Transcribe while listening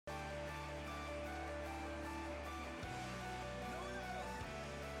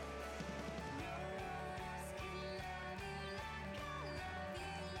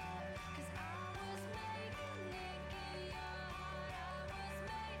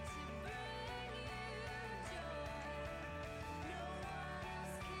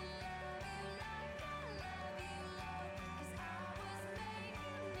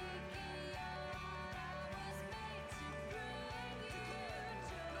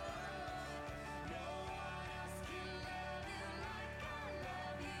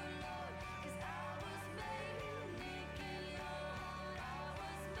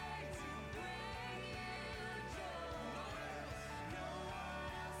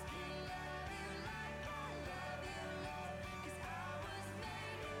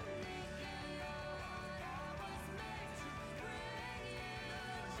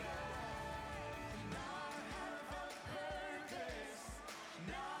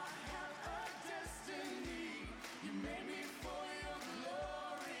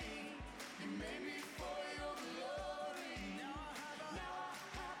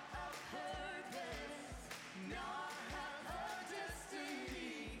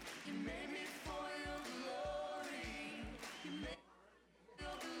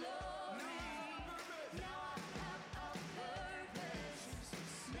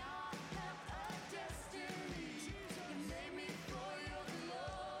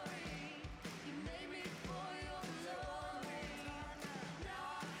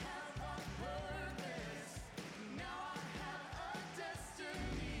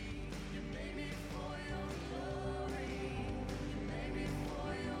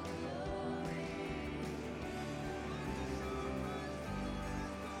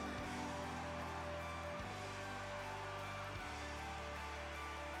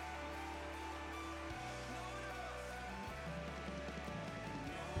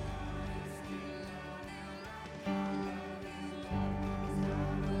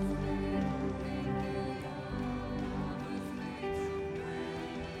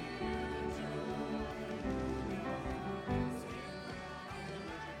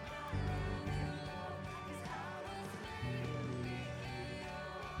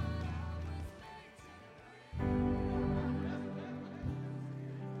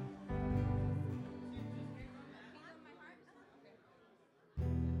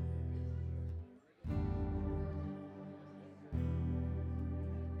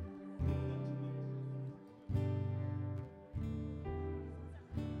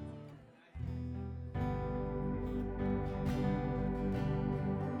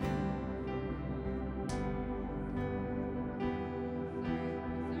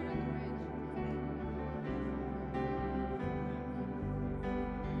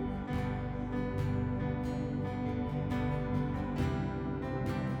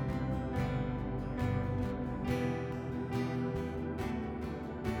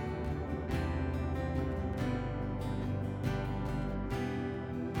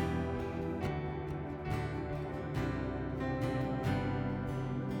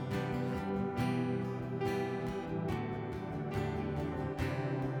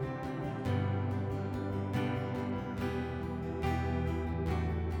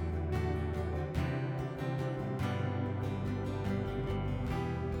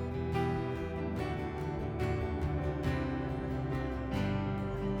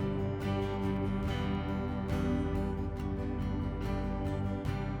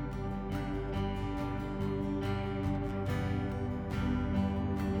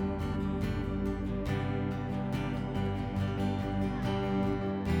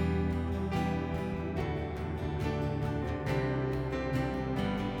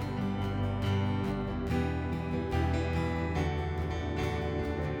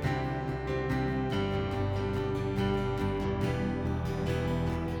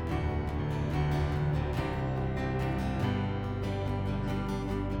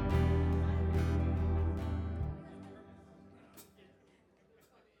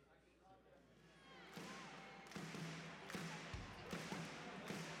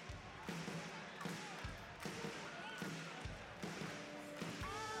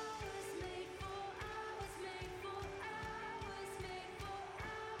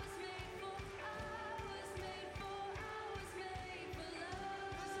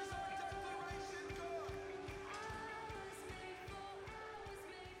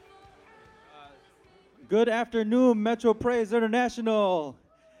Good afternoon, Metro Praise International.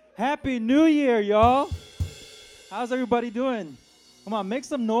 Happy New Year, y'all. How's everybody doing? Come on, make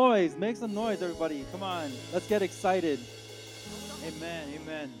some noise. Make some noise, everybody. Come on, let's get excited. Amen,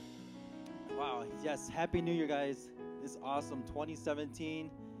 amen. Wow, yes, Happy New Year, guys. It's awesome. 2017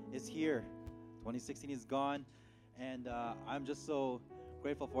 is here. 2016 is gone. And I'm just so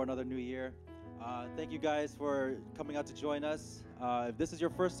grateful for another new year. Thank you guys for coming out to join us. If this is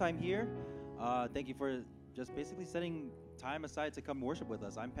your first time here, thank you for just basically setting time aside to come worship with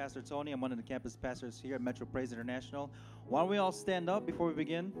us. I'm Pastor Tony. I'm one of the campus pastors here at Metro Praise International. Why don't we all stand up before we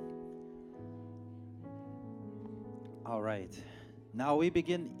begin? All right. Now we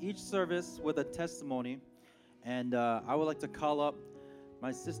begin each service with a testimony. And I would like to call up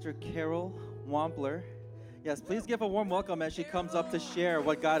my sister Carol Wampler. Yes, please give a warm welcome as she comes up to share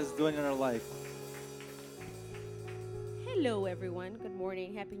what God is doing in her life. Hello, everyone. Good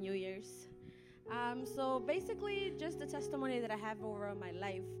morning. Happy New Year's. So basically, just the testimony that I have over my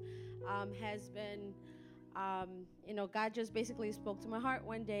life has been, God just basically spoke to my heart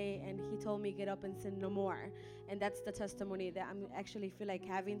one day, and He told me, get up and sin no more. And that's the testimony that I'm actually feel like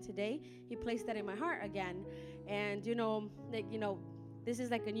having today. He placed that in my heart again. And, this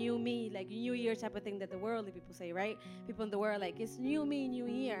is like a new me, like New Year type of thing that the worldly people say, right? People in the world, like, it's new me, new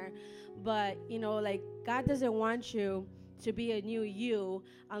year. But, God doesn't want you to be a new you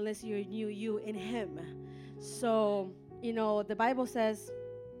unless you're a new you in Him. So, the Bible says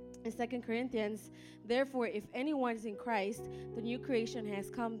in 2 Corinthians, therefore, if anyone is in Christ, the new creation has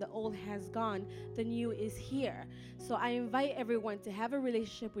come, the old has gone, the new is here. So I invite everyone to have a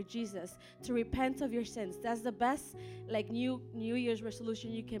relationship with Jesus, to repent of your sins. That's the best, New Year's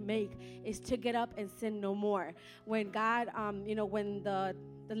resolution you can make, is to get up and sin no more. When God, when the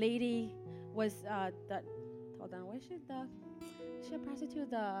lady was, hold on, where's she, is she a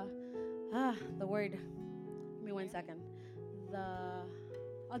prostitute? The word, give me 1 second. The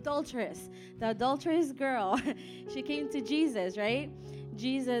adulterous girl, she came to Jesus, right?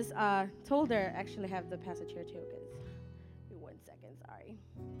 Jesus told her, actually have the passage here too, because, give me 1 second,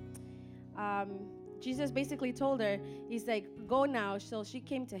 sorry. Jesus basically told her, he's like, go now. So she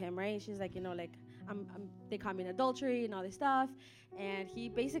came to him, right? She's like, they caught me in adultery and all this stuff. And he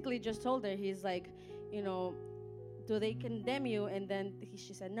basically just told her, he's like, do they condemn you? And then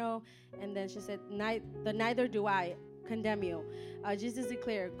she said no. And then she said, neither do I condemn you. Jesus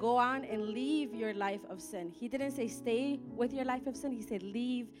declared, go on and leave your life of sin. He didn't say stay with your life of sin. He said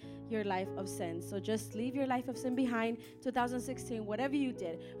leave your life of sin. So just leave your life of sin behind. 2016, whatever you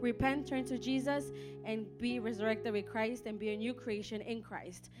did, repent, turn to Jesus, and be resurrected with Christ and be a new creation in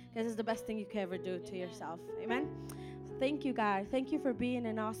Christ. Because it's the best thing you can ever do to yourself. Amen? Thank you, God. Thank you for being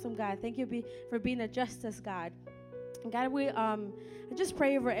an awesome God. Thank you for being a justice God. God, I just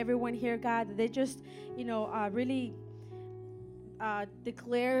pray over everyone here, God, that they just, really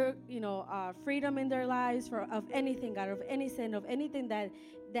declare, freedom in their lives of anything, God, of any sin, of anything that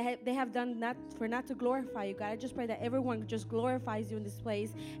they have done not to glorify you, God. I just pray that everyone just glorifies you in this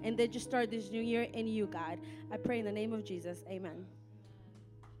place, and they just start this new year in you, God. I pray in the name of Jesus. Amen.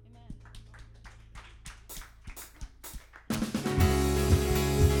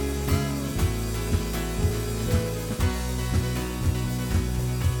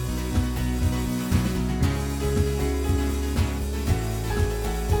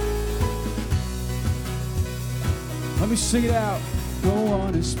 Let me sing it out. Go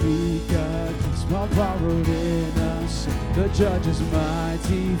on and speak against my borrowed innocence. The judge is my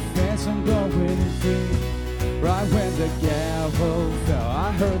defense. I'm going free. Right when the gavel fell,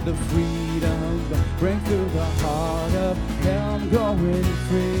 I heard the freedom ring through the heart of hell. I'm going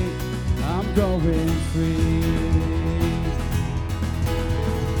free. I'm going free.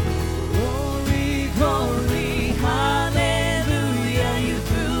 Glory, glory, hallelujah. You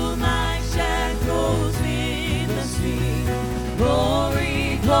threw my shackles in the sea.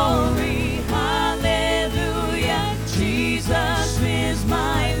 Glory, glory, hallelujah. Jesus is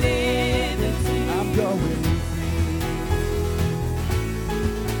my liberty. I'm going free.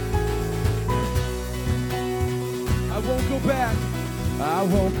 I won't go back. I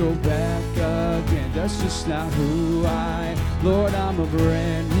won't go back again. That's just not who I am. Lord, I'm a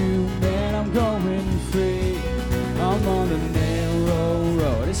brand new man. I'm going free. I'm on a narrow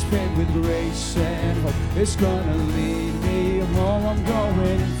road. It's paved with grace and hope. It's gonna lead me home. I'm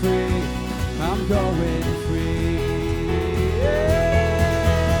going free. I'm going free. Yeah.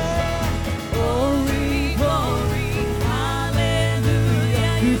 Glory, glory,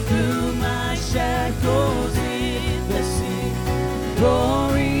 hallelujah. You threw my shackles in the sea.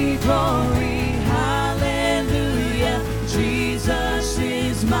 Glory, glory, hallelujah. Jesus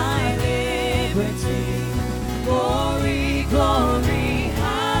is my liberty.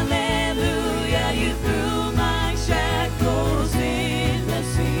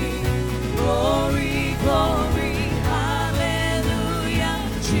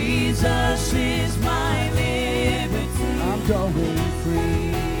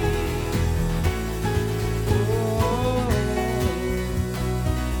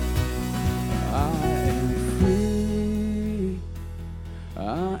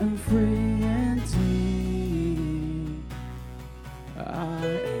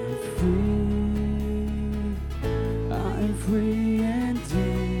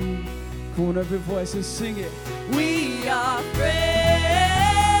 on, every voice, and sing it. We are free.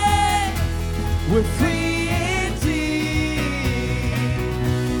 We're free indeed.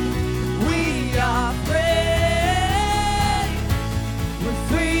 We are free. We're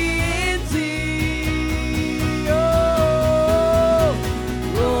free indeed. Oh,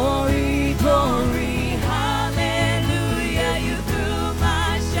 glory, glory. Hallelujah. You threw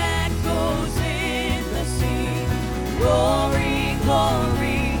my shackles in the sea. Glory,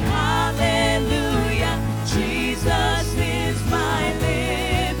 glory. Hallelujah. Jesus is my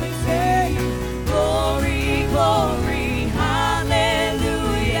liberty. Glory, glory.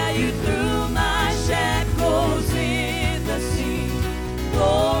 Hallelujah. You threw my shackles in the sea.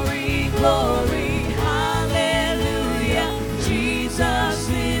 Glory, glory. Hallelujah. Jesus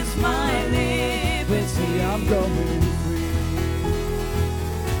is my liberty. I'm going free.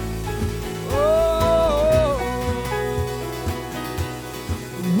 Oh,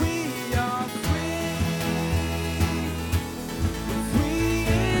 we are free. Free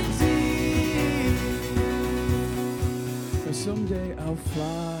indeed. 'Cause someday I'll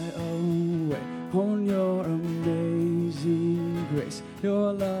fly away on your amazing grace.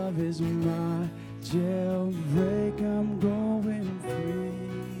 Your love is my jailbreak. I'm going free.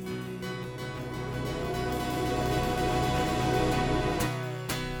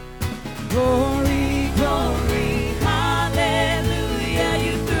 Glory, Glory, hallelujah,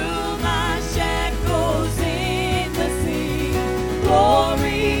 you threw my shackles in the sea.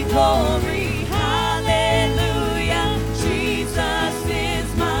 Glory, glory, hallelujah, Jesus is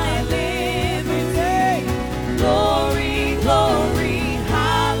my liberty. Glory, glory,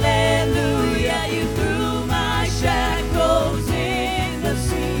 hallelujah, you threw my shackles in the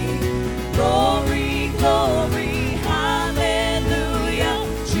sea. Glory, glory, hallelujah,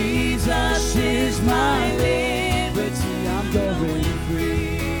 Jesus is my liberty. I'm going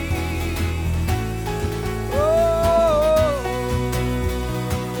free. Oh,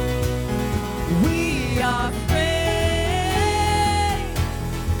 We are free,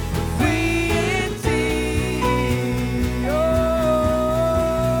 free indeed. oh.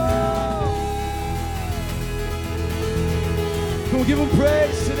 Come on, give him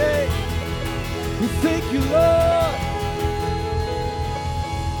praise today. We thank you, Lord.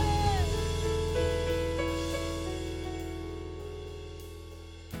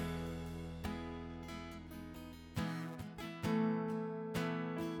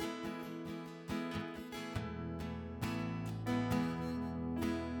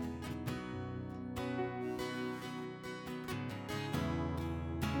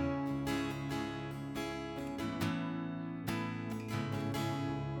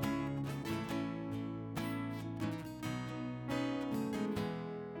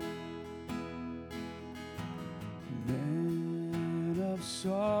 Man of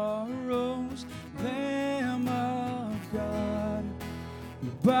sorrows, Lamb of God,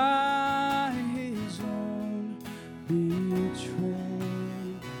 by his own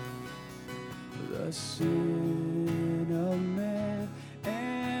betrayed, the sin of man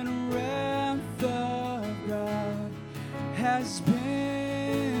and wrath of God has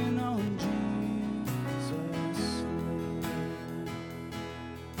been on Jesus slain.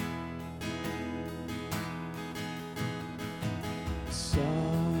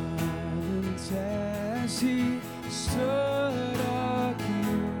 Silent as he stood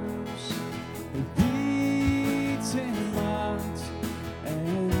accused, beaten, mocked,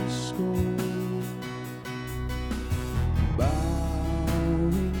 and scorned,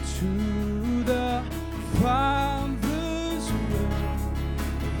 bowing to the Father's will,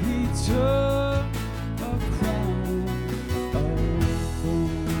 he took a crown of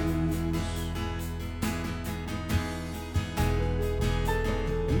thorns.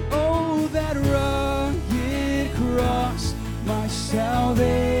 Oh, that rugged cross, my salvation,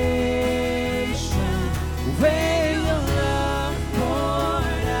 where your love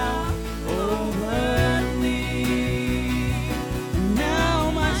poured out over me. And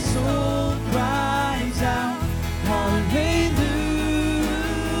now my soul cries out, hallelujah,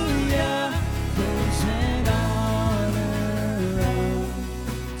 praise and honor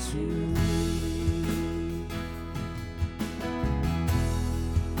unto thee.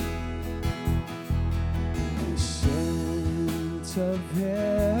 Sent of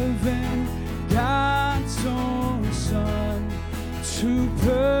heaven, God's own Son, to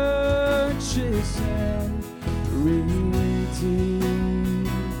purchase and redeem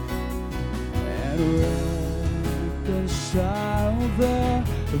and reconcile the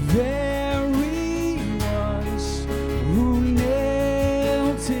very ones who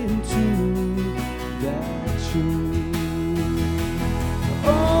nailed him to that tree.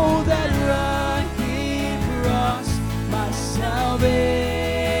 Oh, that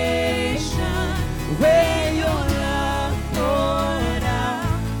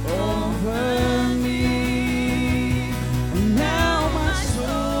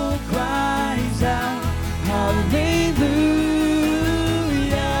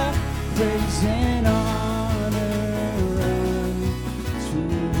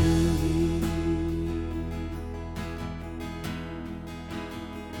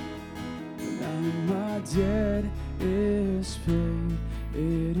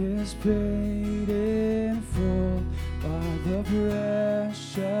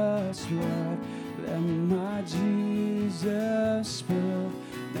precious blood that my Jesus spilled.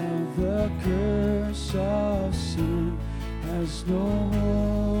 Now the curse of sin has no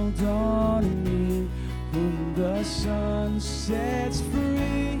hold on me. Whom the Son sets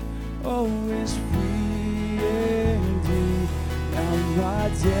free, oh, is free indeed. Now my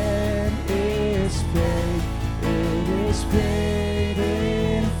debt is paid, it is paid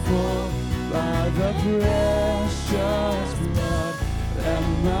in full by the precious blood that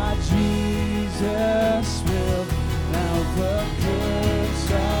my Jesus spilled. Now the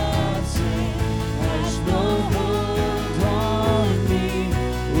curse of sin has no hold on me.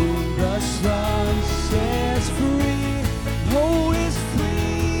 Whom the Son sets free, oh, is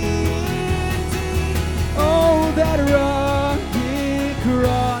free indeed. Oh, that rugged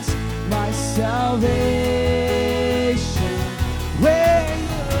cross, my salvation, where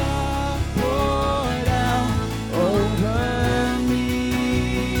your love poured out over me.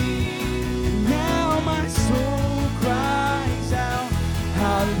 Now my soul cries out,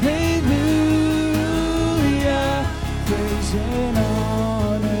 hallelujah, praise and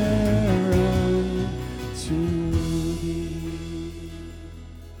honor unto thee.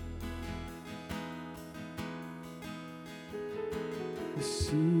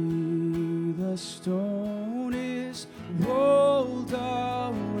 See, the stone is rolled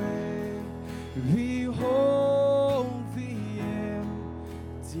away. Behold the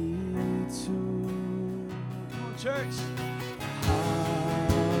empty tomb. Come on, church.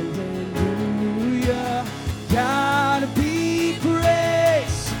 Hallelujah, God be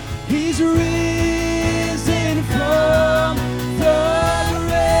praised. He's risen from the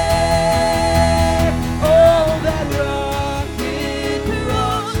grave. Oh, that rugged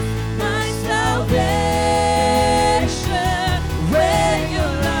cross, My salvation, where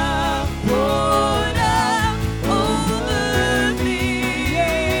your love poured out over me.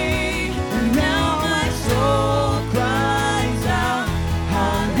 and now My soul cries out,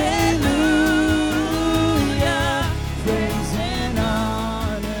 hallelujah, praise and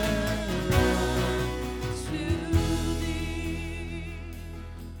honor to thee.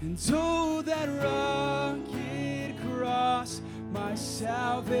 and oh, that rugged cross, my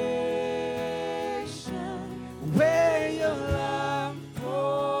salvation, where your love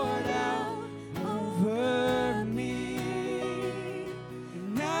poured out over me.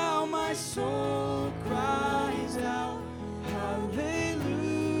 And now my soul cries out,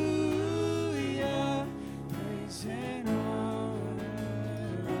 hallelujah, praise and honor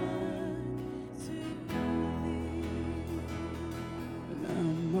unto now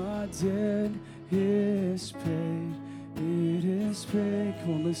my debt is paid, it is paid.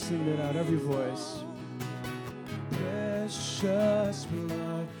 Come on, let's sing that out, every voice. Precious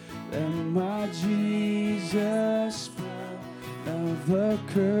blood that my Jesus spilled. Now the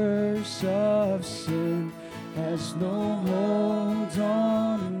curse of sin has no hold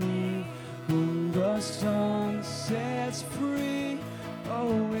on me. Whom the Son sets free,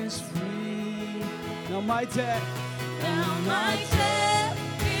 oh, is free. Now my debt, Now my debt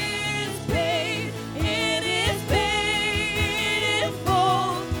is paid, it is paid in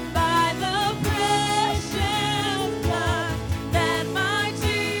full by the precious blood that my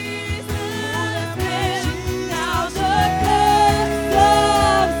Jesus paid. Now the curse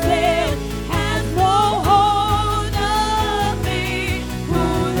of sin has no hold of me. Who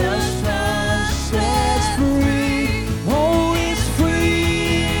the Son sets free, oh, is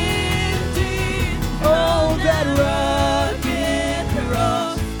free indeed. Oh, that rugged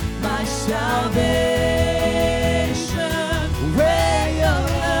cross, my salvation, where your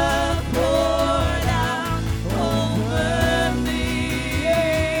love poured out over me.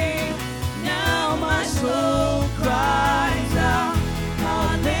 Now my soul cries out,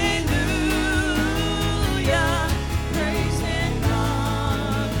 hallelujah, praise and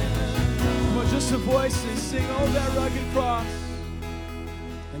honor. Come on, just some voices, sing, oh, that rugged cross.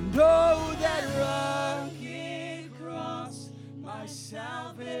 And oh, that rugged cross, my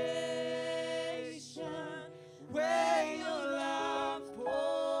salvation, where your love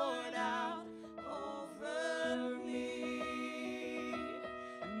poured out over me.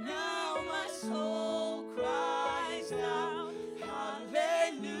 And now my soul cries out,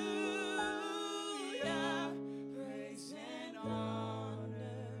 hallelujah, praise and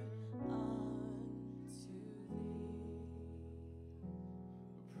honor unto thee.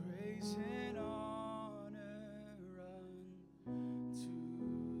 Praise and honor unto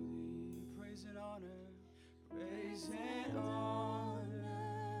thee. Praise and honor. Praise and honor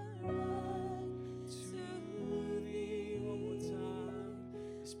unto thee. One more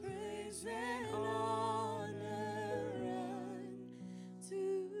time. It's praise and honor unto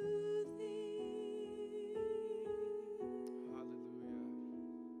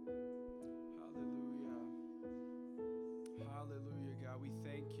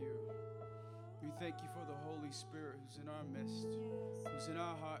who's in our midst, who's in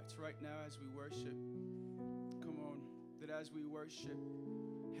our hearts right now as we worship. Come on, that as we worship,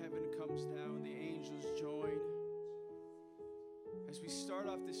 heaven comes down, the angels join. As we start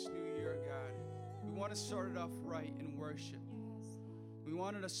off this new year, God, we want to start it off right in worship. We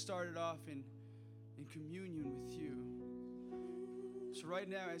wanted to start it off in communion with you. So right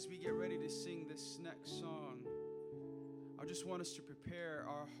now, as we get ready to sing this next song, I just want us to prepare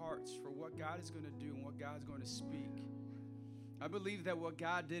our hearts for what God is going to do and what God's going to speak. I believe that what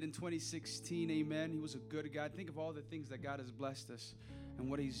God did in 2016, amen, He was a good God. Think of all the things that God has blessed us and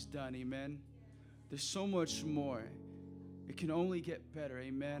what He's done, amen. There's so much more. It can only get better,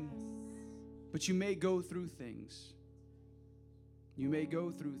 amen. But you may go through things. You may go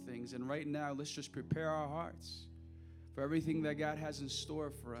through things. And right now, let's just prepare our hearts for everything that God has in store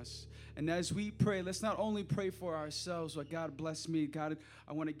for us. And as we pray, let's not only pray for ourselves, but God bless me, God,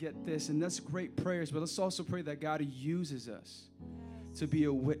 I want to get this. And that's great prayers, but let's also pray that God uses us to be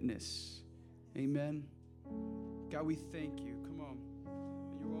a witness. Amen. God, we thank you. Come on.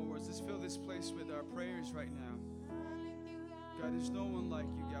 In your own words, let's fill this place with our prayers right now. God, there's no one like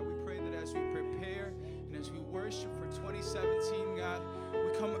you, God. We pray that as we prepare and as we worship for 2017, God,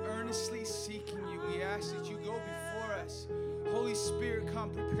 we come earnestly seeking you. We ask that you go before us. Holy Spirit, come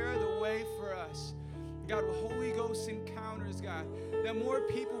prepare the way for us. God, with Holy Ghost encounters, God, that more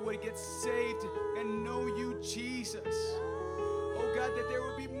people would get saved and know you, Jesus. Oh, God, that there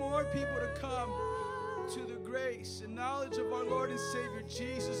would be more people to come to the grace and knowledge of our Lord and Savior,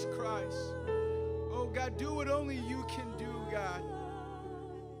 Jesus Christ. Oh, God, do what only you can do, God.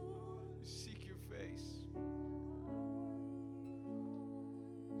 Seek your face.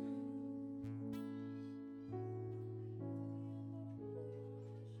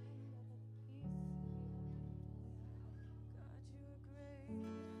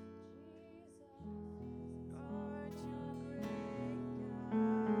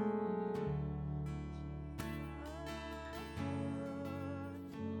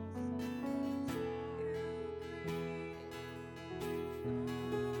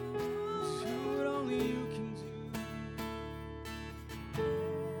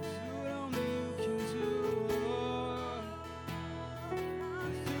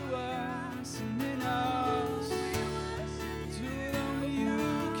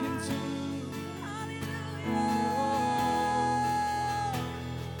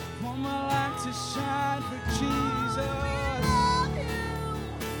 Shine for Jesus.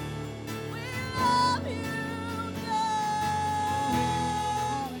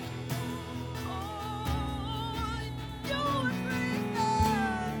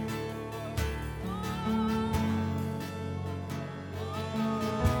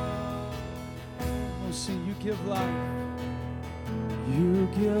 You give life. You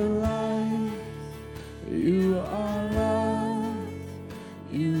give life. You are love.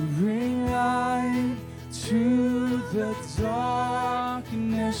 You bring light to the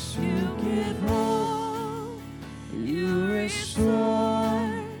darkness. You give hope. You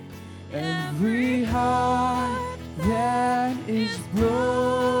restore every heart that is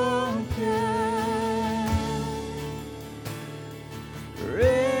broken.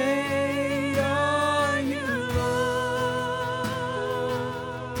 Great are you, Lord.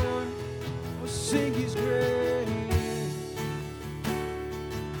 We'll sing His grace.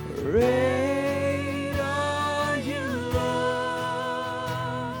 Great are you,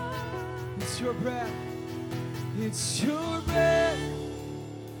 Lord. It's your breath. It's your breath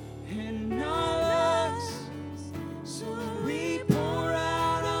in our lungs. So we pour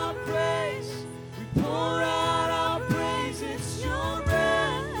out our praise. We pour out our praise. It's your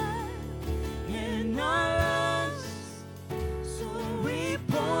breath in our lungs. So we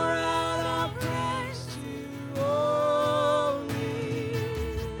pour out our praise to you only.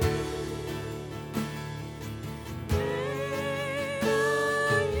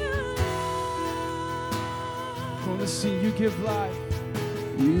 Let's sing. You give life.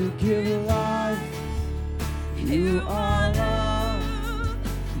 You give life. You are love.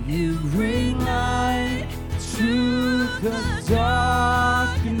 You bring light to the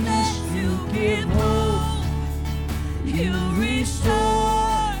darkness. You give hope. You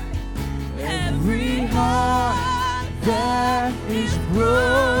restore every heart that is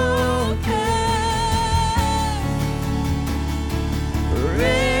broken.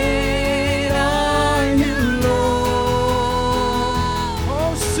 Great are you, Lord.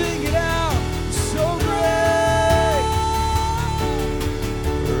 Oh, sing it out. So great.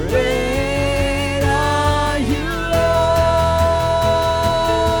 Great are you, Lord.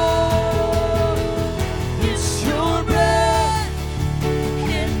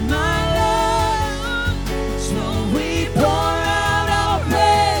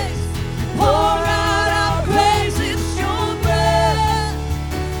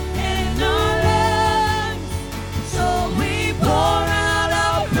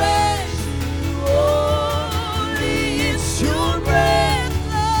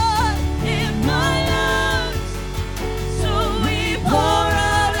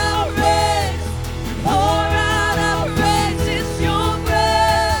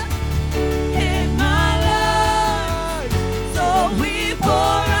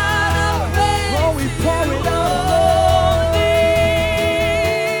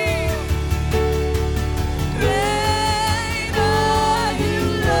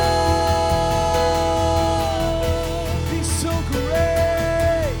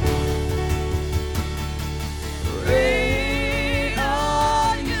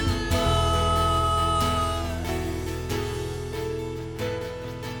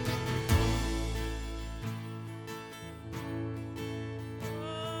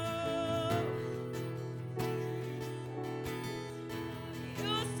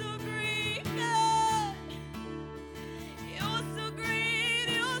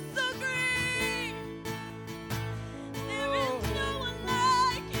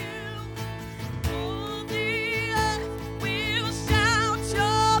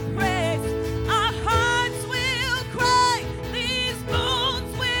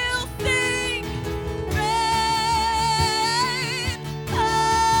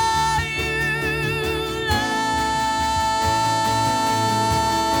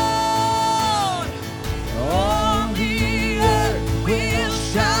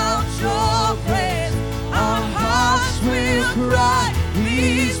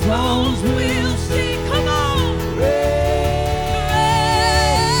 bones will sing. Come on.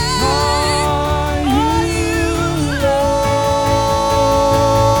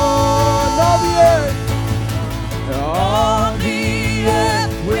 All the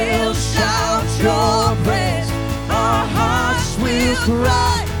earth will shout your praise. Our hearts will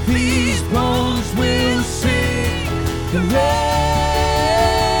cry. These bones will sing. Great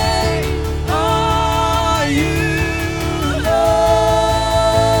are you, Lord.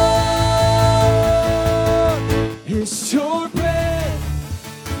 It's your breath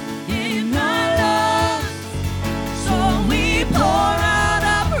in our lungs, so we pour out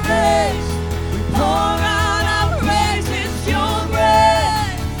our praise. We pour out our praise. It's your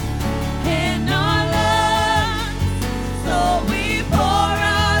breath in our lungs, so we pour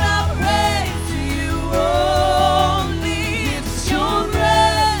out our praise to you only. It's your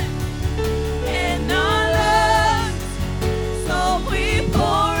breath in our lungs, so we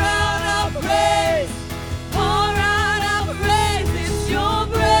pour out our praise. Pour out our praise. It's your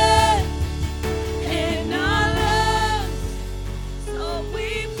breath in our lungs, so we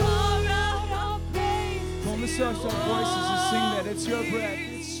pour out our praise. Come on, let's lift our voices and sing that. It's your breath.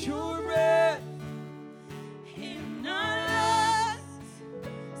 It's your breath in our lungs,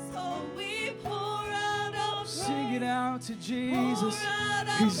 so we pour out our praise. Sing it out to Jesus.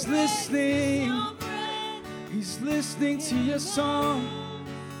 He's listening. He's listening to your song.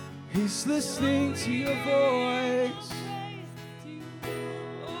 He's listening to your voice.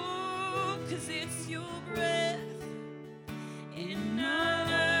 Oh, 'cause it's your breath in our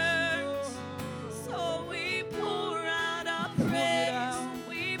lungs, so we pour out our praise.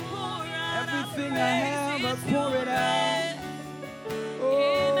 We pour out everything I have, I pour it out.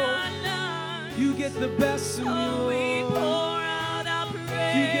 Oh, you get the best of me, Lord.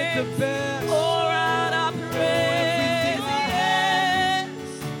 You get the best. Pour out our praise. Everything I have.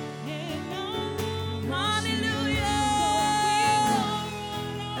 Hallelujah.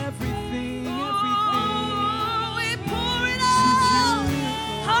 Everything, everything. We pour it out.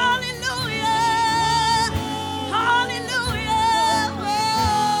 Hallelujah. Hallelujah.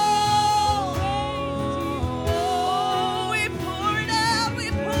 Oh, we pour it out. We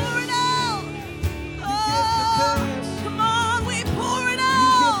pour it out. Oh, come on, we pour it out.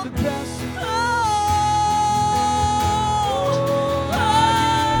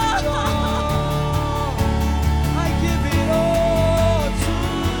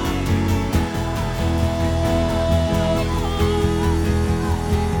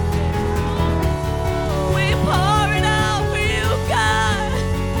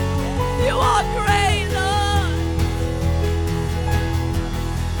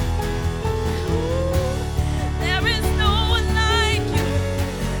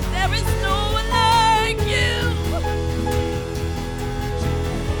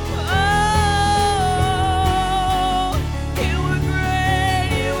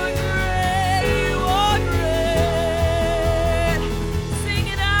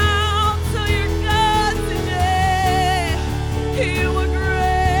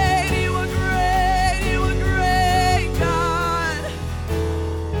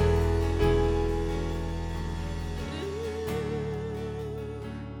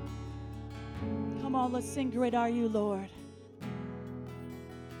 Let's sing, great are you, Lord.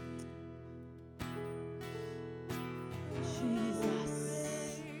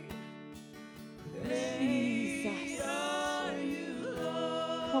 Jesus. Jesus.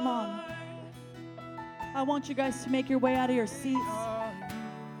 Come on. I want you guys to make your way out of your seats.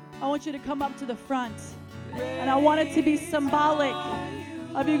 I want you to come up to the front. And I want it to be symbolic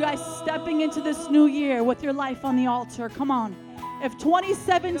of you guys stepping into this new year with your life on the altar. Come on. If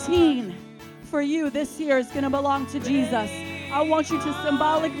 2017 for you this year is going to belong to Jesus, I want you to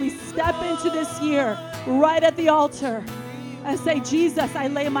symbolically step into this year right at the altar and say, Jesus, I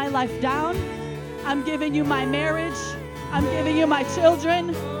lay my life down. I'm giving you my marriage. I'm giving you my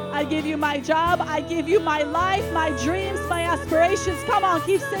children. I give you my job. I give you my life, my dreams, my aspirations. Come on,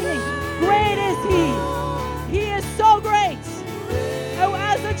 keep singing. Great is He. He is so great. Oh,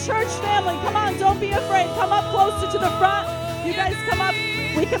 as a church family, come on, don't be afraid. Come up closer to the front. You guys come up.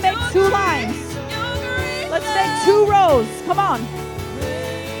 We can make 2 lines. Let's make 2 rows. Come on.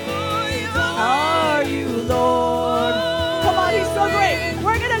 Are you, Lord? Come on, He's so great.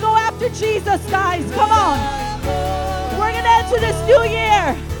 We're going to go after Jesus, guys. Come on. We're going to enter this new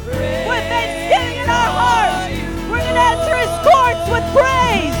year with thanksgiving in our hearts. We're going to enter His courts with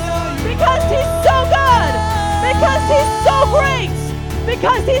praise because He's so good, because He's so great,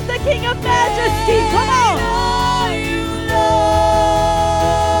 because He's the King of majesty. Come on.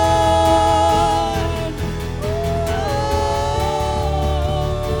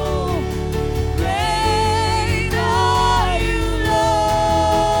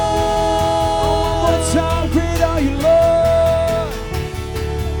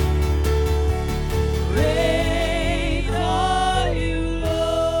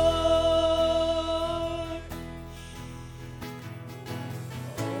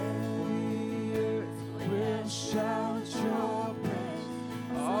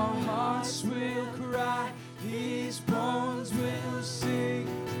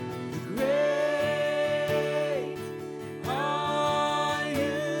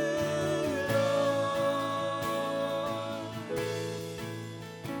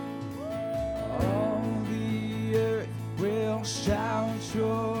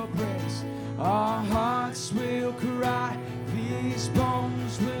 your praise. Our hearts will cry, these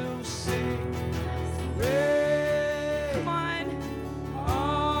bones will sing. Come on.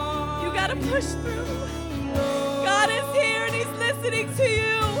 You gotta push through. God is here and He's listening to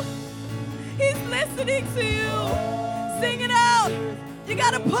you. He's listening to you. Sing it out. You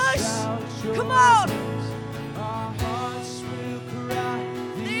gotta push. Come on. Our hearts will cry,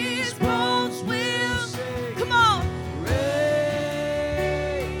 These bones will sing. Come on.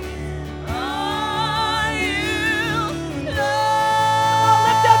 Great Are you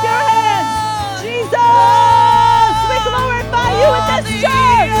Lift up your hands. Jesus, we glorify you in this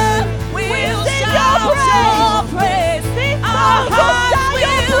church. We sing your praise. These bones will shout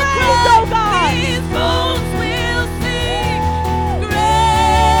your praise, oh God. These bones will sing. Great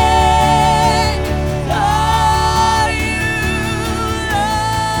are you,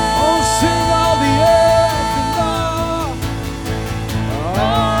 Oh, sing all the earth and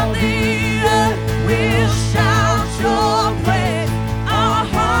All the earth will shout your praise. Our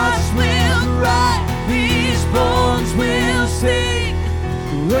hearts will cry. These bones will sing.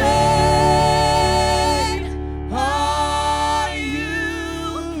 Great are you,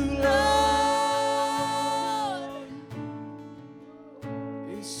 Lord.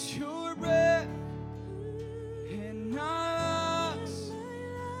 It's your breath in our lungs,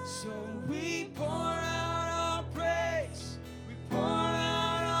 so we pour out our praise. We pour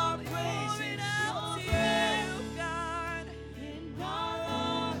out our praise. Pour it It's out your to breath you, God. in our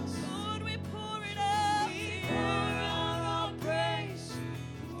lungs. Lord, we pour it out to We you. pour out our praise.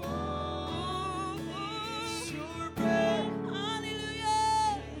 Oh, it's your breath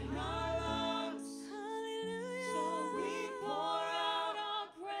Hallelujah. in our lungs, Hallelujah. so we pour out our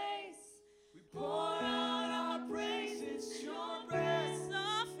praise. We pour out our praise. It's your breath. It's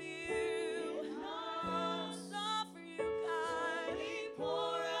all for you. It's all for you, God. We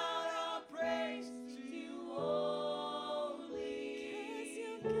pour out our praise to you only.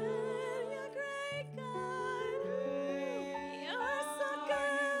 You're good. You're great, God. You're so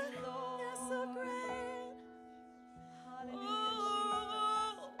good. You're so great.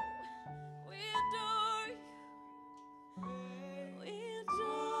 Oh, we adore you. We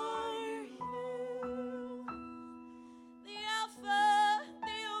adore you. The Alpha,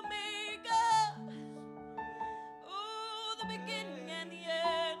 the Omega. Oh, the beginning and the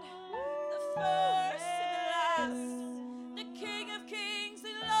end. The first and the last. The King of Kings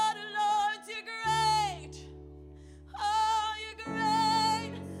and Lord of Lords. You're great. Oh, you're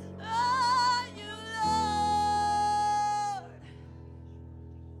great. Oh, you Lord.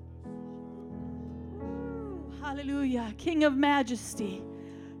 Hallelujah. King of majesty,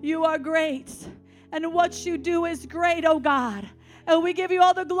 you are great. And what you do is great, oh God. And we give you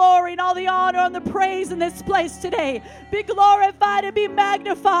all the glory and all the honor and the praise in this place today. Be glorified and be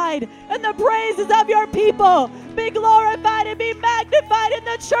magnified in the praises of your people. Be glorified and be magnified in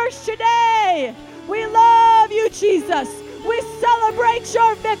the church today. We love you, Jesus. We celebrate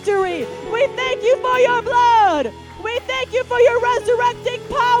your victory. We thank you for your blood. We thank you for your resurrecting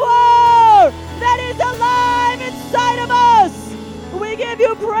power that is alive inside of us. We give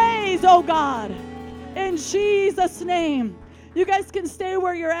you praise, oh God, in Jesus' name. You guys can stay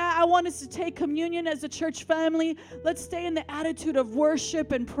where you're at. I want us to take communion as a church family. Let's stay in the attitude of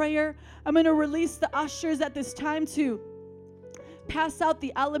worship and prayer. I'm going to release the ushers at this time to pass out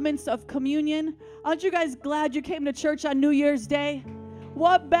the elements of communion. Aren't you guys glad you came to church on New Year's Day?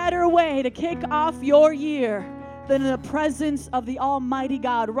 What better way to kick off your year than in the presence of the Almighty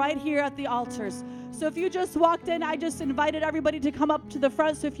God right here at the altars? So if you just walked in, I just invited everybody to come up to the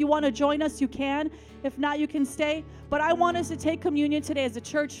front. So if you want to join us, you can. If not, you can stay. But I want us to take communion today as a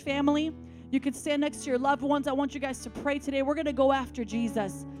church family. You can stand next to your loved ones. I want you guys to pray today. We're going to go after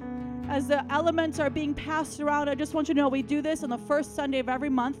Jesus. As the elements are being passed around, I just want you to know we do this on the first Sunday of every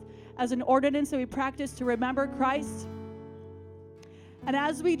month as an ordinance that we practice to remember Christ. And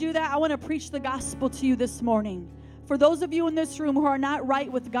as we do that, I want to preach the gospel to you this morning. For those of you in this room who are not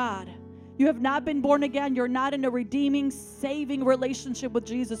right with God, you have not been born again, you're not in a redeeming, saving relationship with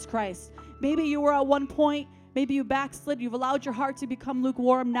Jesus Christ. Maybe you were at one point, maybe you backslid, you've allowed your heart to become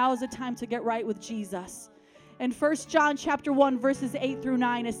lukewarm. Now is the time to get right with Jesus. In 1 John chapter 1, verses 8 through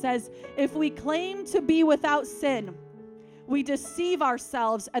 9, it says, if we claim to be without sin, we deceive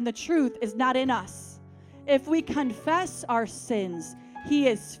ourselves and the truth is not in us. If we confess our sins, he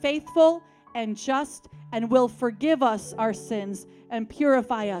is faithful and just and will forgive us our sins and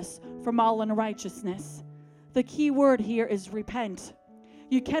purify us from all unrighteousness. The key word here is repent.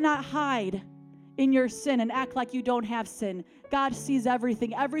 You cannot hide in your sin and act like you don't have sin. God sees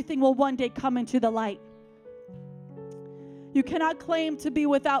everything. Everything will one day come into the light. You cannot claim to be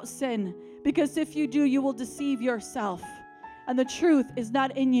without sin, because if you do, you will deceive yourself, and the truth is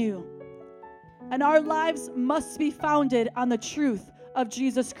not in you. And our lives must be founded on the truth of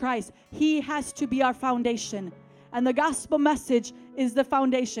Jesus Christ. He has to be our foundation. And the gospel message is the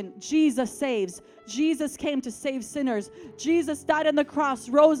foundation. Jesus saves. Jesus came to save sinners. Jesus died on the cross,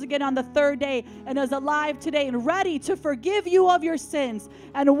 rose again on the third day, and is alive today and ready to forgive you of your sins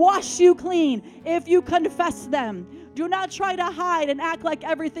and wash you clean if you confess them. Do not try to hide and act like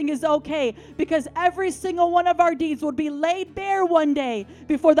everything is okay, because every single one of our deeds will be laid bare one day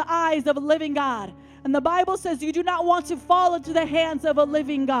before the eyes of a living God. And the Bible says you do not want to fall into the hands of a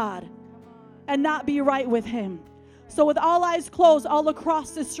living God and not be right with Him. So with all eyes closed all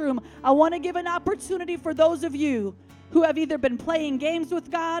across this room, I want to give an opportunity for those of you who have either been playing games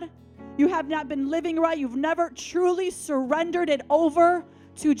with God, you have not been living right, you've never truly surrendered it over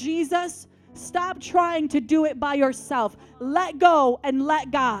to Jesus. Stop trying to do it by yourself. Let go and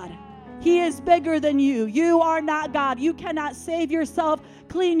let God. He is bigger than you. You are not God. You cannot save yourself,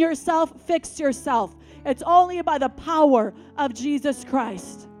 clean yourself, fix yourself. It's only by the power of Jesus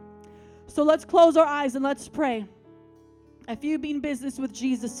Christ. So let's close our eyes and let's pray. If you mean business with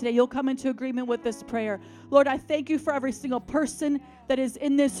Jesus today, you'll come into agreement with this prayer. Lord, I thank you for every single person that is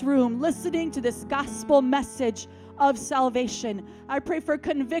in this room listening to this gospel message of salvation. I pray for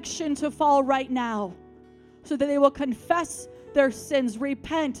conviction to fall right now so that they will confess their sins,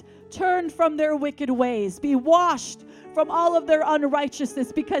 repent, turn from their wicked ways, be washed from all of their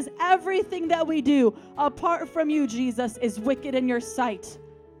unrighteousness, because everything that we do apart from you, Jesus, is wicked in your sight.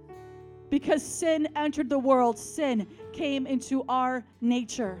 Because sin entered the world, sin came into our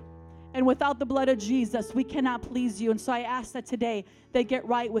nature. And without the blood of Jesus, we cannot please you. And so I ask that today they get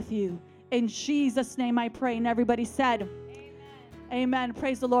right with you. In Jesus' name I pray. And everybody said, Amen. Amen.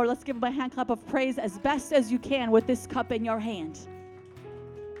 Praise the Lord. Let's give him a hand clap of praise as best as you can with this cup in your hand.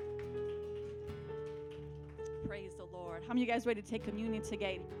 Praise the Lord. How many of you guys ready to take communion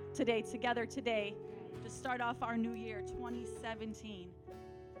today, together today, to start off our new year, 2017?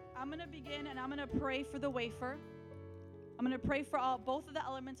 I'm going to begin and I'm going to pray for the wafer. I'm going to pray for both of the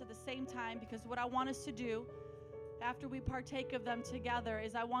elements at the same time, because what I want us to do after we partake of them together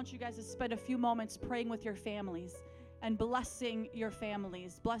is I want you guys to spend a few moments praying with your families and blessing your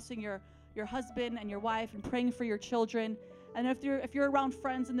families, blessing your husband and your wife, and praying for your children. And if you're around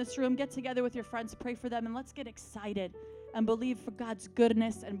friends in this room, get together with your friends, pray for them, and let's get excited and believe for God's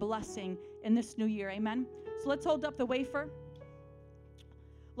goodness and blessing in this new year. Amen. So let's hold up the wafer.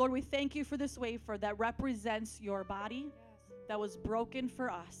 Lord, we thank you for this wafer that represents your body that was broken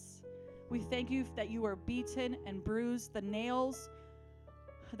for us. We thank you that you were beaten and bruised, the nails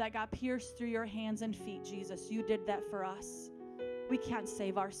that got pierced through your hands and feet, Jesus. You did that for us. We can't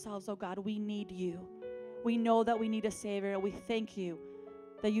save ourselves, oh God. We need you. We know that we need a Savior, and we thank you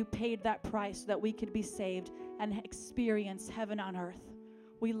that you paid that price so that we could be saved and experience heaven on earth.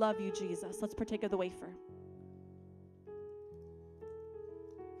 We love you, Jesus. Let's partake of the wafer.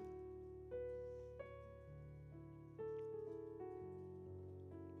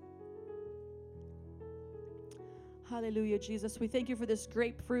 Hallelujah, Jesus. We thank you for this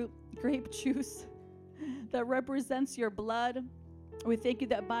grape juice that represents your blood. We thank you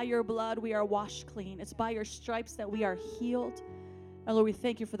that by your blood we are washed clean. It's by your stripes that we are healed. And Lord, we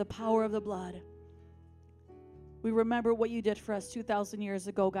thank you for the power of the blood. We remember what you did for us 2,000 years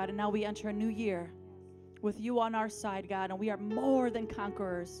ago, God, and now we enter a new year with you on our side, God, and we are more than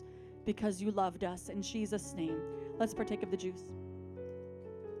conquerors because you loved us. In Jesus' name, let's partake of the juice.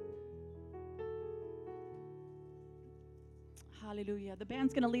 Hallelujah. The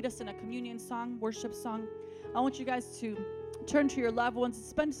band's going to lead us in a communion song, worship song. I want you guys to turn to your loved ones and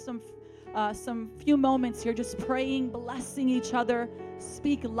spend some few moments here just praying, blessing each other.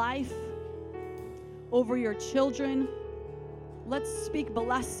 Speak life over your children. Let's speak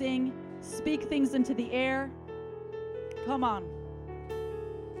blessing. Speak things into the air. Come on.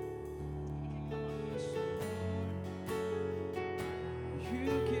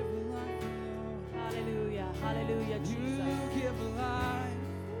 Hallelujah. Hallelujah, Jesus.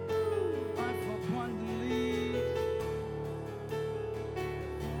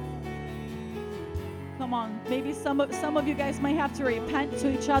 Come on. Maybe some of you guys might have to repent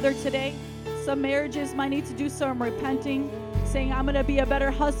to each other today. Some marriages might need to do some repenting, saying, I'm going to be a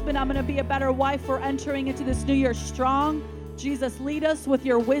better husband. I'm going to be a better wife. We're entering into this new year strong. Jesus, lead us with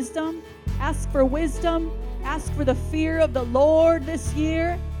your wisdom. Ask for wisdom. Ask for the fear of the Lord this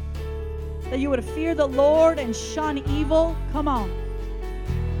year, that you would fear the Lord and shun evil. Come on.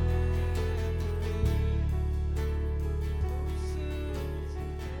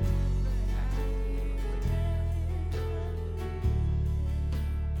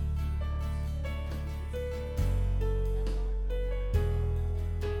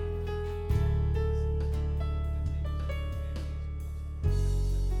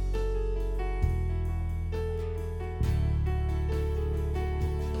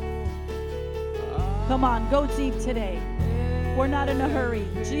 Come on, go deep today. We're not in a hurry.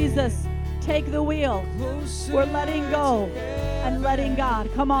 Jesus, take the wheel. We're letting go and letting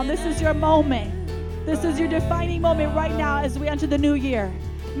God. Come on, this is your moment. This is your defining moment right now as we enter the new year.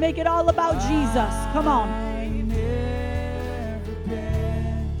 Make it all about Jesus. Come on. Never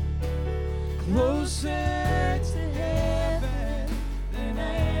been closer to heaven than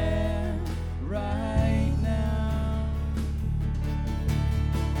I am right now.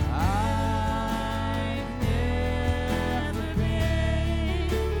 I've never been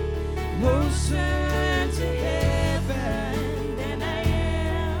closer to heaven than I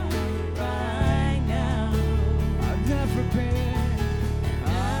am right now. I've never been.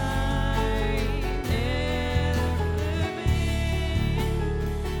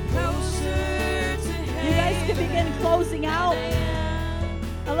 Begin closing out.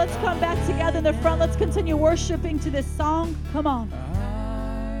 Now let's come back together in the front. Let's continue worshiping to this song. Come on.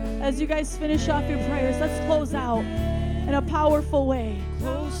 As you guys finish off your prayers, let's close out in a powerful way.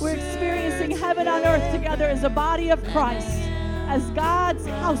 We're experiencing heaven on earth together as a body of Christ, as God's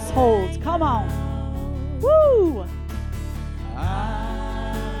household. Come on. Woo!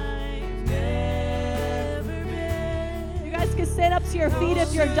 You guys can stand up to your feet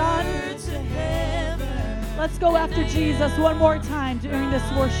if you're done. Let's go after Jesus one more time during this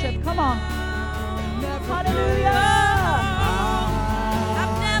worship. Come on. Hallelujah.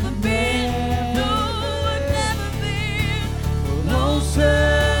 I've never been, no, I've never been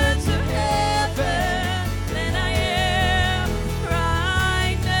closer to heaven than I am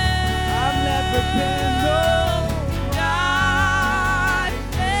right now. I've never been, no.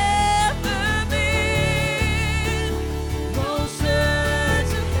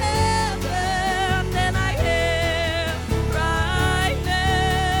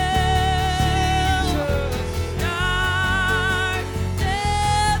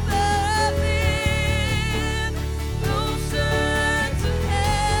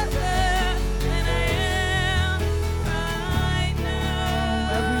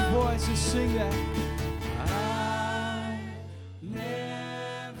 Sing that. I've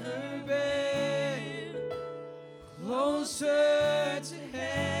never been closer to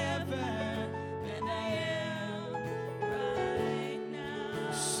heaven than I am right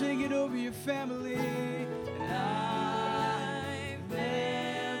now. Sing it over your family. And I've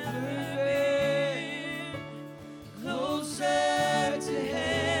never been closer to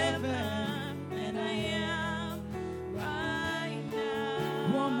heaven than I am right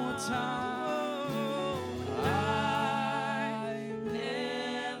now. One more time.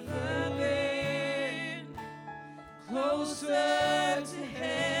 Closer to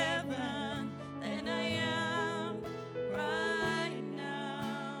heaven than I am right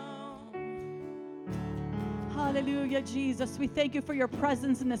now. Hallelujah, Jesus. We thank you for your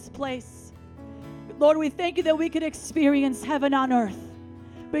presence in this place. Lord, we thank you that we could experience heaven on earth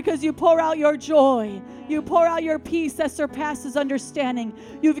because you pour out your joy. You pour out your peace that surpasses understanding.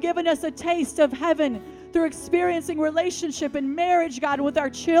 You've given us a taste of heaven through experiencing relationship and marriage, God, with our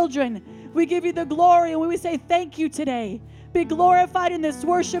children. We give you the glory and we say thank you today. Be glorified in this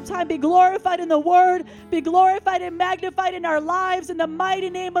worship time. Be glorified in the word. Be glorified and magnified in our lives. In the mighty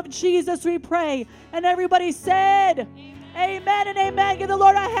name of Jesus we pray. And everybody said, amen and amen. Give the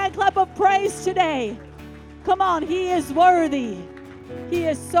Lord a hand clap of praise today. Come on, he is worthy. He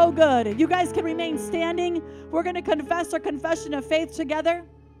is so good. You guys can remain standing. We're going to confess our confession of faith together.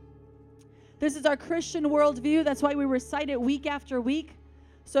 This is our Christian worldview. That's why we recite it week after week.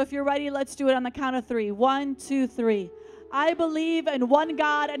 So if you're ready, let's do it on the count of 3. 1, 2, 3. I believe in one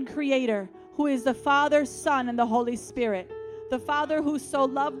God and Creator, who is the Father, Son, and the Holy Spirit. The Father who so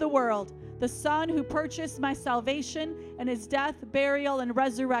loved the world, the Son who purchased my salvation and his death, burial, and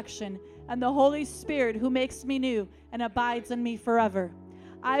resurrection, and the Holy Spirit who makes me new and abides in me forever.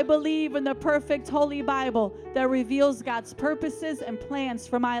 I believe in the perfect Holy Bible that reveals God's purposes and plans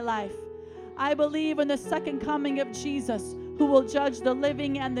for my life. I believe in the second coming of Jesus, who will judge the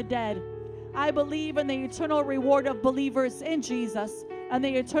living and the dead. I believe in the eternal reward of believers in Jesus and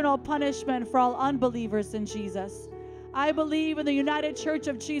the eternal punishment for all unbelievers in Jesus. I believe in the United Church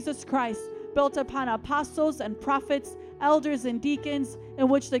of Jesus Christ, built upon apostles and prophets, elders and deacons, in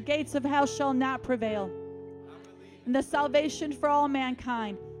which the gates of hell shall not prevail. And the salvation for all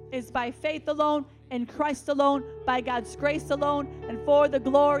mankind is by faith alone, in Christ alone, by God's grace alone, and for the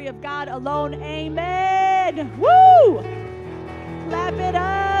glory of God alone. Amen. Woo! Clap it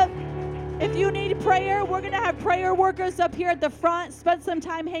up. If you need prayer, we're going to have prayer workers up here at the front. Spend some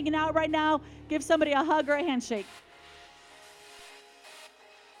time hanging out right now. Give somebody a hug or a handshake.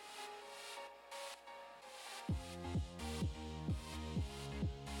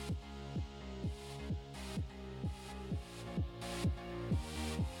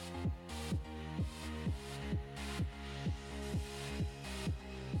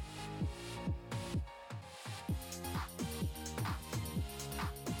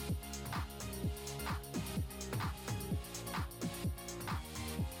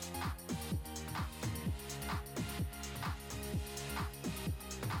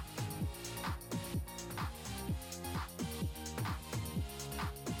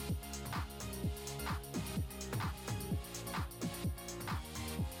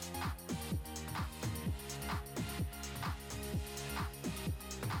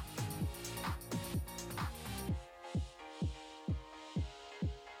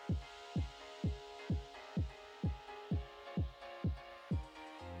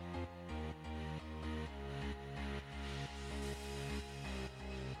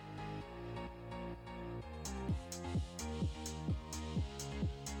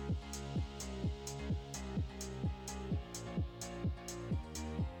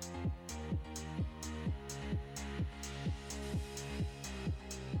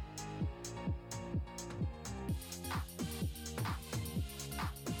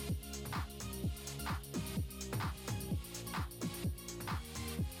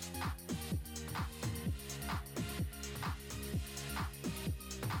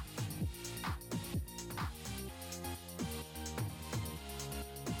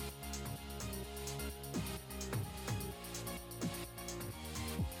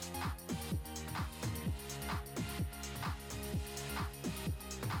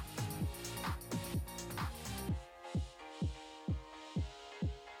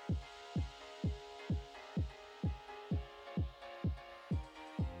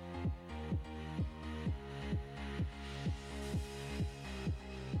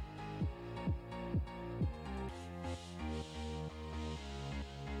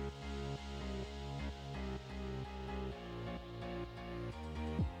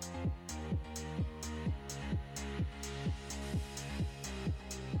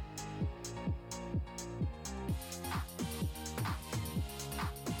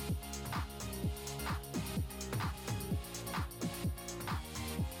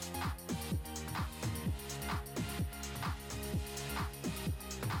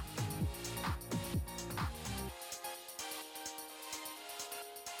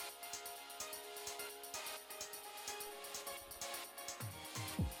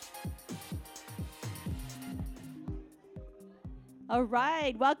 All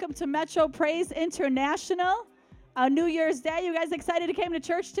right, welcome to Metro Praise International. New Year's Day. You guys excited to come to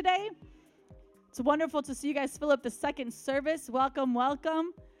church today? It's wonderful to see you guys fill up the second service. Welcome,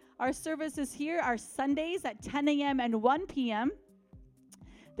 welcome. Our services here are Sundays at 10 a.m. and 1 p.m.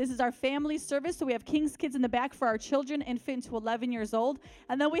 This is our family service, so we have King's Kids in the back for our children, infant to 11 years old.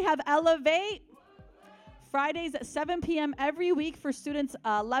 And then we have Elevate, Fridays at 7 p.m. every week for students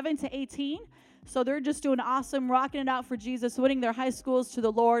 11 to 18. So they're just doing awesome, rocking it out for Jesus, winning their high schools to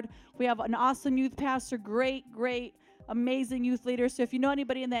the Lord. We have an awesome youth pastor, great, amazing youth leader. So if you know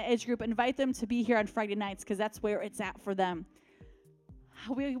anybody in that age group, invite them to be here on Friday nights because that's where it's at for them.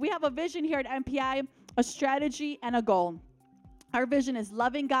 We have a vision here at MPI, a strategy, and a goal. Our vision is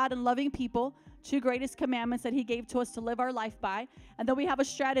loving God and loving people, two greatest commandments that he gave to us to live our life by. And then we have a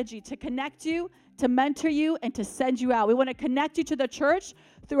strategy to connect you, to mentor you, and to send you out. We want to connect you to the church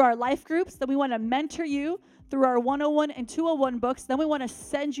through our life groups. Then we want to mentor you through our 101 and 201 books. Then we want to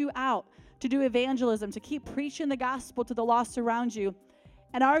send you out to do evangelism, to keep preaching the gospel to the lost around you.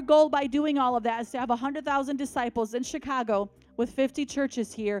 And our goal by doing all of that is to have 100,000 disciples in Chicago with 50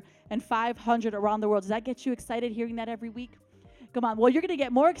 churches here and 500 around the world. Does that get you excited hearing that every week? Come on. Well, you're going to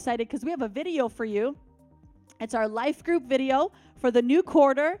get more excited because we have a video for you. It's our life group video for the new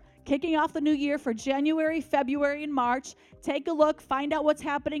quarter, kicking off the new year for January, February, and March. Take a look. Find out what's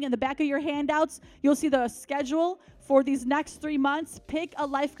happening in the back of your handouts. You'll see the schedule for these next 3 months. Pick a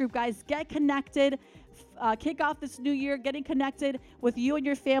life group, guys. Get connected. Kick off this new year getting connected with you and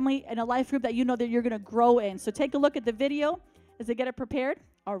your family in a life group that you know that you're going to grow in. So take a look at the video as they get it prepared.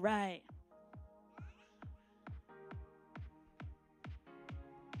 All right.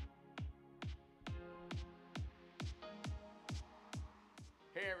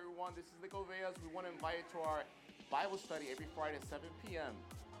 Hey everyone, this is Nick Oveas. We want to invite you to our Bible study every Friday at 7 p.m.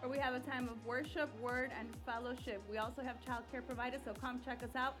 Or we have a time of worship, word, and fellowship. We also have childcare provided, so come check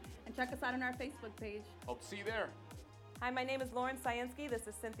us out and check us out on our Facebook page. Hope to see you there. Hi, my name is Lauren Syansky. This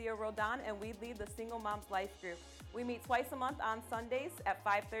is Cynthia Rodon, and we lead the Single Moms Life Group. We meet twice a month on Sundays at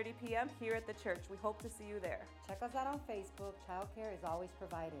 5:30 p.m. here at the church. We hope to see you there. Check us out on Facebook. Childcare is always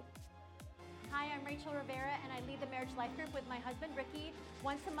provided. Hi, I'm Rachel Rivera, and I lead the Marriage Life Group with my husband, Ricky,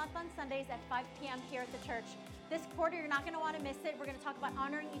 once a month on Sundays at 5 p.m. here at the church. This quarter, you're not going to want to miss it. We're going to talk about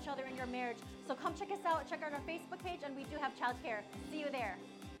honoring each other in your marriage. So come check us out. Check out our Facebook page, and we do have childcare. See you there.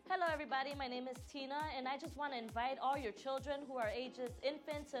 Hello everybody, my name is Tina, and I just want to invite all your children who are ages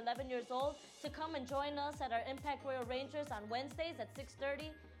infant to 11 years old to come and join us at our Impact Royal Rangers on Wednesdays at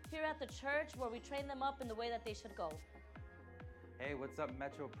 6:30 here at the church, where we train them up in the way that they should go. Hey, what's up,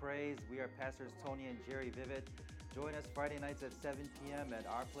 Metro Praise? We are Pastors Tony and Jerry Vivid. Join us Friday nights at 7 p.m. at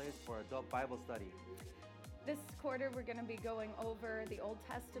our place for adult Bible study. This quarter, we're going to be going over the Old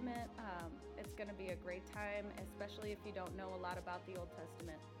Testament. It's going to be a great time, especially if you don't know a lot about the Old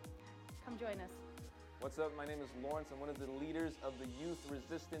Testament. Come join us. What's up? My name is Lawrence. I'm one of the leaders of the Youth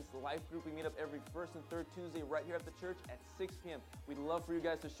Resistance Life Group. We meet up every first and third Tuesday right here at the church at 6 p.m. We'd love for you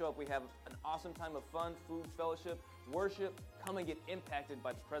guys to show up. We have an awesome time of fun, food, fellowship, worship. Come and get impacted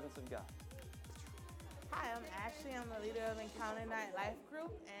by the presence of God. Hi, I'm Ashley. I'm the leader of Encounter Night Life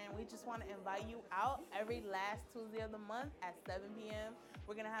Group, and we just want to invite you out every last Tuesday of the month at 7 p.m.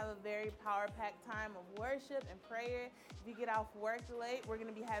 We're going to have a very power-packed time of worship and prayer. If you get off work late, we're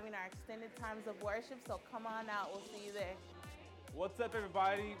going to be having our extended times of worship, so come on out. We'll see you there. What's up,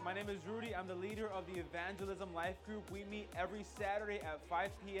 everybody? My name is Rudy. I'm the leader of the Evangelism Life Group. We meet every Saturday at 5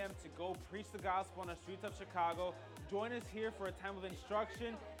 p.m. to go preach the gospel on the streets of Chicago. Join us here for a time of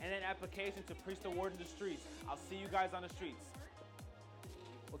instruction and an application to preach the word in the streets. I'll see you guys on the streets.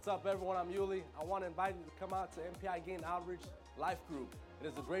 What's up, everyone? I'm Yuli. I want to invite you to come out to MPI Gain Outreach Life Group. It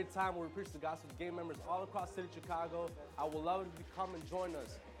is a great time where we preach the gospel to gay members all across the city of Chicago. I would love if you come and join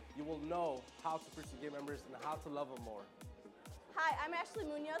us. You will know how to preach to gay members and how to love them more. Hi, I'm Ashley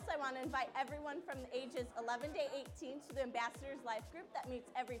Munoz. I want to invite everyone from the ages 11 to 18 to the Ambassadors Life Group that meets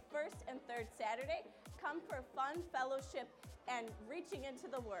every first and third Saturday. Come for fun, fellowship, and reaching into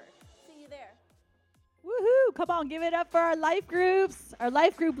the Word. See you there. Woohoo! Come on, give it up for our life groups, our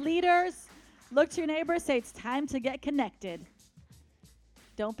life group leaders. Look to your neighbor, say it's time to get connected.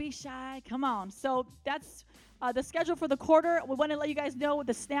 Don't be shy. Come on. So that's the schedule for the quarter. We want to let you guys know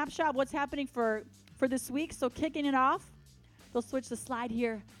the snapshot, what's happening for this week. So kicking it off. They'll switch the slide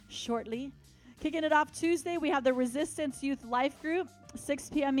here shortly. Kicking it off Tuesday, we have the Resistance Youth Life Group, 6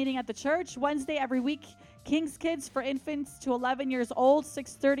 p.m. meeting at the church. Wednesday, every week, King's Kids for infants to 11 years old,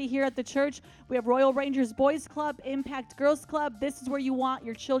 6:30 here at the church. We have Royal Rangers Boys Club, Impact Girls Club. This is where you want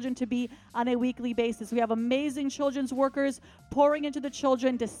your children to be on a weekly basis. We have amazing children's workers pouring into the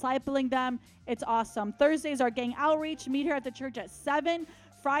children, discipling them. It's awesome. Thursdays are gang outreach. Meet here at the church at 7.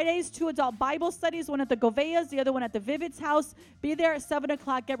 Fridays, 2 adult Bible studies, one at the Goveas, the other one at the Vivid's house. Be there at 7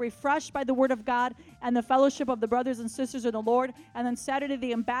 o'clock. Get refreshed by the Word of God and the fellowship of the brothers and sisters in the Lord. And then Saturday,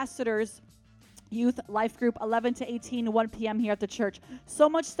 the Ambassadors Youth Life Group, 11 to 18, 1 p.m. here at the church. So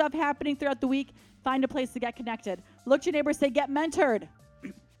much stuff happening throughout the week. Find a place to get connected. Look to your neighbor, say, get mentored.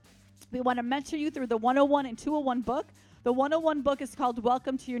 We want to mentor you through the 101 and 201 book. The 101 book is called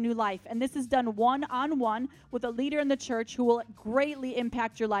Welcome to Your New Life, and this is done one-on-one with a leader in the church who will greatly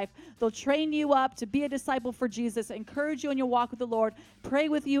impact your life. They'll train you up to be a disciple for Jesus, encourage you in your walk with the Lord, pray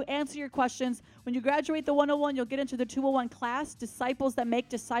with you, answer your questions. When you graduate the 101, you'll get into the 201 class, Disciples That Make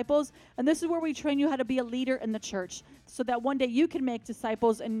Disciples, and this is where we train you how to be a leader in the church so that one day you can make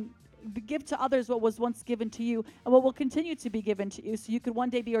disciples and give to others what was once given to you and what will continue to be given to you so you could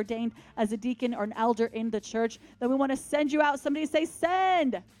one day be ordained as a deacon or an elder in the church. Then we want to send you out. Somebody say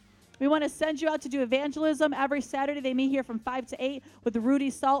send. We want to send you out to do evangelism every Saturday. They meet here from 5 to 8 with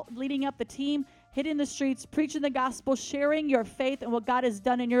Rudy Salt leading up the team, hitting the streets, preaching the gospel, sharing your faith and what God has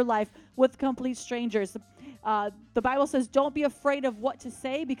done in your life with complete strangers. The Bible says don't be afraid of what to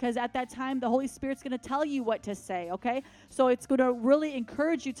say because at that time the Holy Spirit's going to tell you what to say, okay? So it's going to really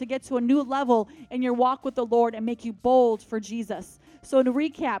encourage you to get to a new level in your walk with the Lord and make you bold for Jesus. So to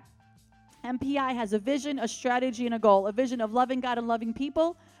recap, MPI has a vision, a strategy, and a goal. A vision of loving God and loving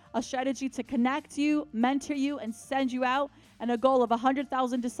people, a strategy to connect you, mentor you, and send you out, and a goal of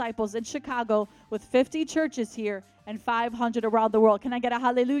 100,000 disciples in Chicago with 50 churches here and 500 around the world. Can I get a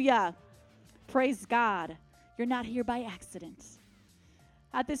hallelujah? Praise God. You're not here by accident.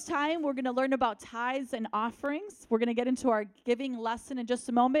 At this time, we're going to learn about tithes and offerings. We're going to get into our giving lesson in just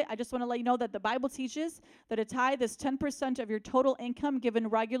a moment. I just want to let you know that the Bible teaches that a tithe is 10% of your total income given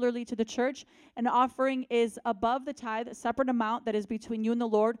regularly to the church. An offering is above the tithe, a separate amount that is between you and the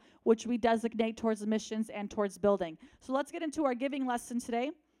Lord, which we designate towards missions and towards building. So let's get into our giving lesson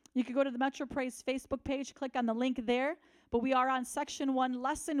today. You can go to the Metro Praise Facebook page, click on the link there. But we are on section 1,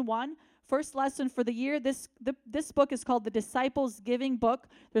 lesson 1. First lesson for the year. This book is called the Disciples Giving Book.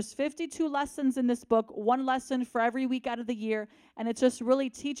 There's 52 lessons in this book, one lesson for every week out of the year, and it just really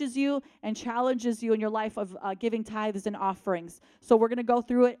teaches you and challenges you in your life of giving tithes and offerings. So we're going to go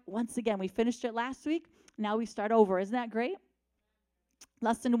through it once again. We finished it last week. Now we start over. Isn't that great?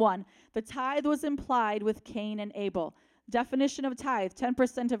 Lesson 1. The tithe was implied with Cain and Abel. Definition of tithe,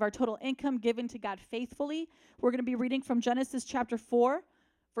 10% of our total income given to God faithfully. We're going to be reading from Genesis chapter 4.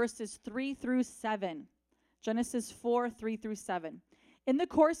 Verses 3 through 7. Genesis 4, 3 through 7. In the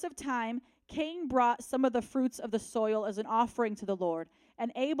course of time, Cain brought some of the fruits of the soil as an offering to the Lord, and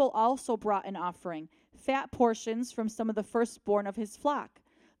Abel also brought an offering, fat portions from some of the firstborn of his flock.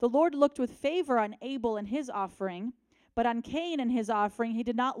 The Lord looked with favor on Abel and his offering, but on Cain and his offering he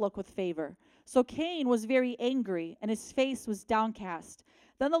did not look with favor. So Cain was very angry, and his face was downcast.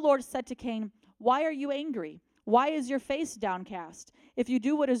 Then the Lord said to Cain, "Why are you angry? Why is your face downcast? If you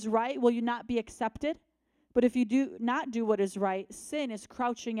do what is right, will you not be accepted? But if you do not do what is right, sin is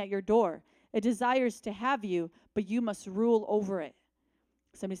crouching at your door. It desires to have you, but you must rule over it."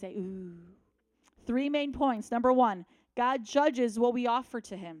 Somebody say, ooh. 3 main points. Number 1, God judges what we offer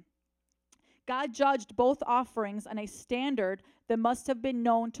to him. God judged both offerings on a standard that must have been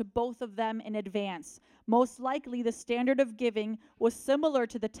known to both of them in advance. Most likely, the standard of giving was similar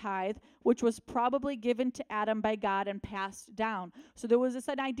to the tithe, which was probably given to Adam by God and passed down. So there was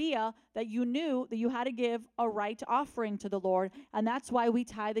an idea that you knew that you had to give a right offering to the Lord, and that's why we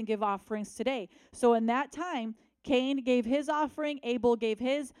tithe and give offerings today. So in that time, Cain gave his offering, Abel gave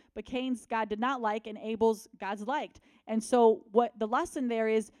his, but Cain's God did not like, and Abel's God's liked. And so what the lesson there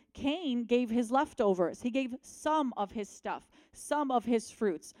is, Cain gave his leftovers. He gave some of his stuff, some of his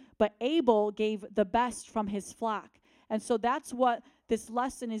fruits, but Abel gave the best from his flock. And so that's what this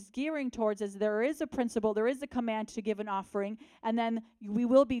lesson is gearing towards, is there is a principle, there is a command to give an offering, and then we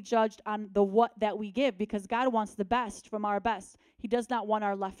will be judged on the what that we give, because God wants the best from our best. He does not want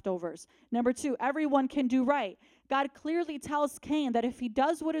our leftovers. Number 2, everyone can do right. God clearly tells Cain that if he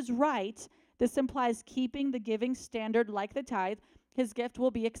does what is right, this implies keeping the giving standard like the tithe, his gift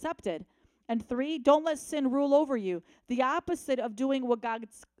will be accepted. And 3, don't let sin rule over you. The opposite of doing what God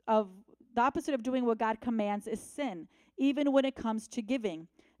commands is sin, even when it comes to giving.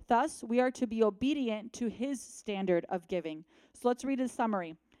 Thus, we are to be obedient to his standard of giving. So let's read a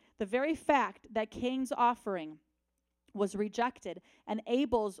summary. The very fact that Cain's offering was rejected and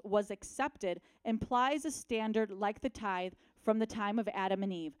Abel's was accepted implies a standard like the tithe from the time of Adam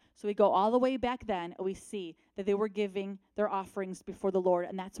and Eve. So we go all the way back then and we see that they were giving their offerings before the Lord,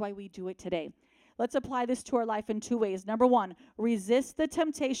 and that's why we do it today. Let's apply this to our life in 2 ways. Number one, resist the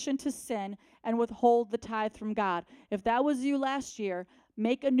temptation to sin and withhold the tithe from God. If that was you last year,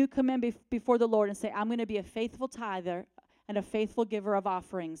 make a new commitment before the Lord and say, I'm going to be a faithful tither and a faithful giver of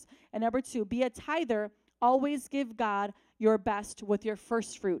offerings. And number two, be a tither. Always give God your best with your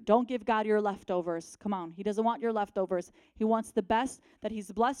first fruit. Don't give God your leftovers. Come on. He doesn't want your leftovers. He wants the best that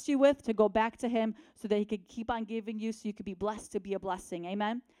he's blessed you with to go back to him so that he could keep on giving you so you could be blessed to be a blessing.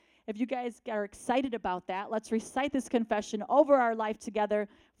 Amen. If you guys are excited about that, let's recite this confession over our life together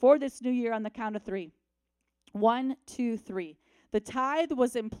for this new year on the count of 3. 1, 2, 3. The tithe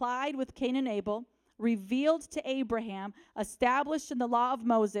was implied with Cain and Abel, revealed to Abraham, established in the law of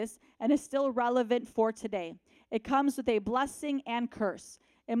Moses, and is still relevant for today. It comes with a blessing and curse.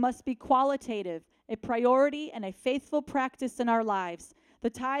 It must be qualitative, a priority, and a faithful practice in our lives. The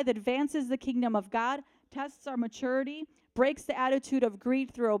tithe advances the kingdom of God, tests our maturity, breaks the attitude of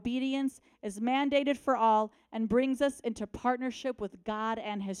greed through obedience, is mandated for all, and brings us into partnership with God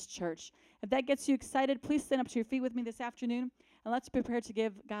and his church. If that gets you excited, please stand up to your feet with me this afternoon, and let's prepare to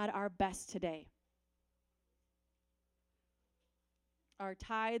give God our best today. Our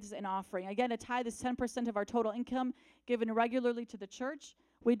tithes and offering. Again, a tithe is 10% of our total income given regularly to the church.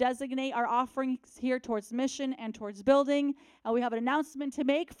 We designate our offerings here towards mission and towards building. And we have an announcement to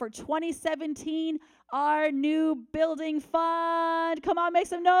make for 2017, our new building fund. Come on, make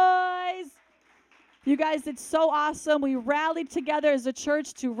some noise. You guys did so awesome. We rallied together as a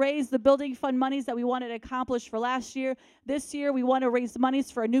church to raise the building fund monies that we wanted to accomplish for last year. This year, we want to raise monies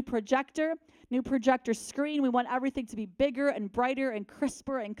for a new projector screen. We want everything to be bigger and brighter and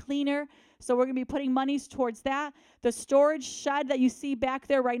crisper and cleaner. So we're going to be putting monies towards that. The storage shed that you see back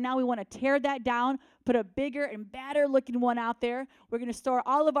there right now, we want to tear that down, put a bigger and badder looking one out there. We're going to store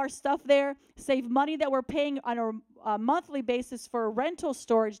all of our stuff there, save money that we're paying on a monthly basis for rental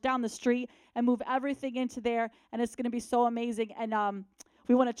storage down the street, and move everything into there. And it's going to be so amazing. And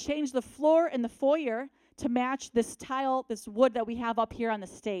we want to change the floor in the foyer to match this tile, this wood that we have up here on the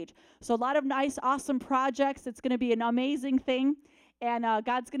stage. So a lot of nice, awesome projects. It's going to be an amazing thing, and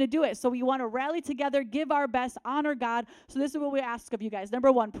God's going to do it. So we want to rally together, give our best, honor God. So this is what we ask of you guys.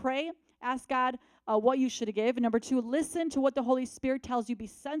 Number one, pray. Ask God what you should give. And number two, listen to what the Holy Spirit tells you. Be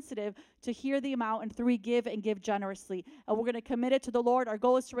sensitive to hear the amount. And 3, give and give generously. We're going to commit it to the Lord. Our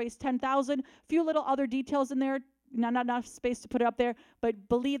goal is to raise $10,000. A few little other details in there. Not enough space to put it up there, but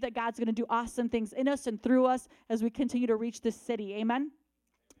believe that God's going to do awesome things in us and through us as we continue to reach this city. Amen?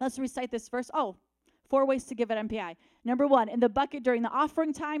 Let's recite this verse. 4 ways to give at MPI. Number 1, in the bucket during the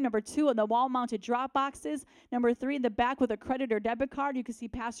offering time. Number 2, in the wall-mounted drop boxes. Number 3, in the back with a credit or debit card. You can see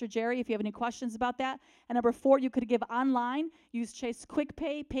Pastor Jerry if you have any questions about that. And number 4, you could give online. Use Chase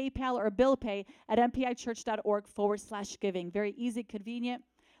QuickPay, PayPal, or Bill Pay at mpichurch.org/giving. Very easy, convenient.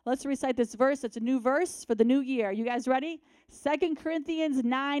 Let's recite this verse. It's a new verse for the new year. You guys ready? 2 Corinthians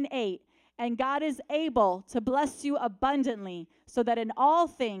 9:8. And God is able to bless you abundantly, so that in all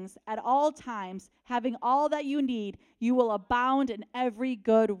things, at all times, having all that you need, you will abound in every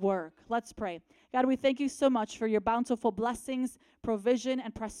good work. Let's pray. God, we thank you so much for your bountiful blessings, provision,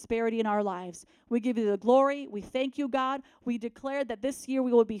 and prosperity in our lives. We give you the glory. We thank you, God. We declare that this year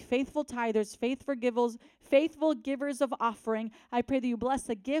we will be faithful tithers, faithful givers of offering. I pray that you bless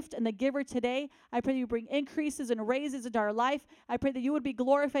the gift and the giver today. I pray that you bring increases and raises into our life. I pray that you would be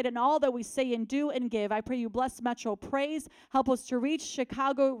glorified in all that we say and do and give. I pray you bless Metro Praise. Help us to reach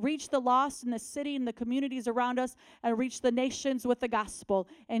Chicago, reach the lost in the city and the communities around us, and reach the nations with the gospel.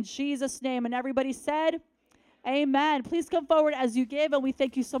 In Jesus' name. And everybody said, amen. Please come forward as you give, and we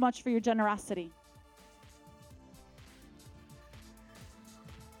thank you so much for your generosity.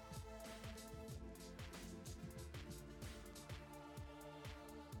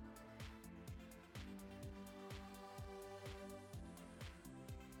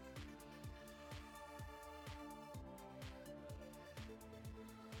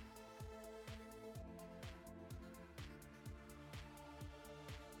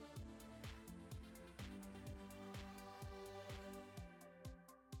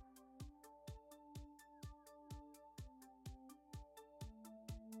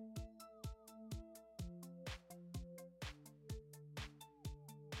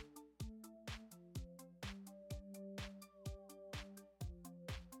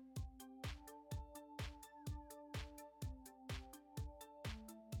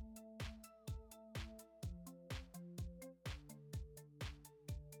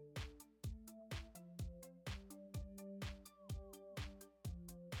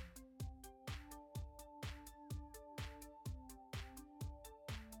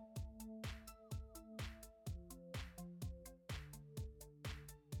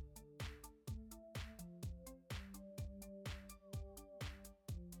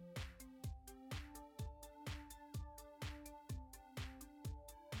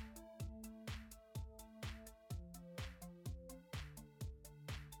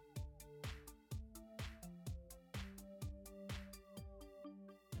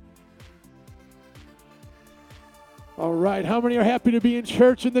 All right, how many are happy to be in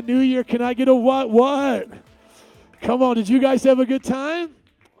church in the new year? Can I get a what? Come on, did you guys have a good time?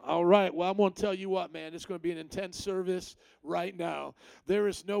 All right, well, I'm going to tell you what, man, it's going to be an intense service right now. There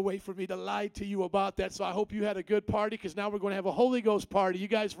is no way for me to lie to you about that, so I hope you had a good party, because now we're going to have a Holy Ghost party. You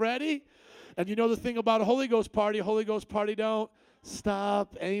guys ready? And you know the thing about a Holy Ghost party don't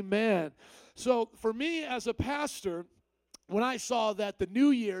stop. Amen. So for me as a pastor, when I saw that the New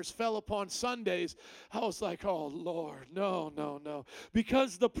Year's fell upon Sundays, I was like, oh, Lord, no.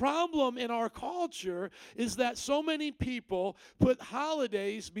 Because the problem in our culture is that so many people put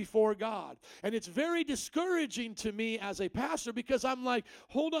holidays before God. And it's very discouraging to me as a pastor, because I'm like,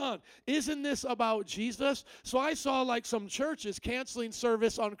 hold on, isn't this about Jesus? So I saw like some churches canceling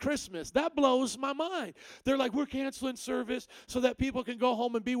service on Christmas. That blows my mind. They're like, we're canceling service so that people can go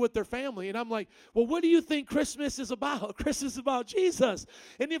home and be with their family. And I'm like, well, what do you think Christmas is about? Christmas is about Jesus.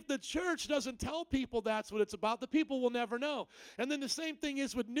 And if the church doesn't tell people that's what it's about, the people will never know. And then the same thing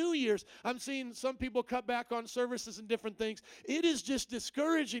is with New Year's. I'm seeing some people cut back on services and different things. It is just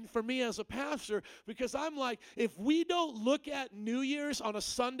discouraging for me as a pastor, because I'm like, if we don't look at New Year's on a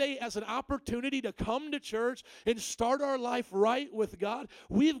Sunday as an opportunity to come to church and start our life right with God,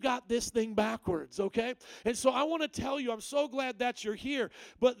 we've got this thing backwards, okay? And so I want to tell you, I'm so glad that you're here,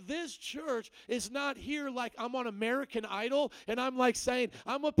 but this church is not here like I'm on American Idol and I'm like saying,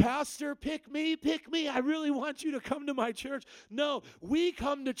 I'm a pastor, pick me, I really want you to come to my church. No, we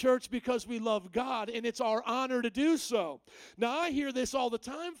come to church because we love God, and it's our honor to do so. Now, I hear this all the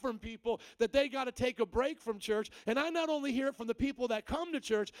time from people, that they got to take a break from church, and I not only hear it from the people that come to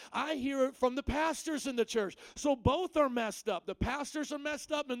church, I hear it from the pastors in the church. So both are messed up. The pastors are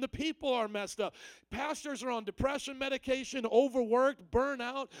messed up, and the people are messed up. Pastors are on depression medication, overworked,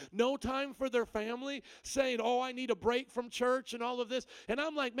 burnout, no time for their family, saying, oh, I need a break from church and all of this. And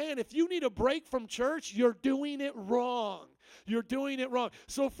I'm like, man, if you need a break from church, you're doing it wrong. You're doing it wrong.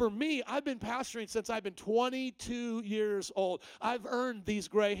 So for me, I've been pastoring since I've been 22 years old. I've earned these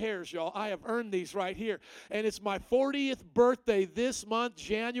gray hairs, y'all. I have earned these right here. And it's my 40th birthday this month,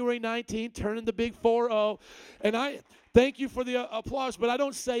 January 19th, turning the big 4-0. And thank you for the applause, but I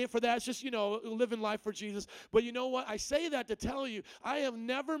don't say it for that. It's just, living life for Jesus. But you know what? I say that to tell you, I have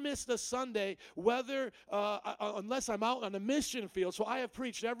never missed a Sunday, unless I'm out on a mission field. So I have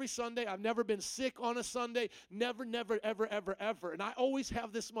preached every Sunday. I've never been sick on a Sunday. Never, ever. And I always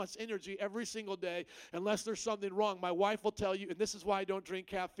have this much energy every single day, unless there's something wrong. My wife will tell you, and this is why I don't drink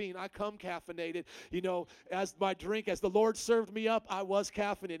caffeine. I come caffeinated. As my drink, as the Lord served me up, I was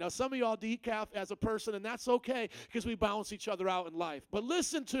caffeinated. Now, some of y'all decaf as a person, and that's okay, because we balance each other out in life. But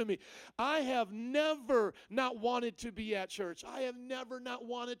listen to me. I have never not wanted to be at church. I have never not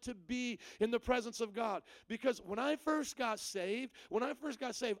wanted to be in the presence of God. Because when I first got saved,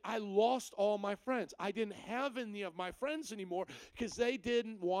 I lost all my friends. I didn't have any of my friends anymore, because they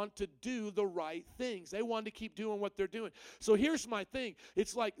didn't want to do the right things. They wanted to keep doing what they're doing. So here's my thing.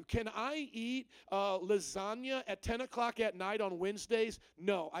 It's like, can I eat lasagna at 10 o'clock at night on Wednesdays?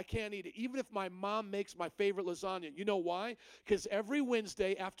 No, I can't eat it. Even if my mom makes my favorite lasagna. You know why? Because every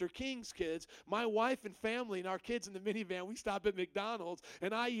Wednesday after King's Kids, my wife and family and our kids in the minivan, we stop at McDonald's,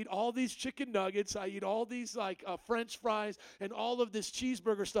 and I eat all these chicken nuggets. I eat all these French fries and all of this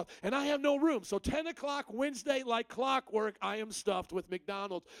cheeseburger stuff, and I have no room. So 10 o'clock Wednesday, like clockwork, I am stuffed with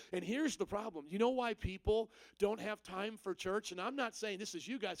McDonald's. And here's the problem. You know why people don't have time for church? And I'm not saying this is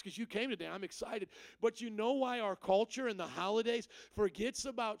you guys, because you came today. I'm excited. But you know why our culture in the holidays forgets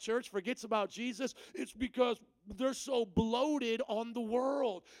about church, forgets about Jesus? It's because they're so bloated on the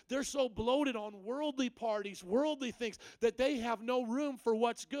world. They're so bloated on worldly parties, worldly things, that they have no room for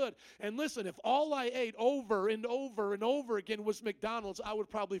what's good. And listen, if all I ate over and over and over again was McDonald's, I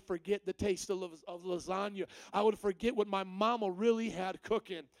would probably forget the taste of lasagna. I would forget what my mama really had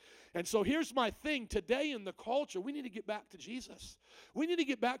cooking. And so here's my thing. Today in the culture, we need to get back to Jesus. We need to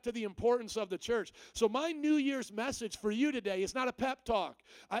get back to the importance of the church. So my New Year's message for you today is not a pep talk.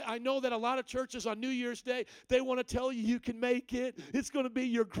 I know that a lot of churches on New Year's Day, they want to tell you can make it. It's going to be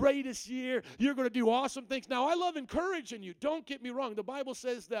your greatest year. You're going to do awesome things. Now, I love encouraging you. Don't get me wrong. The Bible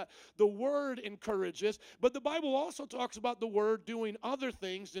says that the word encourages, but the Bible also talks about the word doing other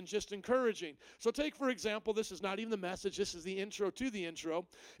things than just encouraging. So take, for example, this is not even the message. This is the intro to the intro.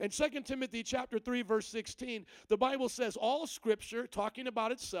 And 2 Timothy chapter 3, verse 16, the Bible says all Scripture, talking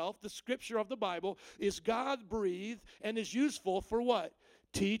about itself, the Scripture of the Bible, is God-breathed and is useful for what?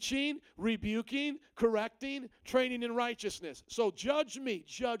 Teaching, rebuking, correcting, training in righteousness. So judge me,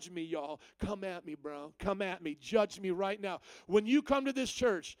 y'all. Come at me, bro. Come at me. Judge me right now. When you come to this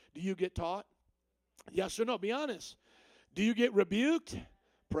church, do you get taught? Yes or no? Be honest. Do you get rebuked?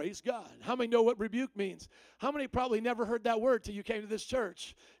 Praise God. How many know what rebuke means? How many probably never heard that word till you came to this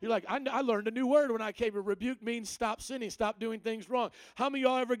church? You're like, I learned a new word when I came here. Rebuke means stop sinning, stop doing things wrong. How many of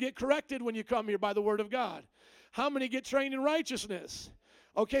y'all ever get corrected when you come here by the word of God? How many get trained in righteousness?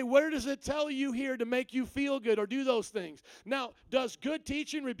 Okay, where does it tell you here to make you feel good or do those things? Now, does good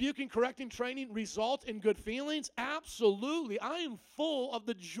teaching, rebuking, correcting, training result in good feelings? Absolutely. I am full of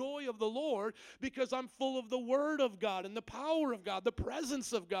the joy of the Lord because I'm full of the Word of God and the power of God, the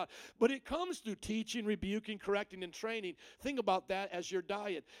presence of God. But it comes through teaching, rebuking, correcting, and training. Think about that as your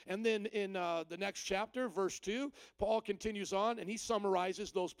diet. And then in the next chapter, verse 2, Paul continues on and he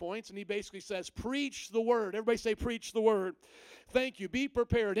summarizes those points and he basically says, preach the Word. Everybody say, preach the Word. Thank you. Be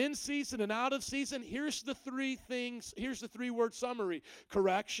prepared in season and out of season. Here's the three things. Here's the three-word summary.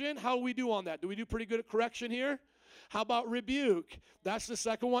 Correction. How do we do on that? Do we do pretty good at correction here? How about rebuke? That's the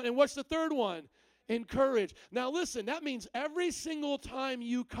second one. And what's the third one? Encourage. Now listen, that means every single time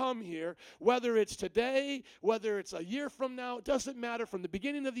you come here, whether it's today, whether it's a year from now, it doesn't matter, from the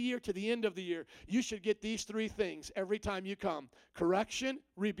beginning of the year to the end of the year, you should get these three things every time you come. Correction,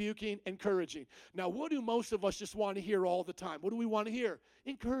 rebuking, encouraging. Now what do most of us just want to hear all the time? What do we want to hear?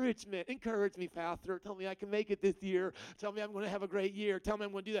 Encouragement. Encourage me, Pastor. Tell me I can make it this year. Tell me I'm going to have a great year. Tell me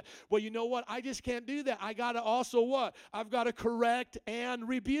I'm going to do that. Well, you know what? I just can't do that. I got to also what? I've got to correct and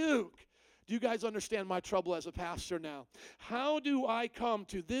rebuke. Do you guys understand my trouble as a pastor now? How do I come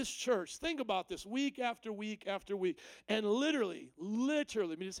to this church? Think about this week after week after week. And literally,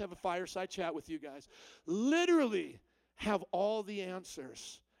 let me just have a fireside chat with you guys. Literally have all the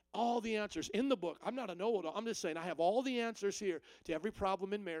answers. All the answers in the book. I'm not a know-it-all. I'm just saying I have all the answers here to every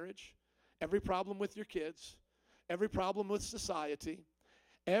problem in marriage, every problem with your kids, every problem with society,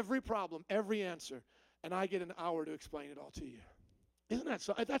 every problem, every answer. And I get an hour to explain it all to you. Isn't that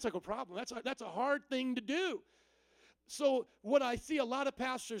so? That's like a problem. That's a hard thing to do. So what I see a lot of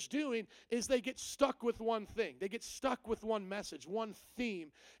pastors doing is they get stuck with one thing. They get stuck with one message, one theme.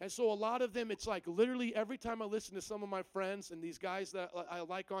 And so a lot of them, it's like literally every time I listen to some of my friends and these guys that I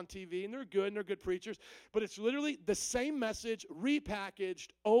like on TV, and they're good and they're good preachers, but it's literally the same message repackaged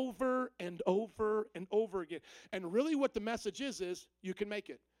over and over and over again. And really what the message is you can make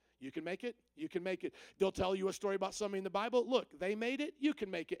it. You can make it. You can make it. They'll tell you a story about somebody in the Bible. Look, they made it. You can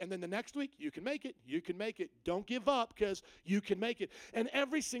make it. And then the next week, you can make it. You can make it. Don't give up because you can make it. And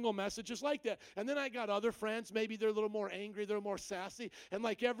every single message is like that. And then I got other friends. Maybe they're a little more angry. They're more sassy. And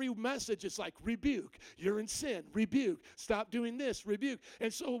like every message is like rebuke. You're in sin. Rebuke. Stop doing this. Rebuke.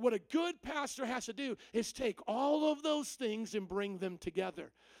 And so what a good pastor has to do is take all of those things and bring them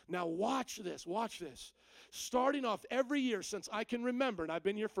together. Now watch this. Watch this. Starting off every year since I can remember, and I've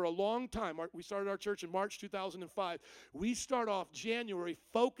been here for a long time. We started our church in March 2005. We start off January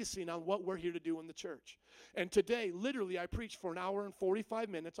focusing on what we're here to do in the church. And today, literally, I preached for an hour and 45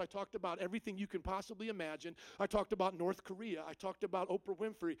 minutes. I talked about everything you can possibly imagine. I talked about North Korea. I talked about Oprah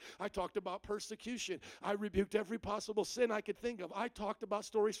Winfrey. I talked about persecution. I rebuked every possible sin I could think of. I talked about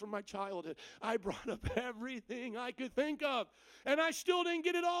stories from my childhood. I brought up everything I could think of. And I still didn't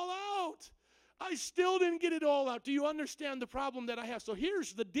get it all out. I still didn't get it all out. Do you understand the problem that I have? So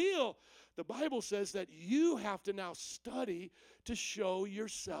here's the deal. The Bible says that you have to now study to show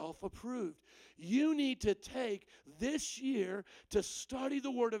yourself approved. You need to take this year to study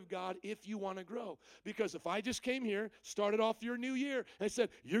the Word of God if you want to grow. Because if I just came here, started off your new year, and said,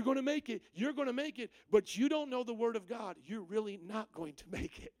 you're going to make it, but you don't know the Word of God, you're really not going to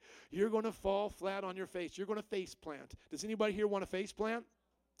make it. You're going to fall flat on your face. You're going to face plant. Does anybody here want to face plant?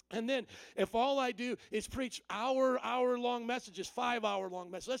 And then if all I do is preach hour-long messages, 5-hour-long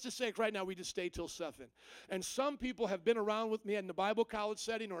messages, let's just say right now we just stay till 7. And some people have been around with me in the Bible college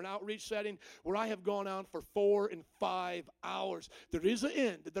setting or an outreach setting where I have gone on for 4 and 5 hours. There is an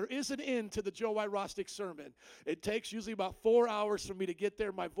end. There is an end to the Joe Rostick sermon. It takes usually about 4 hours for me to get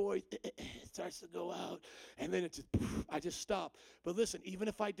there. My voice starts to go out. And then I just stop. But listen, even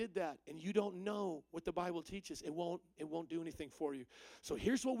if I did that and you don't know what the Bible teaches, it won't do anything for you. So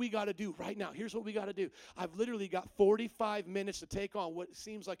here's what we got to do right now. Here's what we got to do. I've literally got 45 minutes to take on what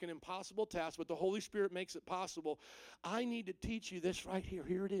seems like an impossible task, but the Holy Spirit makes it possible. I need to teach you this right here.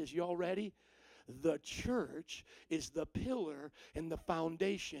 Here it is. You all ready? The church is the pillar and the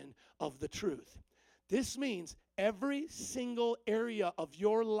foundation of the truth. This means every single area of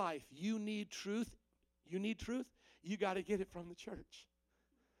your life, you need truth. You need truth. You got to get it from the church.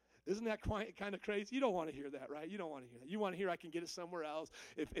 Isn't that kind of crazy? You don't want to hear that, right? You don't want to hear that. You want to hear I can get it somewhere else.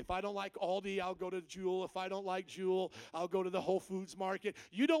 If I don't like Aldi, I'll go to Jewel. If I don't like Jewel, I'll go to the Whole Foods market.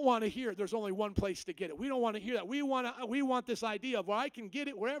 You don't want to hear there's only one place to get it. We don't want to hear that. We want this idea of, well, I can get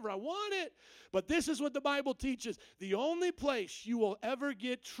it wherever I want it. But this is what the Bible teaches. The only place you will ever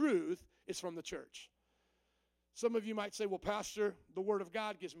get truth is from the church. Some of you might say, well, Pastor, the Word of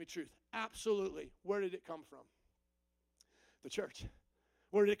God gives me truth. Absolutely. Where did it come from? The church.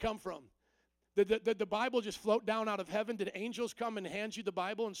 Where did it come from? Did the Bible just float down out of heaven? Did angels come and hand you the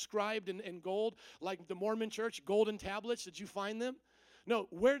Bible inscribed in gold like the Mormon church, golden tablets? Did you find them? No.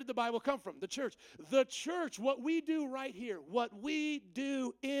 Where did the Bible come from? The church. The church, what we do right here, what we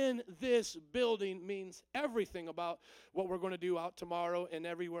do in this building means everything about what we're going to do out tomorrow and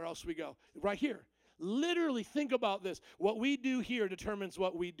everywhere else we go. Right here. Literally think about this. What we do here determines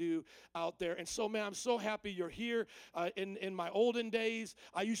what we do out there. And so, man, I'm so happy you're here. In my olden days,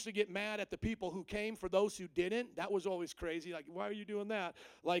 I used to get mad at the people who came for those who didn't. That was always crazy. Like, why are you doing that?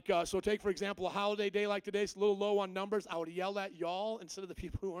 Like, so take, for example, a holiday day like today. It's a little low on numbers. I would yell at y'all instead of the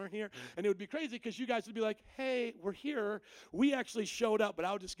people who weren't here. And it would be crazy because you guys would be like, hey, we're here. We actually showed up, but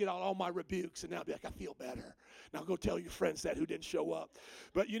I would just get out all my rebukes. And now I'd be like, I feel better. Now go tell your friends that who didn't show up.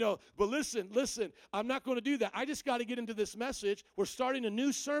 But, but listen, I'm not going to do that. I just got to get into this message. We're starting a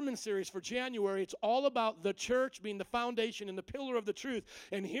new sermon series for January. It's all about the church being the foundation and the pillar of the truth.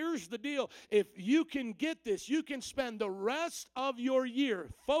 And here's the deal. If you can get this, you can spend the rest of your year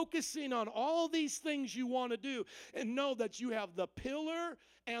focusing on all these things you want to do and know that you have the pillar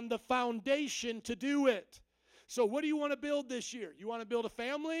and the foundation to do it. So what do you want to build this year? You want to build a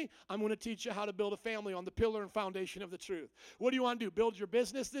family? I'm going to teach you how to build a family on the pillar and foundation of the truth. What do you want to do? Build your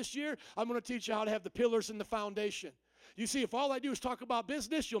business this year? I'm going to teach you how to have the pillars and the foundation. You see, if all I do is talk about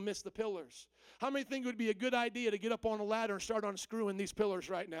business, you'll miss the pillars. How many think it would be a good idea to get up on a ladder and start unscrewing these pillars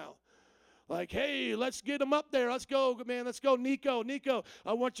right now? Like, hey, let's get them up there. Let's go, man. Let's go, Nico. Nico,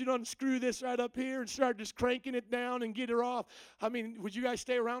 I want you to unscrew this right up here and start just cranking it down and get her off. I mean, would you guys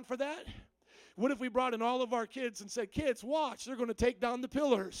stay around for that? What if we brought in all of our kids and said, kids, watch, they're going to take down the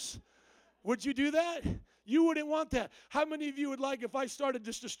pillars? Would you do that? You wouldn't want that. How many of you would like if I started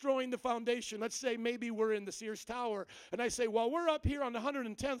just destroying the foundation? Let's say maybe we're in the Sears Tower, and I say, while we're up here on the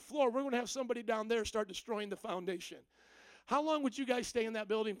 110th floor, we're going to have somebody down there start destroying the foundation. How long would you guys stay in that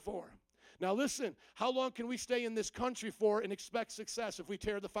building for? Now listen, how long can we stay in this country for and expect success if we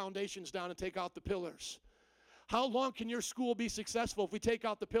tear the foundations down and take out the pillars? How long can your school be successful if we take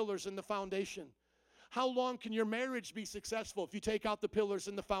out the pillars and the foundation? How long can your marriage be successful if you take out the pillars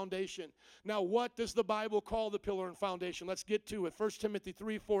and the foundation? Now, what does the Bible call the pillar and foundation? Let's get to it. 1 Timothy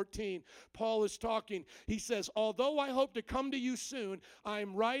 3:14, Paul is talking. He says, although I hope to come to you soon,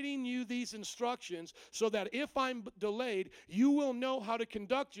 I'm writing you these instructions so that if I'm delayed, you will know how to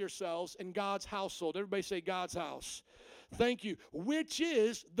conduct yourselves in God's household. Everybody say God's house. Thank you. Which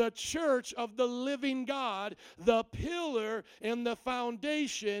is the church of the living God, the pillar and the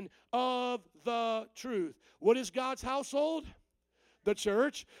foundation of the truth. What is God's household? The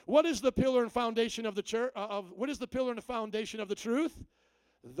church. What is the pillar and foundation of the church? What is the pillar and the foundation of the truth?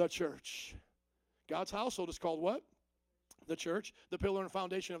 The church. God's household is called what? The church. The pillar and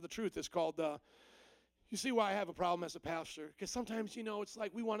foundation of the truth is called the. You see why I have a problem as a pastor? Because sometimes, it's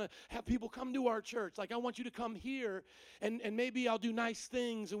like we want to have people come to our church. Like, I want you to come here, and maybe I'll do nice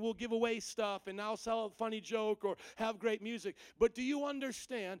things, and we'll give away stuff, and I'll sell a funny joke or have great music. But do you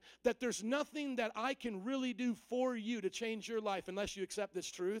understand that there's nothing that I can really do for you to change your life unless you accept this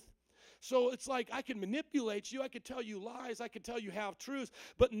truth? So it's like I can manipulate you. I could tell you lies. I could tell you half-truths.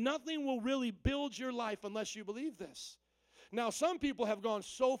 But nothing will really build your life unless you believe this. Now, some people have gone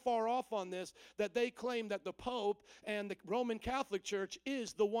so far off on this that they claim that the Pope and the Roman Catholic Church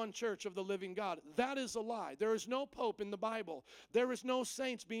is the one church of the living God. That is a lie. There is no Pope in the Bible. There is no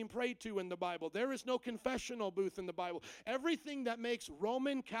saints being prayed to in the Bible. There is no confessional booth in the Bible. Everything that makes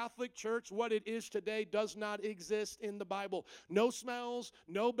Roman Catholic Church what it is today does not exist in the Bible. No smells,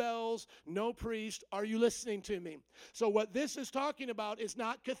 no bells, no priest. Are you listening to me? So what this is talking about is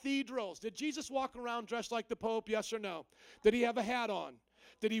not cathedrals. Did Jesus walk around dressed like the Pope? Yes or no? Did he have a hat on?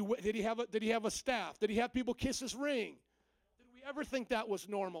 Did he have a staff? Did he have people kiss his ring? Did we ever think that was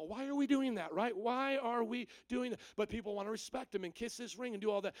normal? Why are we doing that, right? Why are we doing that? But people want to respect him and kiss his ring and do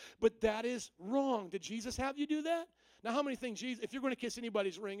all that. But that is wrong. Did Jesus have you do that? Now, how many think Jesus, if you're going to kiss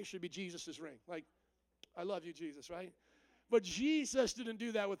anybody's ring, it should be Jesus' ring? Like, I love you, Jesus, right? But Jesus didn't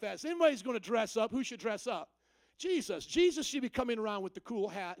do that with us. Anybody's going to dress up, who should dress up? Jesus. Jesus should be coming around with the cool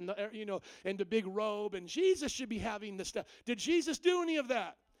hat and the big robe, and Jesus should be having the stuff. Did Jesus do any of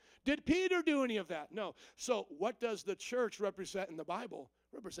that? Did Peter do any of that? No. So what does the church represent in the Bible?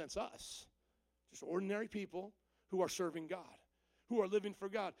 It represents us. Just ordinary people who are serving God, who are living for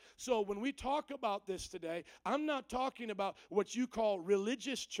God. So when we talk about this today, I'm not talking about what you call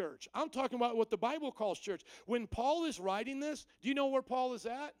religious church. I'm talking about what the Bible calls church. When Paul is writing this, do you know where Paul is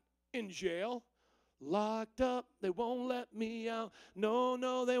at? In jail. Locked up, they won't let me out.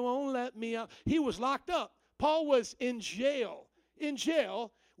 No, they won't let me out. He was locked up. Paul was in jail. In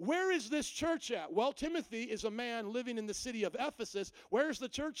jail. Where is this church at? Well, Timothy is a man living in the city of Ephesus. Where's the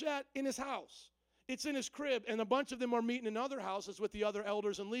church at? In his house. It's in his crib, and a bunch of them are meeting in other houses with the other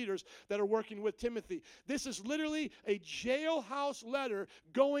elders and leaders that are working with Timothy. This is literally a jailhouse letter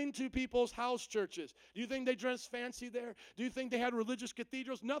going to people's house churches. Do you think they dress fancy there? Do you think they had religious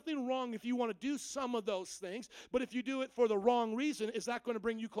cathedrals? Nothing wrong if you want to do some of those things, but if you do it for the wrong reason, is that going to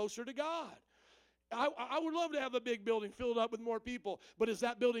bring you closer to God? I would love to have a big building filled up with more people, but is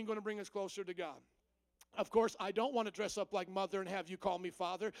that building going to bring us closer to God? Of course, I don't want to dress up like Mother and have you call me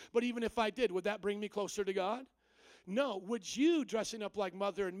Father, but even if I did, would that bring me closer to God? No. Would you dressing up like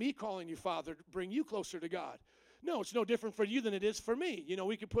Mother and me calling you Father bring you closer to God? No, it's no different for you than it is for me. You know,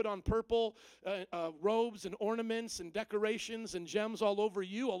 we could put on purple robes and ornaments and decorations and gems all over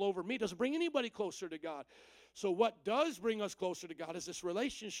you, all over me. It doesn't bring anybody closer to God. So what does bring us closer to God is this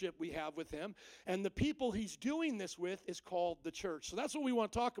relationship we have with him. And the people he's doing this with is called the church. So that's what we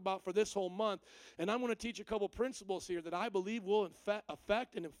want to talk about for this whole month. And I'm going to teach a couple principles here that I believe will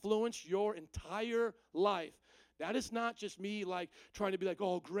affect and influence your entire life. That is not just me like trying to be like,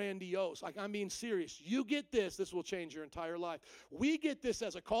 oh, grandiose. Like, I'm being serious. You get this, this will change your entire life. We get this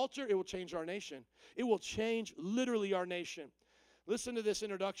as a culture, it will change our nation. It will change literally our nation. Listen to this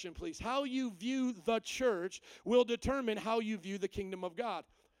introduction, please. How you view the church will determine how you view the kingdom of God.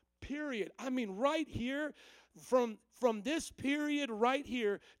 Period. I mean, right here, from this period right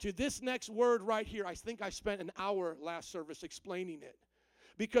here to this next word right here, I think I spent an hour last service explaining it.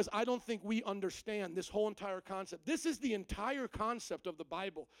 Because I don't think we understand this whole entire concept. This is the entire concept of the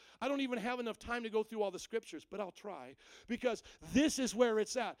Bible. I don't even have enough time to go through all the scriptures, but I'll try. Because this is where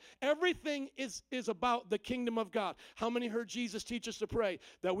it's at. Everything is about the kingdom of God. How many heard Jesus teach us to pray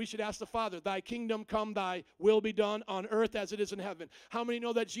that we should ask the Father, thy kingdom come, thy will be done on earth as it is in heaven? How many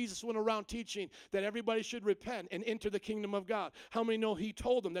know that Jesus went around teaching that everybody should repent and enter the kingdom of God? How many know he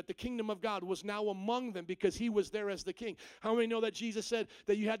told them that the kingdom of God was now among them because he was there as the king? How many know that Jesus said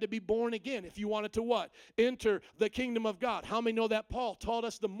that you had to be born again if you wanted to what? Enter the kingdom of God. How many know that Paul taught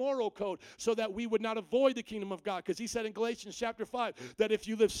us the moral code so that we would not avoid the kingdom of God? Because he said in Galatians chapter 5 that if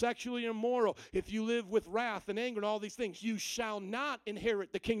you live sexually immoral, if you live with wrath and anger and all these things, you shall not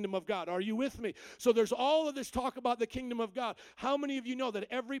inherit the kingdom of God. Are you with me? So there's all of this talk about the kingdom of God. How many of you know that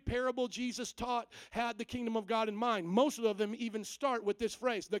every parable Jesus taught had the kingdom of God in mind? Most of them even start with this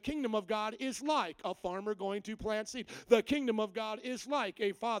phrase: the kingdom of God is like a farmer going to plant seed. The kingdom of God is like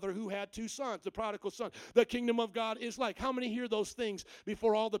a father who had two sons, the prodigal son. The kingdom of God is like. How many hear those things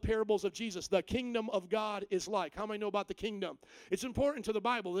before all the parables of Jesus? The kingdom of God is like. How many know about the kingdom? It's important to the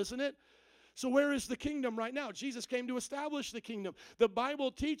Bible, isn't it? So where is the kingdom right now? Jesus came to establish the kingdom. The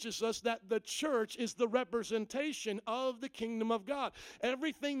Bible teaches us that the church is the representation of the kingdom of God.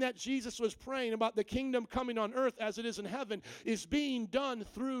 Everything that Jesus was praying about the kingdom coming on earth as it is in heaven is being done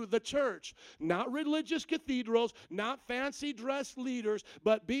through the church. Not religious cathedrals, not fancy dressed leaders,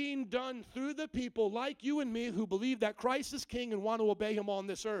 but being done through the people like you and me who believe that Christ is king and want to obey him on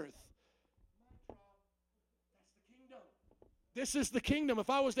this earth. This is the kingdom. If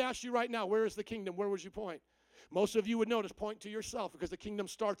I was to ask you right now, where is the kingdom? Where would you point? Most of you would notice, point to yourself, because the kingdom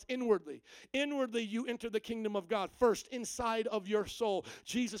starts inwardly. Inwardly, you enter the kingdom of God first, inside of your soul.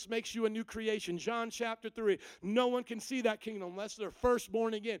 Jesus makes you a new creation. John chapter 3. No one can see that kingdom unless they're first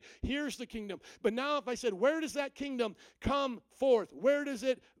born again. Here's the kingdom. But now if I said, where does that kingdom come forth? Where does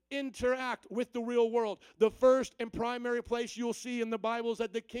it interact with the real world? The first and primary place you'll see in the Bible is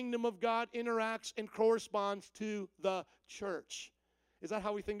that the kingdom of God interacts and corresponds to the church. Is that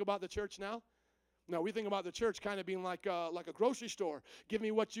how we think about the church now? No, we think about the church kind of being like a grocery store. Give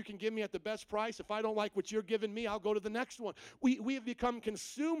me what you can give me at the best price. If I don't like what you're giving me, I'll go to the next one. We have become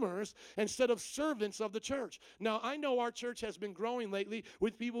consumers instead of servants of the church. Now, I know our church has been growing lately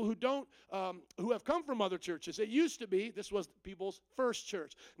with people who have come from other churches. It used to be, this was people's first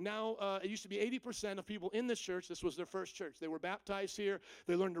church. Now, it used to be 80% of people in this church, this was their first church. They were baptized here.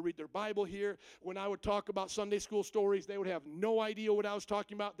 They learned to read their Bible here. When I would talk about Sunday school stories, they would have no idea what I was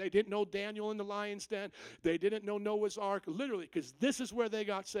talking about. They didn't know Daniel in the lion's lion's den. They didn't know Noah's Ark, literally, because this is where they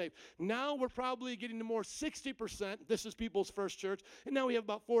got saved. Now we're probably getting to more 60%. This is people's first church. And now we have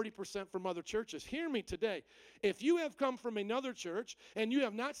about 40% from other churches. Hear me today. If you have come from another church and you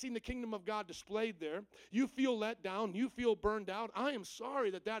have not seen the kingdom of God displayed there, you feel let down, you feel burned out, I am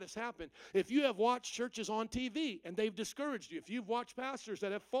sorry that that has happened. If you have watched churches on TV and they've discouraged you, if you've watched pastors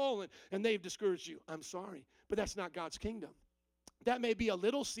that have fallen and they've discouraged you, I'm sorry, but that's not God's kingdom. That may be a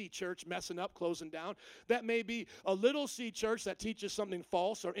little C church messing up, closing down. That may be a little C church that teaches something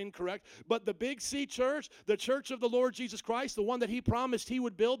false or incorrect. But the big C church, the church of the Lord Jesus Christ, the one that he promised he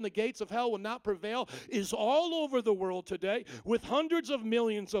would build and the gates of hell will not prevail, is all over the world today with hundreds of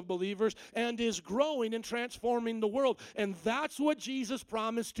millions of believers and is growing and transforming the world. And that's what Jesus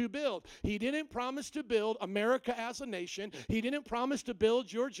promised to build. He didn't promise to build America as a nation. He didn't promise to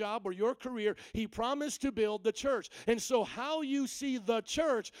build your job or your career. He promised to build the church. And so how you see the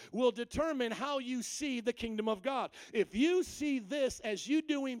church will determine how you see the kingdom of God. If you see this as you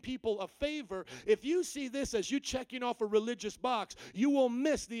doing people a favor, if you see this as you checking off a religious box, you will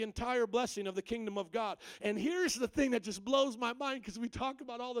miss the entire blessing of the kingdom of God. And here's the thing that just blows my mind, because we talk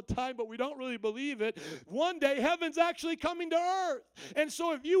about all the time, but we don't really believe it. One day, heaven's actually coming to earth. And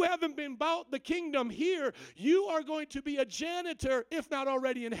so if you haven't been about the kingdom here, you are going to be a janitor, if not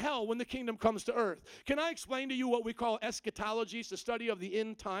already in hell, when the kingdom comes to earth. Can I explain to you what we call eschatology? It's the study of the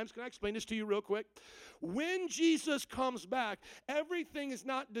end times. Can I explain this to you real quick? When Jesus comes back, everything is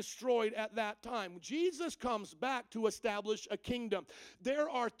not destroyed at that time. Jesus comes back to establish a kingdom. There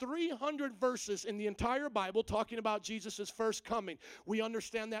are 300 verses in the entire Bible talking about Jesus' first coming. We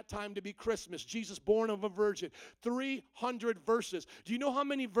understand that time to be Christmas, Jesus born of a virgin. 300 verses. Do you know how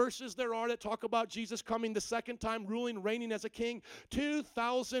many verses there are that talk about Jesus coming the second time, ruling, reigning as a king?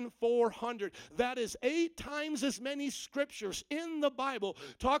 2,400. That is 8 times as many scriptures in the Bible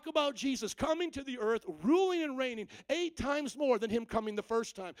talk about Jesus coming to the earth, ruling and reigning, 8 times more than him coming the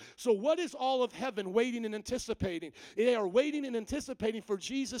first time. So what is all of heaven waiting and anticipating? They are waiting and anticipating for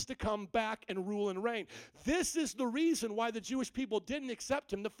Jesus to come back and rule and reign. This is the reason why the Jewish people didn't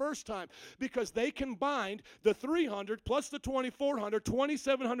accept him the first time, because they combined the 300 plus the 2,400,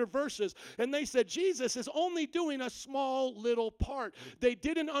 2,700 verses, and they said Jesus is only doing a small little part. They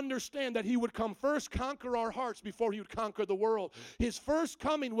didn't understand that he would come first, conquer our hearts before he would conquer the world. His first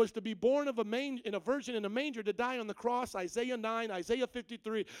coming was to be born of a virgin in a manger, to die on the cross, Isaiah 9, Isaiah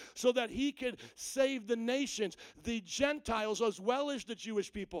 53, so that he could save the nations, the Gentiles as well as the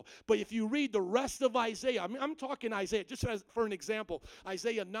Jewish people. But if you read the rest of Isaiah, I'm talking Isaiah, just as for an example,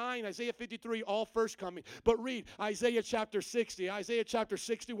 Isaiah 9, Isaiah 53, all first coming. But read Isaiah chapter 60, Isaiah chapter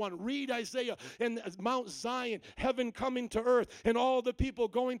 61, read Isaiah and Mount Zion, heaven coming to earth, and all the people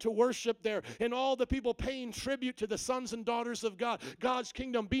going to worship there, and all the people paying tribute to the sons and daughters of God, God's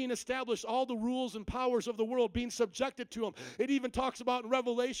kingdom being established, all the rules and powers of the world being subjected to him. It even talks about in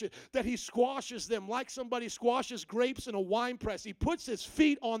Revelation that he squashes them like somebody squashes grapes in a wine press. He puts his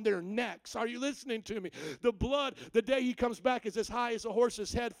feet on their necks. Are you listening to me? The blood, the day he comes back, is as high as a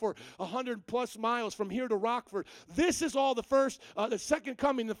horse's head for 100+ miles from here to Rockford. This is all the second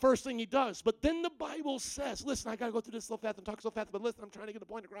coming, the first thing he does. But then the Bible says, listen, I got to go through this so fast and talk so fast, but listen, I'm trying to get the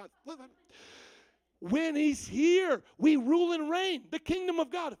point across. Listen. When he's here, we rule and reign the kingdom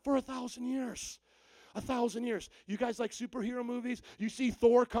of God for 1,000 years. 1,000 years. You guys like superhero movies? You see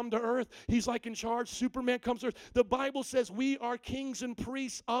Thor come to earth. He's like in charge. Superman comes to earth. The Bible says we are kings and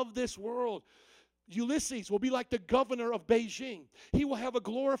priests of this world. Ulysses will be like the governor of Beijing. He will have a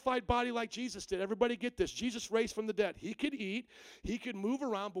glorified body like Jesus did. Everybody get this. Jesus raised from the dead. He could eat. He could move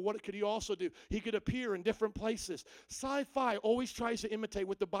around, but what could he also do? He could appear in different places. Sci-fi always tries to imitate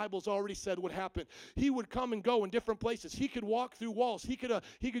what the Bible's already said would happen. He would come and go in different places. He could walk through walls. He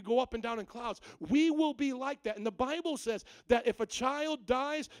could go up and down in clouds. We will be like that. And the Bible says that if a child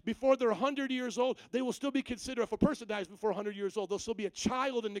dies before they're 100 years old, they will still be considered, if a person dies before 100 years old, they'll still be a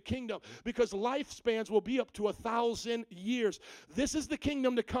child in the kingdom, because lifespans will be up to 1,000 years. This is the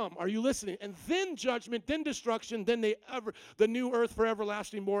kingdom to come. Are you listening? And then judgment, then destruction, then the new earth for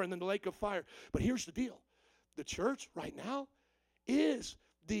everlasting more, and then the lake of fire. But here's the deal. The church right now is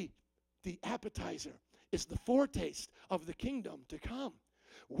the appetizer. It's the foretaste of the kingdom to come.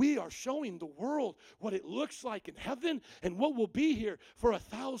 We are showing the world what it looks like in heaven and what will be here for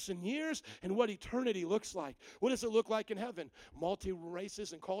 1,000 years and what eternity looks like. What does it look like in heaven?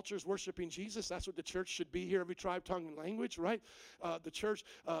 Multi-races and cultures worshiping Jesus. That's what the church should be here, every tribe, tongue, and language, right? The church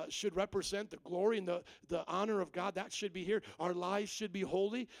should represent the glory and the honor of God. That should be here. Our lives should be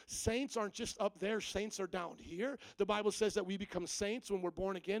holy. Saints aren't just up there. Saints are down here. The Bible says that we become saints when we're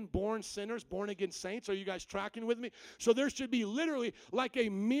born again, born sinners, born again saints. Are you guys tracking with me? So there should be literally like a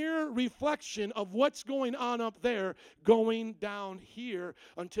mere reflection of what's going on up there going down here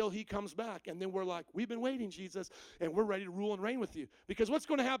until he comes back. And then we're like, we've been waiting, Jesus, and we're ready to rule and reign with you. Because what's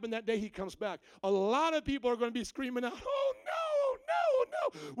going to happen that day he comes back? A lot of people are going to be screaming out, oh, no.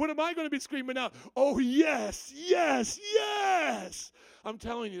 What am I going to be screaming out? Oh, yes, yes, yes. I'm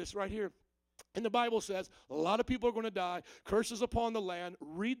telling you this right here. And the Bible says a lot of people are going to die. Curses upon the land.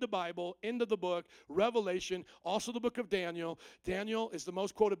 Read the Bible, end of the book, Revelation, also the book of Daniel. Daniel is the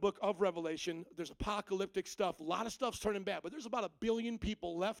most quoted book of Revelation. There's apocalyptic stuff. A lot of stuff's turning bad. But there's about 1 billion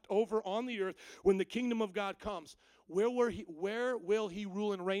people left over on the earth when the kingdom of God comes. Where will he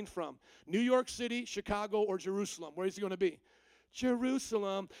rule and reign from? New York City, Chicago, or Jerusalem? Where is he going to be?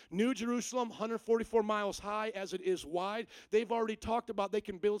 Jerusalem. New Jerusalem, 144 miles high as it is wide. They've already talked about they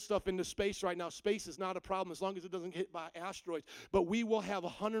can build stuff into space right now. Space is not a problem as long as it doesn't get hit by asteroids. But we will have a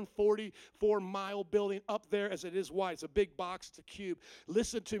 144-mile building up there as it is wide. It's a big box to cube.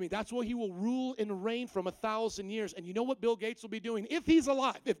 Listen to me. That's where he will rule and reign from 1,000 years. And you know what Bill Gates will be doing? If he's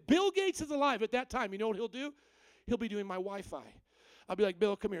alive, if Bill Gates is alive at that time, you know what he'll do? He'll be doing my Wi-Fi. I'll be like,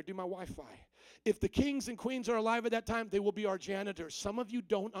 Bill, come here, do my Wi-Fi. If the kings and queens are alive at that time, they will be our janitors. Some of you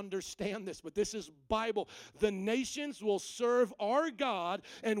don't understand this, but this is Bible. The nations will serve our God,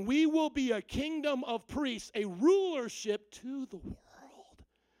 and we will be a kingdom of priests, a rulership to the world.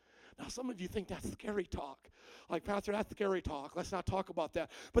 Now, some of you think that's scary talk. Like, Pastor, that's scary talk. Let's not talk about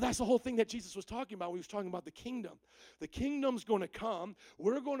that. But that's the whole thing that Jesus was talking about when he was talking about the kingdom. The kingdom's going to come.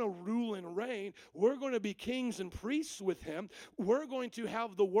 We're going to rule and reign. We're going to be kings and priests with him. We're going to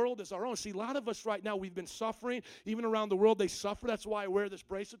have the world as our own. See, a lot of us right now, we've been suffering. Even around the world, they suffer. That's why I wear this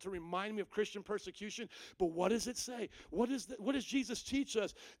bracelet to remind me of Christian persecution. But what does it say? What does Jesus teach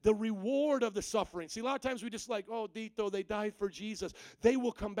us? The reward of the suffering. See, a lot of times we just like, oh, Dito, they died for Jesus. They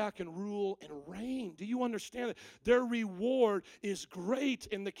will come back and rule and reign. Do you understand it? Their reward is great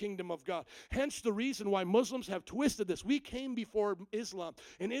in the kingdom of God. Hence the reason why Muslims have twisted this. We came before Islam,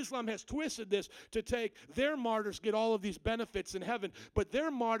 and Islam has twisted this to take their martyrs, get all of these benefits in heaven, but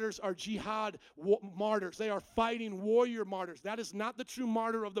their martyrs are jihad martyrs. They are fighting warrior martyrs. That is not the true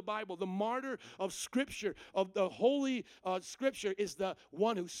martyr of the Bible. The martyr of Scripture, of the Holy Scripture, is the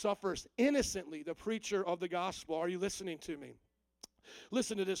one who suffers innocently, the preacher of the gospel. Are you listening to me?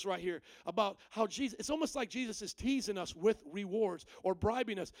 Listen to this right here about how Jesus, it's almost like Jesus is teasing us with rewards or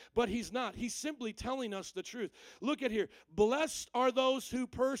bribing us, but he's not. He's simply telling us the truth. Look at here. Blessed are those who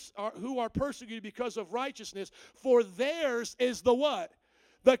are persecuted because of righteousness, for theirs is the what?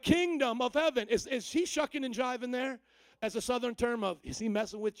 The kingdom of heaven. Is he shucking and jiving there as a southern term of, is he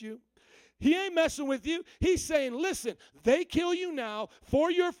messing with you? He ain't messing with you. He's saying, listen, they kill you now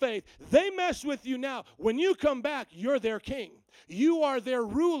for your faith. They mess with you now. When you come back, you're their king. You are their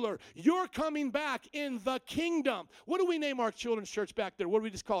ruler. You're coming back in the kingdom. What do we name our children's church back there? What do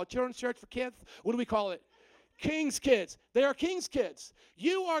we just call it? Children's church for kids? What do we call it? King's kids. They are king's kids.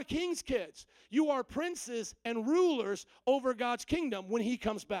 You are king's kids. You are princes and rulers over God's kingdom when he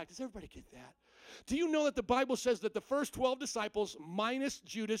comes back. Does everybody get that? Do you know that the Bible says that the first 12 disciples, minus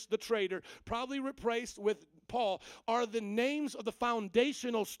Judas the traitor, probably replaced with Paul, are the names of the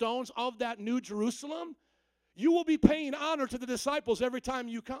foundational stones of that New Jerusalem? You will be paying honor to the disciples every time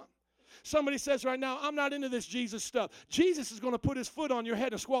you come. Somebody says right now, I'm not into this Jesus stuff. Jesus is going to put his foot on your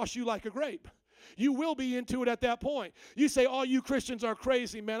head and squash you like a grape. You will be into it at that point. You say, all you Christians are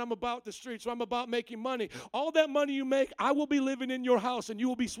crazy, man. I'm about the streets. I'm about making money. All that money you make, I will be living in your house and you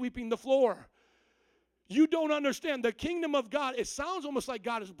will be sweeping the floor. You don't understand. The kingdom of God, it sounds almost like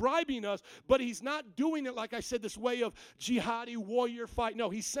God is bribing us, but he's not doing it, like I said, this way of jihadi warrior fight. No,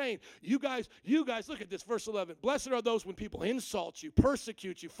 he's saying, you guys, look at this, verse 11. Blessed are those when people insult you,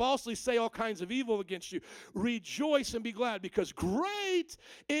 persecute you, falsely say all kinds of evil against you. Rejoice and be glad, because great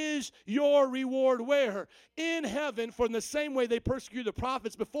is your reward. Where? In heaven, for in the same way they persecuted the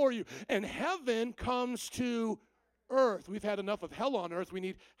prophets before you. And heaven comes to earth. We've had enough of hell on earth. We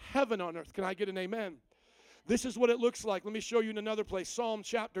need heaven on earth. Can I get an amen? This is what it looks like. Let me show you in another place. Psalm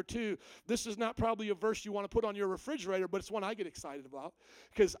chapter 2. This is not probably a verse you want to put on your refrigerator, but it's one I get excited about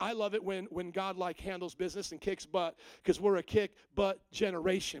because I love it when God handles business and kicks butt, because we're a kick butt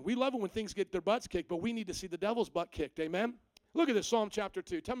generation. We love it when things get their butts kicked, but we need to see the devil's butt kicked. Amen? Look at this, Psalm chapter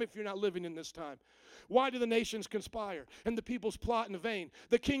 2. Tell me if you're not living in this time. Why do the nations conspire and the peoples plot in vain?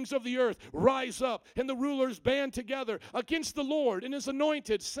 The kings of the earth rise up and the rulers band together against the Lord and his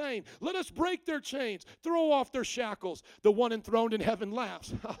anointed, saying, let us break their chains, throw off their shackles. The one enthroned in heaven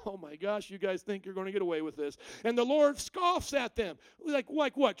laughs. Oh my gosh, you guys think you're going to get away with this. And the Lord scoffs at them. Like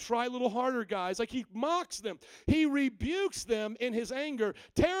what? Try a little harder, guys. Like he mocks them. He rebukes them in his anger,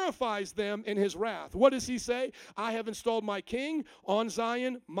 terrifies them in his wrath. What does he say? I have installed my king on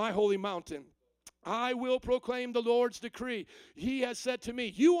Zion, my holy mountain. I will proclaim the Lord's decree. He has said to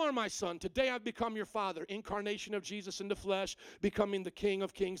me, you are my son. Today I've become your father. Incarnation of Jesus in the flesh, becoming the King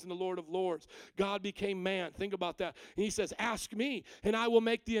of kings and the Lord of lords. God became man. Think about that. And he says, ask me, and I will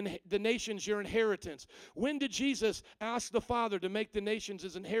make the nations your inheritance. When did Jesus ask the Father to make the nations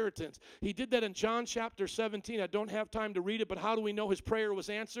his inheritance? He did that in John chapter 17. I don't have time to read it, but how do we know his prayer was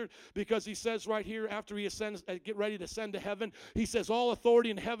answered? Because he says right here, after he ascends, get ready to ascend to heaven, he says, all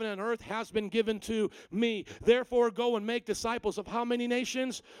authority in heaven and earth has been given to me. Therefore, go and make disciples of how many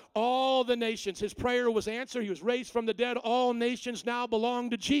nations? All the nations. His prayer was answered. He was raised from the dead. All nations now belong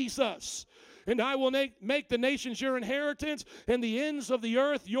to Jesus. And I will make the nations your inheritance and the ends of the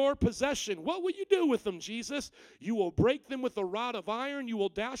earth your possession. What will you do with them, Jesus? You will break them with a rod of iron. You will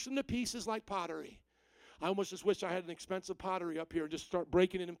dash them to pieces like pottery. I almost just wish I had an expensive pottery up here and just start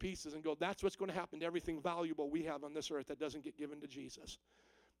breaking it in pieces and go, that's what's going to happen to everything valuable we have on this earth that doesn't get given to Jesus.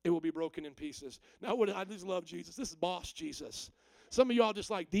 It will be broken in pieces. Now, I just love Jesus. This is boss Jesus. Some of y'all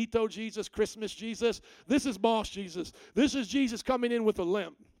just like Dito Jesus, Christmas Jesus. This is boss Jesus. This is Jesus coming in with a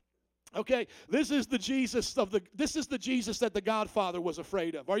limp. Okay, this is the Jesus that the Godfather was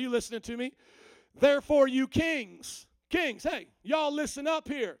afraid of. Are you listening to me? Therefore, you kings, hey, y'all listen up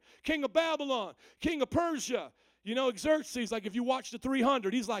here. King of Babylon, king of Persia. You know, Xerxes, like if you watch the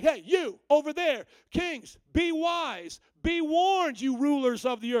 300, he's like, hey, you over there, kings, be wise, be warned, you rulers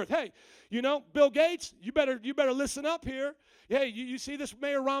of the earth. Hey, you know, Bill Gates, you better listen up here. Hey, you see this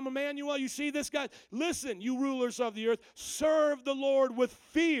Mayor Rahm Emanuel? You see this guy? Listen, you rulers of the earth, serve the Lord with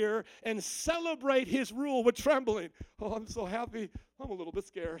fear and celebrate his rule with trembling. Oh, I'm so happy. I'm a little bit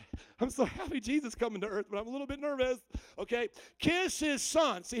scared. I'm so happy Jesus coming to earth, but I'm a little bit nervous. Okay, kiss his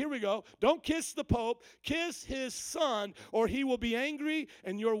son. See, here we go. Don't kiss the Pope. Kiss his son, or he will be angry,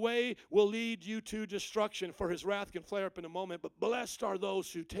 and your way will lead you to destruction, for his wrath can flare up in a moment. But blessed are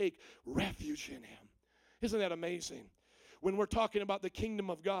those who take refuge in him. Isn't that amazing? When we're talking about the kingdom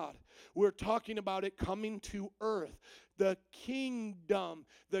of God, we're talking about it coming to earth. The kingdom,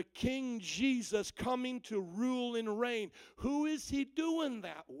 the King Jesus coming to rule and reign. Who is he doing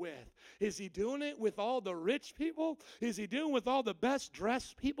that with? Is he doing it with all the rich people? Is he doing it with all the best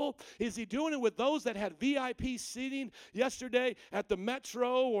dressed people? Is he doing it with those that had VIP seating yesterday at the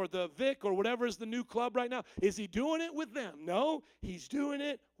Metro or the Vic or whatever is the new club right now? Is he doing it with them? No, he's doing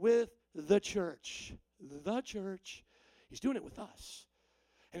it with the church. The church. He's doing it with us.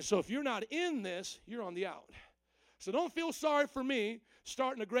 And so if you're not in this, you're on the out. So don't feel sorry for me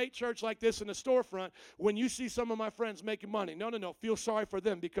starting a great church like this in the storefront when you see some of my friends making money. No. Feel sorry for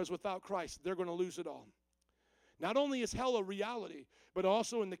them, because without Christ, they're going to lose it all. Not only is hell a reality, but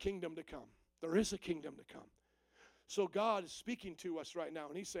also in the kingdom to come. There is a kingdom to come. So God is speaking to us right now,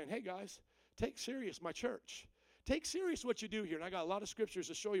 and he's saying, hey, guys, take serious my church. Take serious what you do here. And I got a lot of scriptures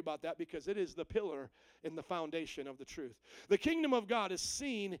to show you about that, because it is the pillar and the foundation of the truth. The kingdom of God is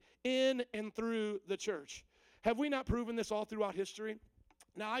seen in and through the church. Have we not proven this all throughout history?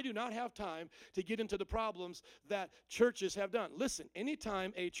 Now, I do not have time to get into the problems that churches have done. Listen,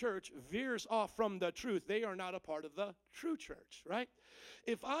 anytime a church veers off from the truth, they are not a part of the true church, right?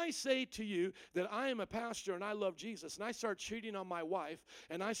 If I say to you that I am a pastor and I love Jesus, and I start cheating on my wife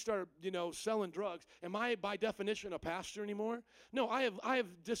and I start, selling drugs, am I by definition a pastor anymore? No, I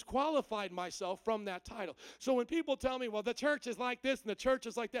have disqualified myself from that title. So when people tell me, well, the church is like this and the church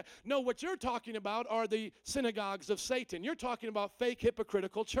is like that, no, what you're talking about are the synagogues of Satan. You're talking about fake,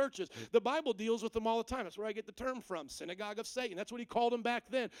 hypocritical churches. The Bible deals with them all the time. That's where I get the term from, synagogue of Satan. That's what he called them back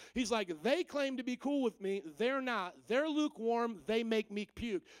then. He's like, they claim to be cool with me. They're not. They're lukewarm. They make me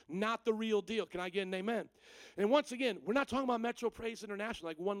puke. Not the real deal. Can I get an amen? And once again, we're not talking about Metro Praise International,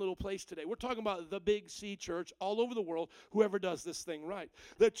 like one little place today. We're talking about the Big C church all over the world, whoever does this thing right.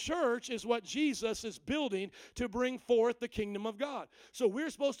 The church is what Jesus is building to bring forth the kingdom of God. So we're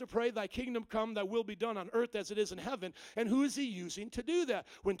supposed to pray, thy kingdom come, thy will be done on earth as it is in heaven. And who is he using to do that?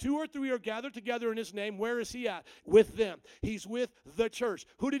 When 2 or 3 are gathered together in his name, where is he at? With them. He's with the church.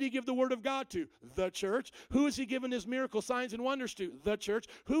 Who did he give the word of God to? The church. Who is he giving his miracle signs and wonders to? The church.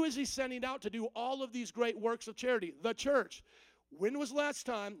 Who is he sending out to do all of these great works of charity? The church. When was the last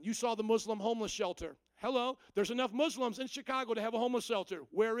time you saw the Muslim homeless shelter? Hello, there's enough Muslims in Chicago to have a homeless shelter.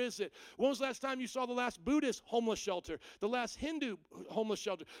 Where is it? When was the last time you saw the last Buddhist homeless shelter? The last Hindu homeless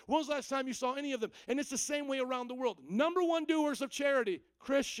shelter? When was the last time you saw any of them? And it's the same way around the world. Number one doers of charity,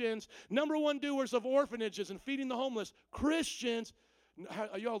 Christians. Number one doers of orphanages and feeding the homeless, Christians.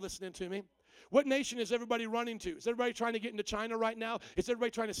 Are y'all listening to me? What nation is everybody running to? Is everybody trying to get into China right now? Is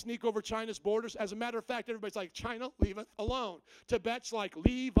everybody trying to sneak over China's borders? As a matter of fact, everybody's like, China, leave us alone. Tibet's like,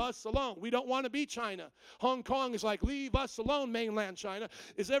 leave us alone. We don't want to be China. Hong Kong is like, leave us alone, mainland China.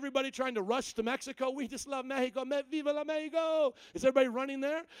 Is everybody trying to rush to Mexico? We just love Mexico. Viva la Mexico. Is everybody running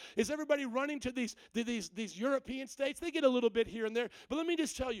there? Is everybody running to these European states? They get a little bit here and there. But let me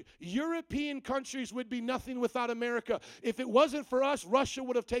just tell you, European countries would be nothing without America. If it wasn't for us, Russia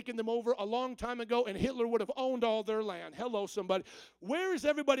would have taken them over a long time ago, and Hitler would have owned all their land. Hello, somebody. Where is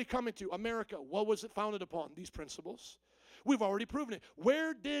everybody coming to? America. What was it founded upon? These principles. We've already proven it.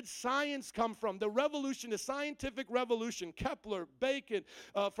 Where did science come from? The revolution, the scientific revolution. Kepler, Bacon,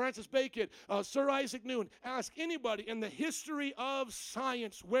 Francis Bacon, Sir Isaac Newton. Ask anybody in the history of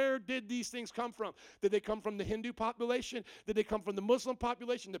science, where did these things come from? Did they come from the Hindu population? Did they come from the Muslim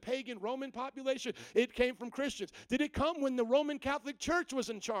population, the pagan Roman population? It came from Christians. Did it come when the Roman Catholic Church was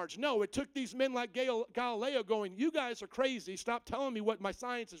in charge? No, it took these men like Galileo going, you guys are crazy. Stop telling me what my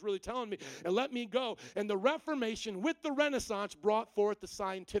science is really telling me and let me go. And the Reformation with the Renaissance brought forth the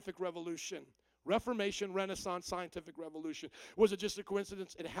scientific revolution. Reformation, Renaissance, scientific revolution. Was it just a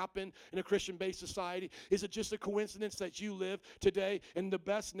coincidence it happened in a Christian-based society? Is it just a coincidence that you live today in the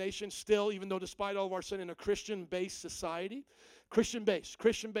best nation still, even though despite all of our sin, in a Christian-based society? Christian-based,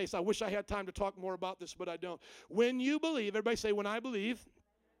 Christian-based. I wish I had time to talk more about this, but I don't. When you believe, everybody say, when I believe,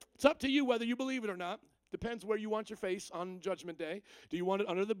 it's up to you whether you believe it or not. Depends where you want your face on Judgment Day. Do you want it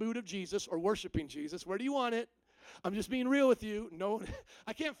under the boot of Jesus or worshiping Jesus? Where do you want it? I'm just being real with you. No,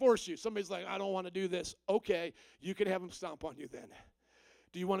 I can't force you. Somebody's like, I don't want to do this. Okay, you can have him stomp on you then.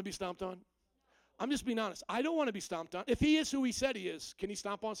 Do you want to be stomped on? I'm just being honest. I don't want to be stomped on. If he is who he said he is, can he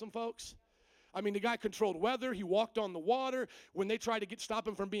stomp on some folks? I mean, the guy controlled weather. He walked on the water. When they tried to stop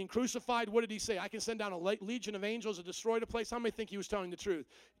him from being crucified, what did he say? I can send down a legion of angels to destroy the place. How many think he was telling the truth?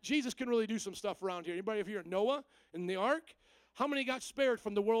 Jesus can really do some stuff around here. Anybody here? Noah in the ark? How many got spared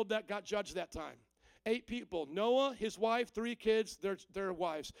from the world that got judged that time? 8 people. Noah, his wife, 3 kids, their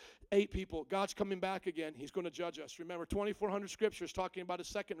wives. 8 people. God's coming back again. He's going to judge us. Remember, 2,400 scriptures talking about his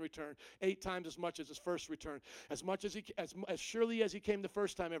second return. 8 times as much as his first return. As surely as he came the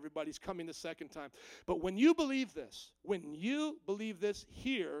first time, everybody's coming the second time. But when you believe this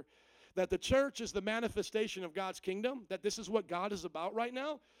here, that the church is the manifestation of God's kingdom, that this is what God is about right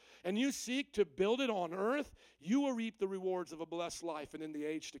now, and you seek to build it on earth, you will reap the rewards of a blessed life and in the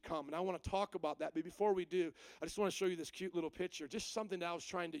age to come. And I want to talk about that. But before we do, I just want to show you this cute little picture, just something that I was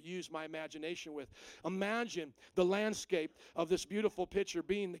trying to use my imagination with. Imagine the landscape of this beautiful picture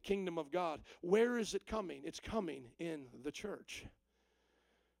being the kingdom of God. Where is it coming? It's coming in the church.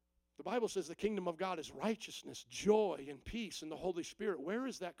 The Bible says the kingdom of God is righteousness, joy, and peace in the Holy Spirit. Where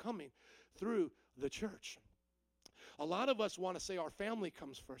is that coming? Through the church. A lot of us want to say our family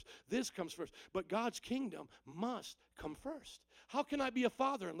comes first. This comes first. But God's kingdom must come first. How can I be a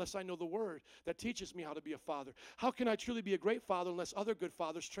father unless I know the word that teaches me how to be a father? How can I truly be a great father unless other good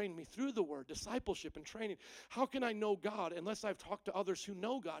fathers train me through the word, discipleship and training? How can I know God unless I've talked to others who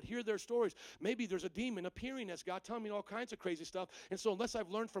know God, hear their stories? Maybe there's a demon appearing as God, telling me all kinds of crazy stuff. And so unless I've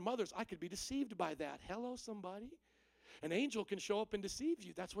learned from others, I could be deceived by that. Hello, somebody. An angel can show up and deceive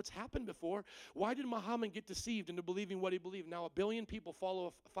you. That's what's happened before. Why did Muhammad get deceived into believing what he believed? Now 1 billion people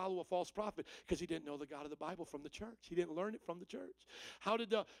follow a false prophet because he didn't know the God of the Bible from the church. He didn't learn it from the church. How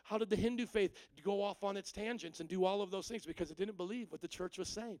did the Hindu faith go off on its tangents and do all of those things? Because it didn't believe what the church was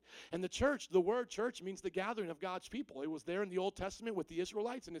saying. And the church, the word church means the gathering of God's people. It was there in the Old Testament with the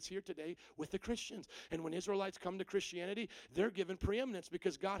Israelites, and it's here today with the Christians. And when Israelites come to Christianity, they're given preeminence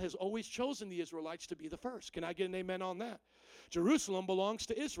because God has always chosen the Israelites to be the first. Can I get an amen on that? Jerusalem belongs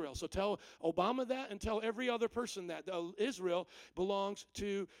to Israel. So tell Obama that and tell every other person that. Israel belongs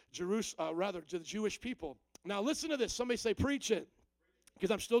to to the Jewish people. Now listen to this. Somebody say, preach it.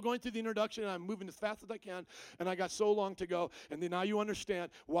 Because I'm still going through the introduction and I'm moving as fast as I can, and I got so long to go. And then now you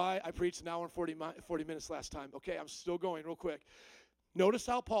understand why I preached an hour and 40 minutes last time. Okay, I'm still going real quick. Notice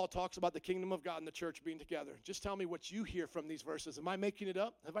how Paul talks about the kingdom of God and the church being together. Just tell me what you hear from these verses. Am I making it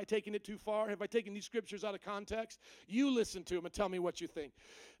up? Have I taken it too far? Have I taken these scriptures out of context? You listen to them and tell me what you think.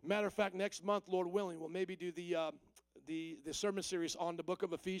 Matter of fact, next month, Lord willing, we'll maybe do the the sermon series on the book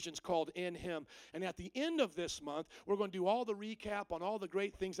of Ephesians called In Him. And at the end of this month, we're going to do all the recap on all the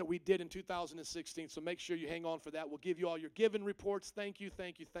great things that we did in 2016. So make sure you hang on for that. We'll give you all your giving reports. Thank you,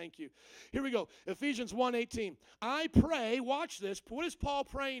 thank you, thank you. Here we go. Ephesians 1:18. I pray, watch this. What is Paul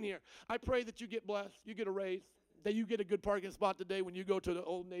praying here? I pray that you get blessed, you get a raise, that you get a good parking spot today when you go to the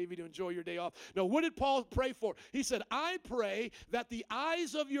Old Navy to enjoy your day off. No, what did Paul pray for? He said, I pray that the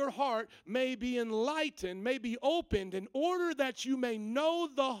eyes of your heart may be enlightened, may be opened, in order that you may know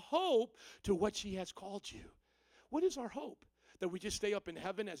the hope to which he has called you. What is our hope? That we just stay up in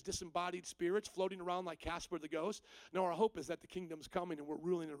heaven as disembodied spirits floating around like Casper the Ghost? No, our hope is that the kingdom's coming and we're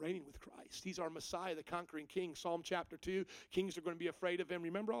ruling and reigning with Christ. He's our Messiah, the conquering king. Psalm chapter 2, kings are going to be afraid of him.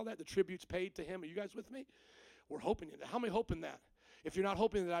 Remember all that? The tributes paid to him. Are you guys with me? We're hoping in that. How many hope in that? If you're not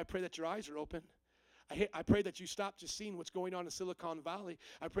hoping that, I pray that your eyes are open. I pray that you stop just seeing what's going on in Silicon Valley.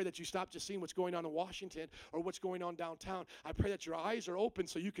 I pray that you stop just seeing what's going on in Washington or what's going on downtown. I pray that your eyes are open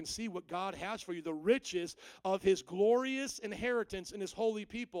so you can see what God has for you, the riches of his glorious inheritance in his holy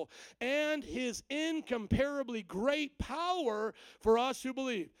people and his incomparably great power for us who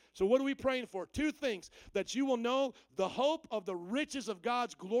believe. So what are we praying for? Two things: that you will know the hope of the riches of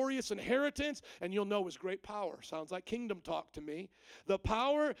God's glorious inheritance, and you'll know his great power. Sounds like kingdom talk to me. The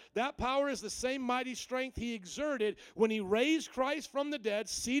power, that power is the same mighty strength he exerted when he raised Christ from the dead,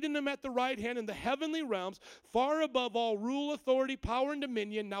 seating him at the right hand in the heavenly realms, far above all rule, authority, power, and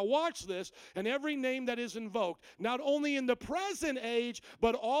dominion. Now watch this. And every name that is invoked, not only in the present age,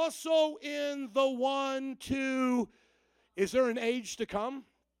 but also in the one to... Is there an age to come?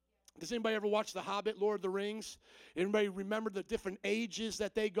 Does anybody ever watch The Hobbit, Lord of the Rings? Anybody remember the different ages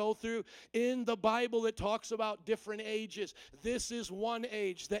that they go through? In the Bible, it talks about different ages. This is one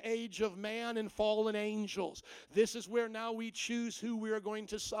age, the age of man and fallen angels. This is where now we choose who we are going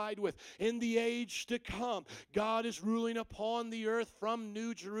to side with. In the age to come, God is ruling upon the earth from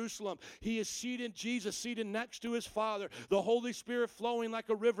New Jerusalem. He is seated, Jesus seated next to his Father, the Holy Spirit flowing like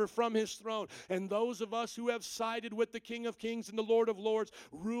a river from his throne. And those of us who have sided with the King of Kings and the Lord of Lords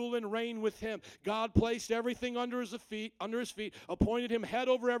rule and reign with him. God placed everything under his feet, appointed him head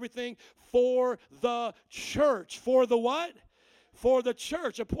over everything for the church. For the what? For the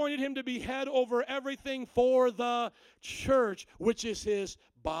church. Appointed him to be head over everything for the church, which is his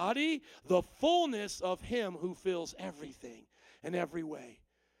body, the fullness of him who fills everything in every way.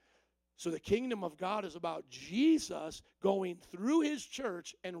 So the kingdom of God is about Jesus going through his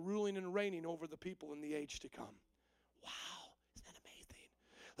church and ruling and reigning over the people in the age to come.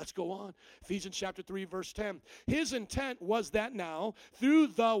 Let's go on. Ephesians chapter 3, verse 10. His intent was that now, through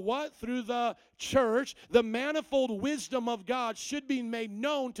the what? Through the church, the manifold wisdom of God should be made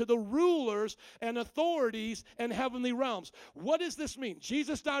known to the rulers and authorities and heavenly realms. What does this mean?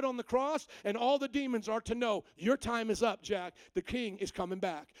 Jesus died on the cross, and all the demons are to know, your time is up, Jack. The king is coming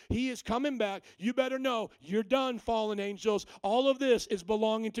back. He is coming back. You better know, you're done, fallen angels. All of this is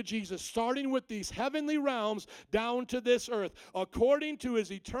belonging to Jesus, starting with these heavenly realms down to this earth, according to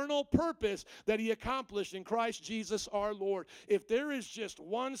his eternal purpose that he accomplished in Christ Jesus our Lord. If there is just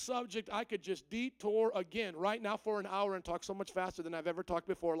one subject I could just detour again right now for an hour and talk so much faster than I've ever talked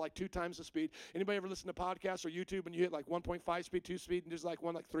before, like 2 times the speed. Anybody ever listen to podcasts or YouTube and you hit like 1.5 speed, 2 speed, and there's like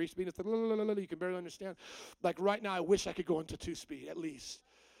one like 3 speed? It's like, you can barely understand. Like right now, I wish I could go into 2 speed at least.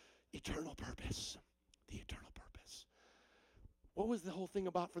 Eternal purpose. The eternal purpose. What was the whole thing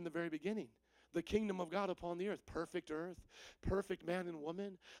about from the very beginning? The kingdom of God upon the earth, perfect man and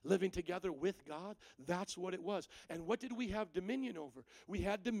woman living together with God. That's what it was. And what did we have dominion over? We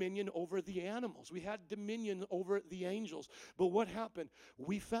had dominion over the animals. We had dominion over the angels. But what happened?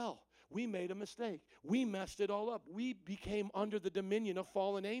 We fell. We made a mistake. We messed it all up. We became under the dominion of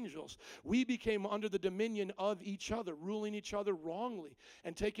fallen angels. We became under the dominion of each other, ruling each other wrongly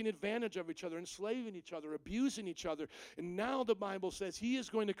and taking advantage of each other, enslaving each other, abusing each other. And now the Bible says he is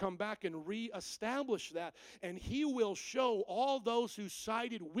going to come back and reestablish that, and he will show all those who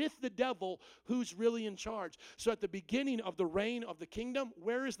sided with the devil who's really in charge. So at the beginning of the reign of the kingdom,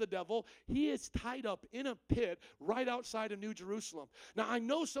 where is the devil? He is tied up in a pit right outside of New Jerusalem. Now, I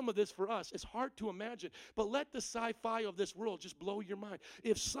know some of this for us is hard to imagine, but let the sci-fi of this world just blow your mind.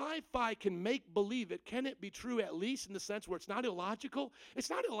 If sci-fi can make believe it, can it be true at least in the sense where it's not illogical? It's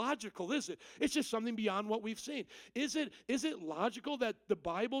not illogical, is it? It's just something beyond what we've seen. Is it logical that the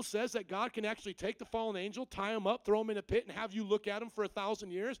Bible says that God can actually take the fallen angel, tie him up, throw him in a pit, and have you look at him for 1,000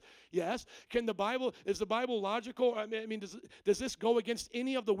 years? Yes. Is the Bible logical? I mean, does this go against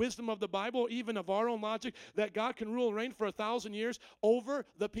any of the wisdom of the Bible, even of our own logic, that God can rule and reign for 1,000 years over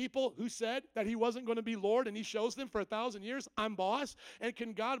the people people who said that he wasn't going to be Lord, and he shows them for 1,000 years, I'm boss? And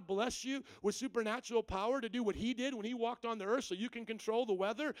can God bless you with supernatural power to do what he did when he walked on the earth so you can control the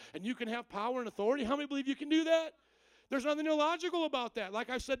weather and you can have power and authority? How many believe you can do that? There's nothing illogical about that. Like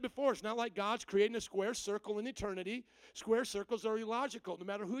I've said before, it's not like God's creating a square circle in eternity. Square circles are illogical. No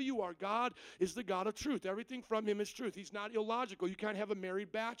matter who you are, God is the God of truth. Everything from him is truth. He's not illogical. You can't have a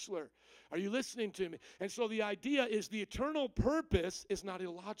married bachelor. Are you listening to me? And so the idea is the eternal purpose is not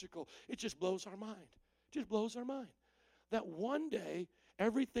illogical. It just blows our mind. It just blows our mind. That one day,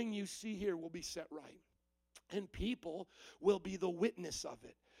 everything you see here will be set right. And people will be the witness of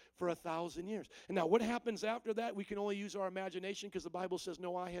it for 1,000 years. And now what happens after that? We can only use our imagination because the Bible says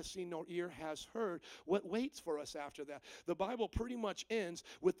no eye has seen, no ear has heard what waits for us after that. The Bible pretty much ends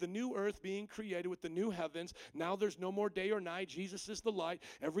with the new earth being created, with the new heavens. Now there's no more day or night. Jesus is the light.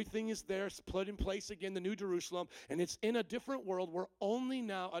 Everything is there, it's put in place again, the new Jerusalem. And it's in a different world. We're only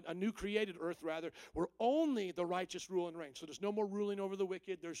now, a new created earth rather, where only the righteous rule and reign. So there's no more ruling over the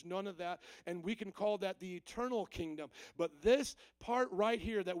wicked. There's none of that. And we can call that the eternal kingdom. But this part right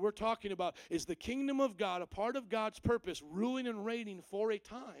here that we're talking about is the kingdom of God, a part of God's purpose, ruling and reigning for a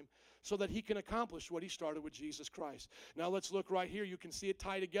time so that he can accomplish what he started with Jesus Christ. Now let's look right here. You can see it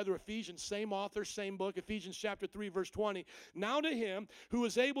tied together. Ephesians, same author, same book. Ephesians chapter 3, verse 20. Now to him who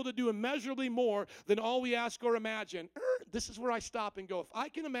is able to do immeasurably more than all we ask or imagine. This is where I stop and go. If I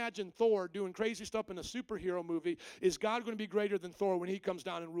can imagine Thor doing crazy stuff in a superhero movie, is God going to be greater than Thor when he comes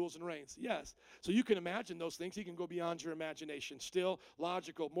down and rules and reigns? Yes. So you can imagine those things. He can go beyond your imagination. Still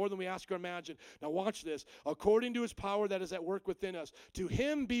logical. More than we ask or imagine. Now watch this. According to his power that is at work within us. To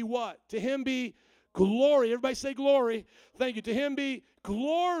him be what? To him be glory. Everybody say glory. Thank you. To him be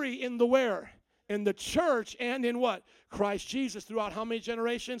glory in the where? In the church and in what? Christ Jesus throughout how many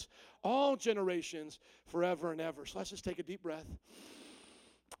generations? All generations, forever and ever. So let's just take a deep breath.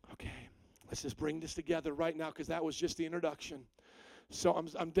 Okay. Let's just bring this together right now because that was just the introduction. So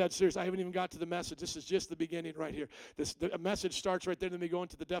I'm dead serious. I haven't even got to the message. This is just the beginning right here. The message starts right there. Then we go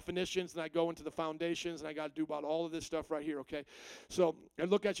into the definitions, and I go into the foundations, and I got to do about all of this stuff right here, okay? So I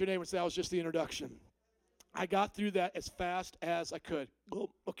look at your name and say, that was just the introduction. I got through that as fast as I could.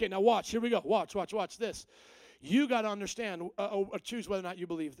 Okay, now watch. Here we go. Watch this. You got to understand or choose whether or not you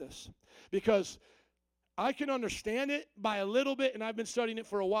believe this. Because I can understand it by a little bit, and I've been studying it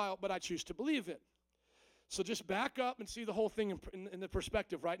for a while, but I choose to believe it. So just back up and see the whole thing in the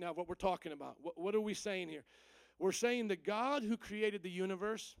perspective right now of what we're talking about. What are we saying here? We're saying the God who created the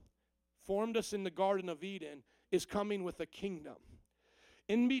universe, formed us in the Garden of Eden, is coming with a kingdom.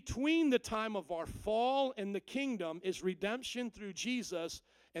 In between the time of our fall and the kingdom is redemption through Jesus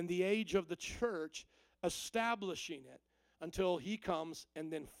and the age of the church, establishing it until he comes and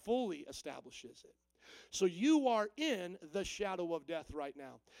then fully establishes it. So you are in the shadow of death right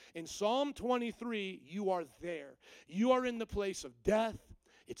now. In Psalm 23, you are there. You are in the place of death.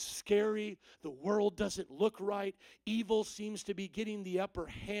 It's scary. The world doesn't look right. Evil seems to be getting the upper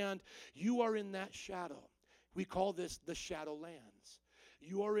hand. You are in that shadow. We call this the Shadowlands.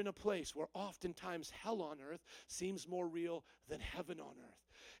 You are in a place where oftentimes hell on earth seems more real than heaven on earth.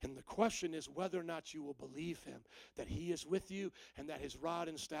 And the question is whether or not you will believe him, that he is with you and that his rod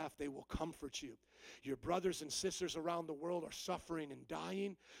and staff, they will comfort you. Your brothers and sisters around the world are suffering and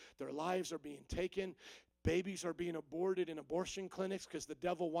dying. Their lives are being taken. Babies are being aborted in abortion clinics because the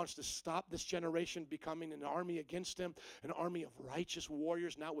devil wants to stop this generation becoming an army against him, an army of righteous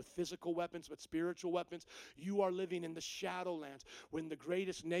warriors, not with physical weapons but spiritual weapons. You are living in the Shadowlands when the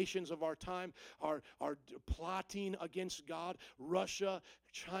greatest nations of our time are plotting against God. Russia,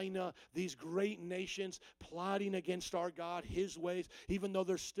 China, these great nations plotting against our God, his ways. Even though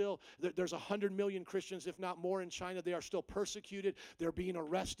there's 100 million Christians, if not more, in China, they are still persecuted. They're being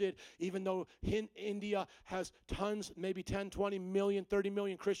arrested. Even though India has tons, maybe 10, 20 million, 30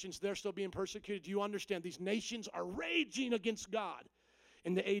 million Christians, they're still being persecuted. Do you understand? These nations are raging against God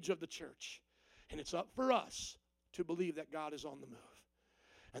in the age of the church. And it's up for us to believe that God is on the move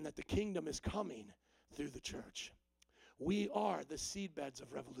and that the kingdom is coming through the church. We are the seedbeds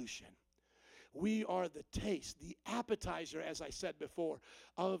of revolution. We are the taste, the appetizer, as I said before,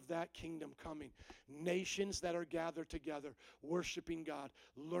 of that kingdom coming. Nations that are gathered together, worshiping God,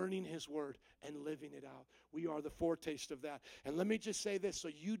 learning his word, and living it out. We are the foretaste of that. And let me just say this so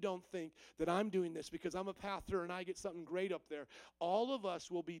you don't think that I'm doing this because I'm a pastor and I get something great up there. All of us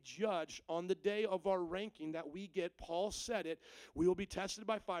will be judged on the day of our ranking that we get. Paul said it. We will be tested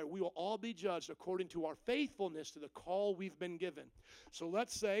by fire. We will all be judged according to our faithfulness to the call we've been given. So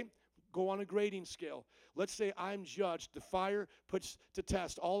let's say go on a grading scale. Let's say I'm judged. The fire puts to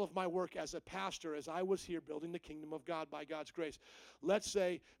test all of my work as a pastor as I was here building the kingdom of God by God's grace. Let's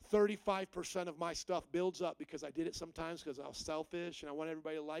say 35% of my stuff builds up because I did it sometimes because I was selfish and I want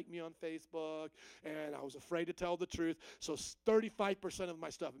everybody to like me on Facebook and I was afraid to tell the truth. So 35% of my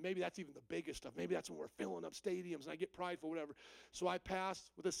stuff, maybe that's even the biggest stuff. Maybe that's when we're filling up stadiums and I get prideful, whatever. So I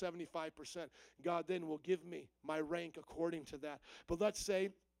passed with a 75%. God then will give me my rank according to that. But let's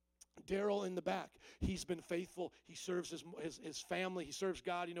say Daryl in the back, he's been faithful. He serves his family. He serves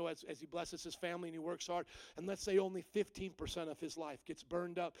God, as he blesses his family and he works hard. And let's say only 15% of his life gets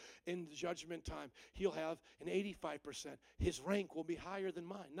burned up in the judgment time. He'll have an 85%. His rank will be higher than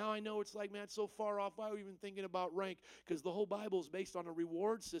mine. Now I know it's like, man, it's so far off. Why are we even thinking about rank? Because the whole Bible is based on a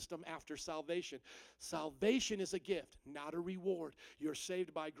reward system after salvation. Salvation is a gift, not a reward. You're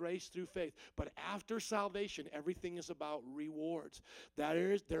saved by grace through faith. But after salvation, everything is about rewards.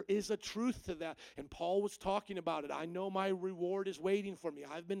 There is a truth to that, and Paul was talking about it. I know my reward is waiting for me.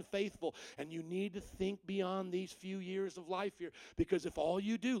 I've been faithful, and you need to think beyond these few years of life here, because if all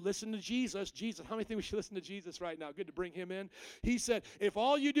you do, listen to Jesus, how many think we should listen to Jesus right now? Good to bring him in. He said, if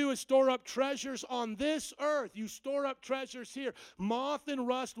all you do is store up treasures on this earth, you store up treasures here, moth and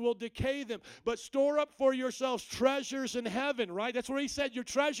rust will decay them, but store up for yourselves treasures in heaven, right? That's where he said your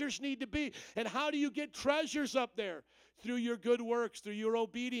treasures need to be. And how do you get treasures up there? Through your good works, through your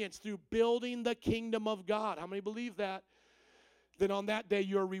obedience, through building the kingdom of God. How many believe that? Then on that day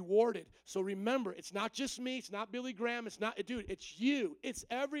you're rewarded. So remember, it's not just me, it's not Billy Graham, it's you. It's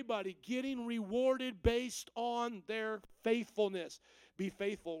everybody getting rewarded based on their faithfulness. Be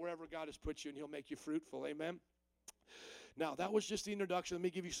faithful wherever God has put you, and he'll make you fruitful. Amen. Now, that was just the introduction. Let me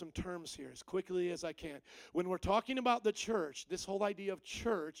give you some terms here as quickly as I can. When we're talking about the church, this whole idea of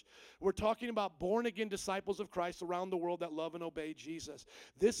church, we're talking about born-again disciples of Christ around the world that love and obey Jesus.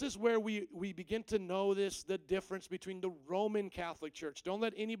 This is where we begin to know the difference between the Roman Catholic Church. Don't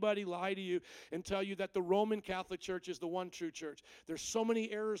let anybody lie to you and tell you that the Roman Catholic Church is the one true church. There's so many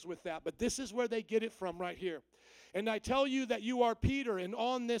errors with that, but this is where they get it from right here. And I tell you that you are Peter, and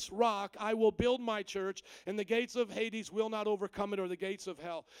on this rock I will build my church, and the gates of Hades will not overcome it, or the gates of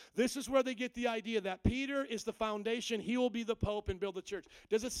hell. This is where they get the idea that Peter is the foundation. He will be the Pope and build the church.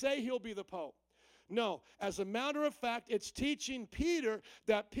 Does it say he'll be the Pope? No. As a matter of fact, it's teaching Peter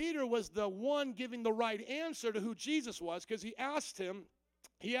that Peter was the one giving the right answer to who Jesus was, because he asked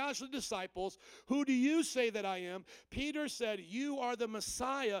the disciples, who do you say that I am? Peter said, you are the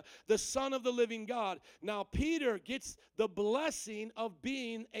Messiah, the Son of the living God. Now, Peter gets the blessing of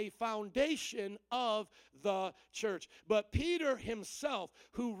being a foundation of the church. But Peter himself,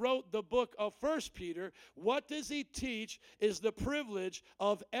 who wrote the book of 1 Peter, what does he teach is the privilege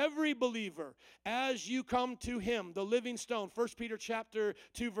of every believer as you come to him, the living stone. 1 Peter chapter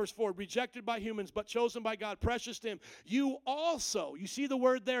 2, verse 4, rejected by humans, but chosen by God, precious to him. You also, you see the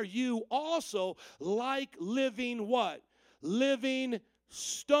word there, you also, like living what? Living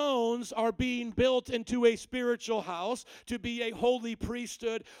stones, are being built into a spiritual house to be a holy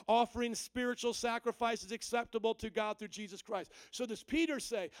priesthood, offering spiritual sacrifices acceptable to God through Jesus Christ. So does Peter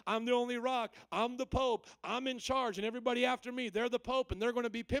say, I'm the only rock, I'm the Pope, I'm in charge, and everybody after me, they're the Pope, and they're going to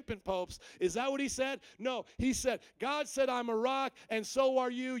be pimping popes? Is that what he said? No, he said, God said, I'm a rock, and so are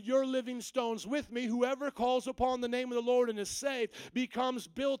you. You're living stones with me. Whoever calls upon the name of the Lord and is saved becomes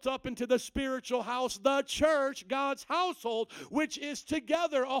built up into the spiritual house, the church, God's household, which is together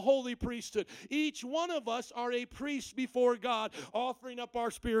a holy priesthood. Each one of us are a priest before God, offering up our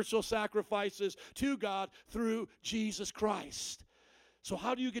spiritual sacrifices to God through Jesus Christ. So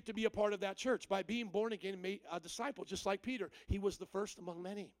how do you get to be a part of that church? By being born again and made a disciple, just like Peter. He was the first among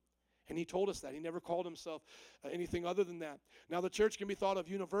many. And he told us that. He never called himself anything other than that. Now, the church can be thought of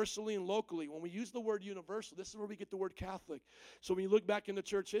universally and locally. When we use the word universal, this is where we get the word Catholic. So when you look back in the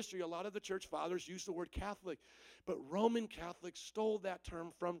church history, a lot of the church fathers used the word Catholic. But Roman Catholics stole that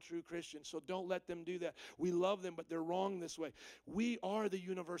term from true Christians. So don't let them do that. We love them, but they're wrong this way. We are the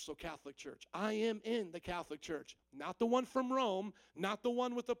universal Catholic Church. I am in the Catholic Church. Not the one from Rome, not the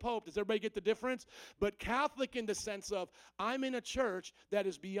one with the Pope. Does everybody get the difference? But Catholic in the sense of I'm in a church that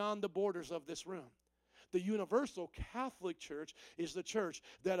is beyond the borders of this room. The universal Catholic Church is the church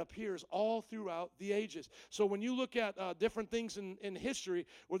that appears all throughout the ages. So when you look at different things in history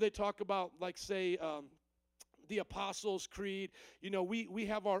where they talk about, like, say, the Apostles' Creed. You know, we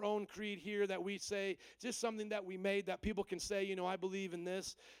have our own creed here that we say, just something that we made that people can say, you know, I believe in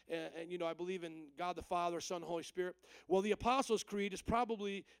this, and you know, I believe in God the Father, Son, Holy Spirit. Well, the Apostles' Creed is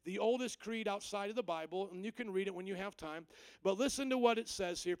probably the oldest creed outside of the Bible, and you can read it when you have time. But listen to what it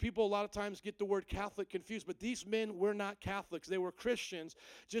says here. People a lot of times get the word Catholic confused, but these men were not Catholics. They were Christians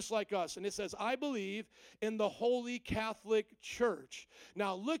just like us. And it says, I believe in the Holy Catholic Church.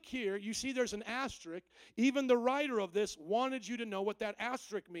 Now look here, you see there's an asterisk. Even the writer of this wanted you to know what that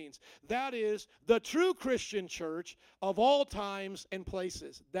asterisk means. That is the true Christian church of all times and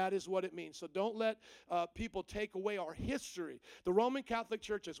places. That is what it means. So don't let people take away our history. The Roman Catholic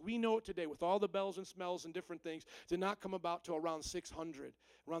Church, as we know it today, with all the bells and smells and different things, did not come about till around 600,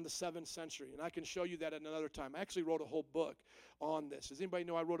 around the 7th century. And I can show you that at another time. I actually wrote a whole book on this. Does anybody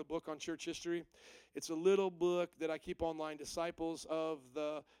know I wrote a book on church history? It's a little book that I keep online, Disciples of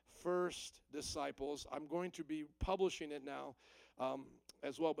the First Disciples. I'm going to be publishing it now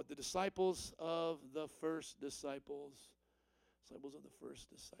as well, but the Disciples of the First Disciples. Disciples of the First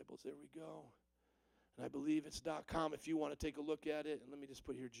Disciples. There we go. And I believe it's .com if you want to take a look at it. And let me just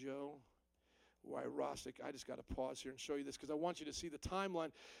put here Joe Y. Rostick. I just got to pause here and show you this because I want you to see the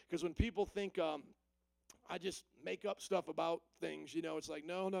timeline. Because when people think I just make up stuff about things, you know, it's like,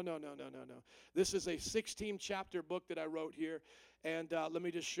 no. This is a 16-chapter book that I wrote here. And let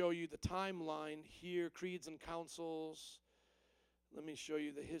me just show you the timeline here, creeds and councils. Let me show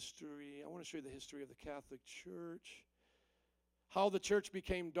you the history. I want to show you the history of the Catholic Church. How the church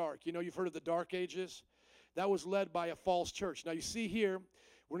became dark. You know, you've heard of the Dark Ages? That was led by a false church. Now, you see here,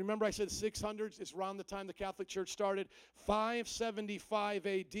 remember I said 600s? It's around the time the Catholic Church started. 575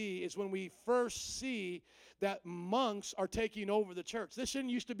 AD is when we first see that monks are taking over the church. This didn't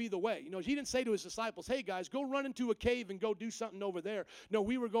used to be the way. You know, he didn't say to his disciples, hey guys, go run into a cave and go do something over there. No,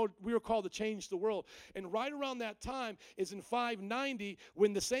 we were called to change the world. And right around that time is in 590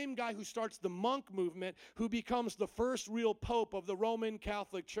 when the same guy who starts the monk movement, who becomes the first real pope of the Roman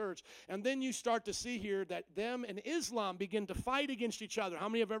Catholic Church. And then you start to see here that them and Islam begin to fight against each other. How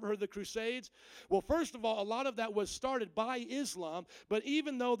many have ever heard of the Crusades? Well, first of all, a lot of that was started by Islam, but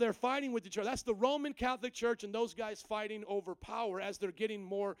even though they're fighting with each other, that's the Roman Catholic Church and those guys fighting over power as they're getting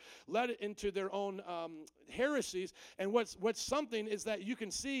more led into their own heresies. And what's something is that you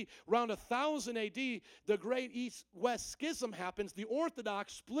can see around 1000 AD, the great East-West schism happens. The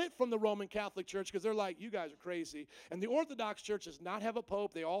Orthodox split from the Roman Catholic Church because they're like, you guys are crazy. And the Orthodox Church does not have a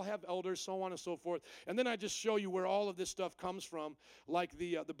pope. They all have elders, so on and so forth. And then I just show you where all of this stuff comes from, like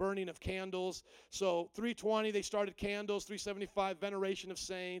the burning of candles. So 320, they started candles. 375, veneration of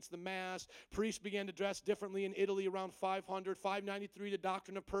saints, the Mass. Priests began to dress differently in Italy around 500. 593, the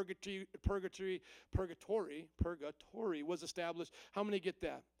doctrine of purgatory was established. How many get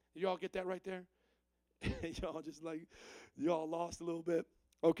that? You all get that right there? y'all lost a little bit.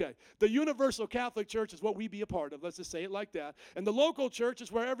 Okay. The Universal Catholic Church is what we be a part of. Let's just say it like that. And the local church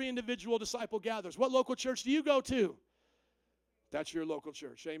is where every individual disciple gathers. What local church do you go to? That's your local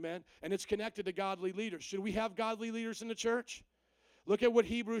church. Amen. And it's connected to godly leaders. Should we have godly leaders in the church? Look at what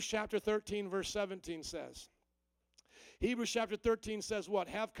Hebrews chapter 13 verse 17 says. Hebrews chapter 13 says what?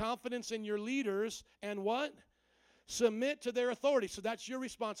 Have confidence in your leaders and what? Submit to their authority. So that's your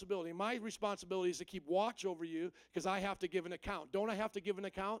responsibility. My responsibility is to keep watch over you because I have to give an account. Don't I have to give an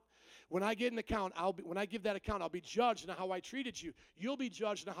account? When I get an account, when I give that account, I'll be judged on how I treated you. You'll be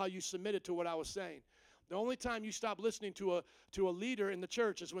judged on how you submitted to what I was saying. The only time you stop listening to a leader in the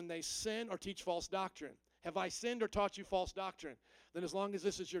church is when they sin or teach false doctrine. Have I sinned or taught you false doctrine? Then as long as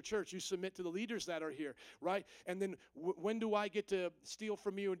this is your church, you submit to the leaders that are here, right? And then when do I get to steal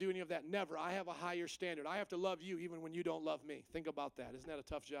from you and do any of that? Never. I have a higher standard. I have to love you even when you don't love me. Think about that. Isn't that a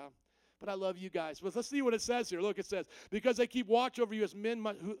tough job? But I love you guys. But let's see what it says here. Look, it says, because they keep watch over you as men,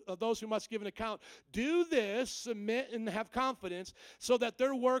 those who must give an account. Do this, submit and have confidence, so that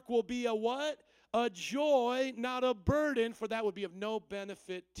their work will be a what? A joy, not a burden, for that would be of no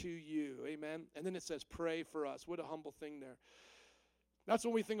benefit to you. Amen. And then it says, pray for us. What a humble thing there. That's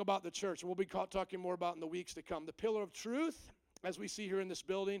what we think about the church, and we'll be talking more about in the weeks to come. The pillar of truth, as we see here in this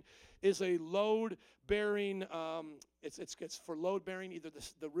building, is a load-bearing, it's for load-bearing, either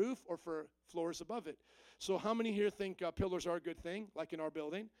the roof or for floors above it. So how many here think pillars are a good thing, like in our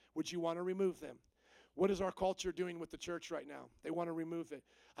building? Would you want to remove them? What is our culture doing with the church right now? They want to remove it.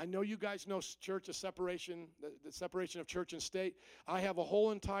 I know you guys know church is separation, the separation of church and state. I have a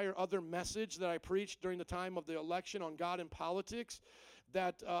whole entire other message that I preached during the time of the election on God and politics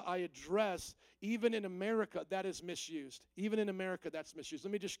that I address. Even in America, that is misused. Even in America, that's misused.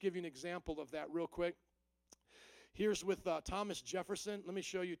 Let me just give you an example of that real quick. Here's with Thomas Jefferson. Let me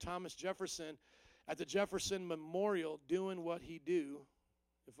show you Thomas Jefferson at the Jefferson Memorial doing what he do.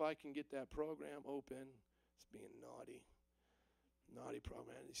 If I can get that program open. It's being naughty. Naughty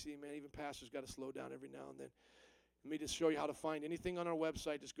program. You see, man, even pastors got to slow down every now and then. Let me just show you how to find anything on our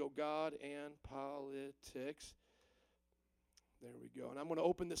website. Just go God and Politics. There we go. And I'm going to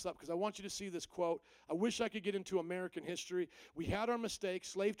open this up because I want you to see this quote. I wish I could get into American history. We had our mistakes.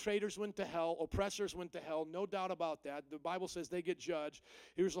 Slave traders went to hell. Oppressors went to hell. No doubt about that. The Bible says they get judged.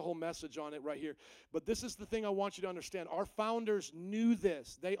 Here's the whole message on it right here. But this is the thing I want you to understand. Our founders knew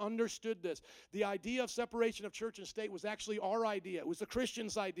this. They understood this. The idea of separation of church and state was actually our idea. It was the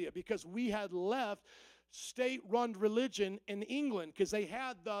Christians' idea because we had left state-run religion in England because they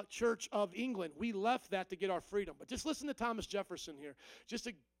had the Church of England. We left that to get our freedom. But just listen to Thomas Jefferson here, just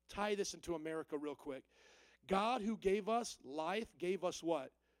to tie this into America real quick. God who gave us life gave us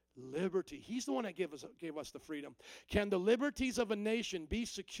what? Liberty. He's the one that gave us the freedom. Can the liberties of a nation be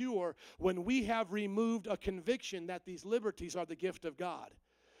secure when we have removed a conviction that these liberties are the gift of God?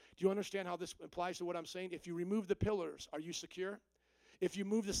 Do you understand how this applies to what I'm saying? If you remove the pillars, are you secure? If you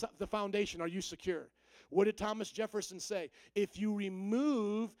move the foundation, are you secure? What did Thomas Jefferson say? If you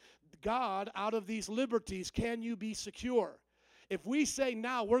remove God out of these liberties, can you be secure? If we say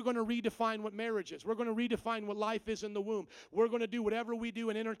now we're going to redefine what marriage is, we're going to redefine what life is in the womb, we're going to do whatever we do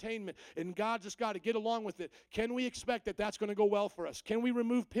in entertainment, and God just got to get along with it, can we expect that that's going to go well for us? Can we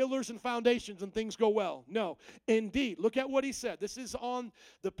remove pillars and foundations and things go well? No. Indeed. Look at what he said. This is on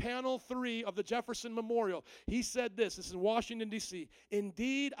the panel 3 of the Jefferson Memorial. He said this. This is in Washington, D.C.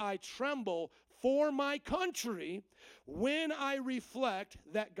 Indeed, I tremble for my country when I reflect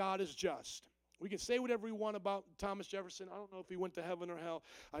that God is just. We can say whatever we want about Thomas Jefferson. I don't know if he went to heaven or hell.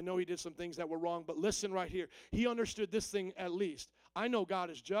 I know he did some things that were wrong, but listen right here. He understood this thing at least. I know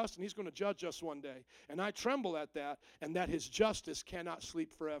God is just, and he's going to judge us one day. And I tremble at that, and that his justice cannot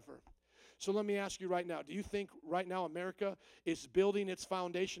sleep forever. So let me ask you right now, do you think right now America is building its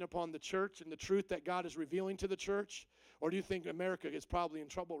foundation upon the church and the truth that God is revealing to the church? Or do you think America is probably in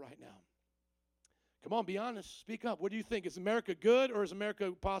trouble right now? Come on, be honest. Speak up. What do you think? Is America good, or is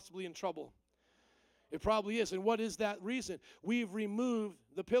America possibly in trouble? It probably is. And what is that reason? We've removed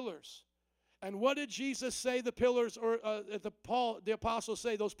the pillars. And what did Jesus say the pillars, or the apostles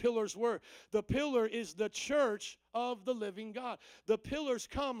say those pillars were? The pillar is the church of the living God. The pillars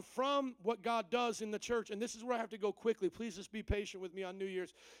come from what God does in the church. And this is where I have to go quickly. Please just be patient with me on New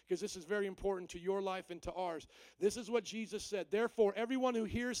Year's, because this is very important to your life and to ours. This is what Jesus said. Therefore, everyone who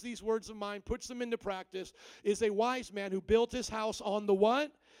hears these words of mine, puts them into practice, is a wise man who built his house on the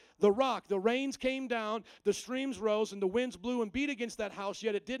what? The rock. The rains came down, the streams rose, and the winds blew and beat against that house,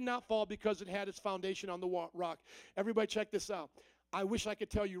 yet it did not fall because it had its foundation on the rock. Everybody check this out. I wish I could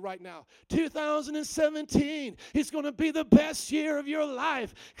tell you right now, 2017 is going to be the best year of your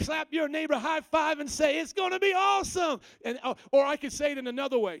life. Slap your neighbor, high five, and say, it's going to be awesome. And or I could say it in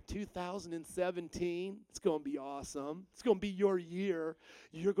another way. 2017, it's going to be awesome. It's going to be your year.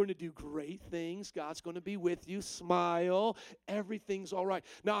 You're going to do great things. God's going to be with you. Smile. Everything's all right.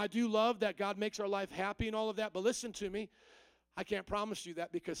 Now, I do love that God makes our life happy and all of that, but listen to me. I can't promise you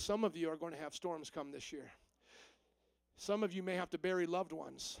that, because some of you are going to have storms come this year. Some of you may have to bury loved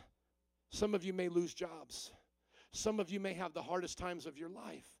ones. Some of you may lose jobs. Some of you may have the hardest times of your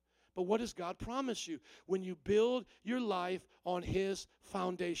life. But what does God promise you? When you build your life on his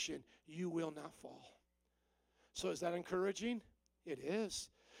foundation, you will not fall. So is that encouraging? It is.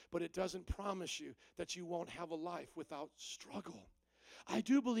 But it doesn't promise you that you won't have a life without struggle. I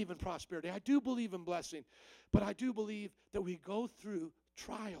do believe in prosperity. I do believe in blessing. But I do believe that we go through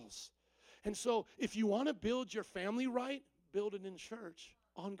trials. And so if you want to build your family right, build it in church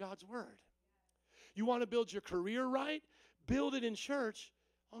on God's word. You want to build your career right, build it in church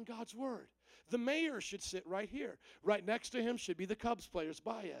on God's word. The mayor should sit right here. Right next to him should be the Cubs players,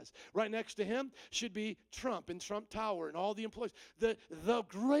 Baez. Right next to him should be Trump and Trump Tower and all the employees. The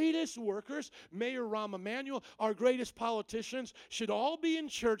greatest workers, Mayor Rahm Emanuel, our greatest politicians, should all be in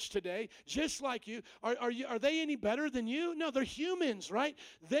church today, just like you. Are they any better than you? No, they're humans, right?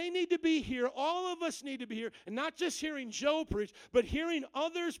 They need to be here. All of us need to be here. And not just hearing Joe preach, but hearing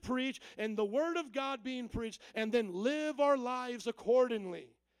others preach and the word of God being preached, and then live our lives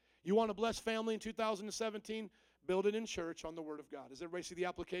accordingly. You want to bless family in 2017? Build it in church on the word of God. Does everybody see the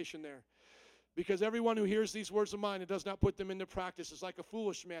application there? Because everyone who hears these words of mine and does not put them into practice is like a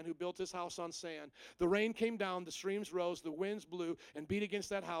foolish man who built his house on sand. The rain came down, the streams rose, the winds blew and beat against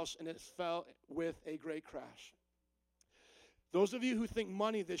that house, and it fell with a great crash. Those of you who think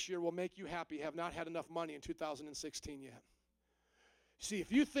money this year will make you happy have not had enough money in 2016 yet. See,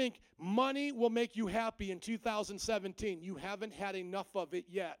 if you think money will make you happy in 2017, you haven't had enough of it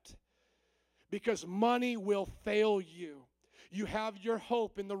yet. because money will fail you. You have your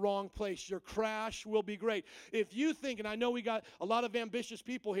hope in the wrong place. Your crash will be great. If you think, and I know we got a lot of ambitious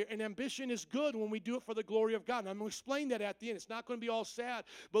people here, and ambition is good when we do it for the glory of God. And I'm going to explain that at the end. It's not going to be all sad.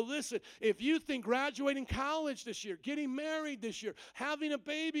 But listen, if you think graduating college this year, getting married this year, having a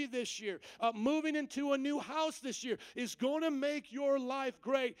baby this year, moving into a new house this year is going to make your life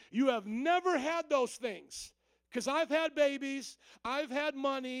great, you have never had those things. Because I've had babies, I've had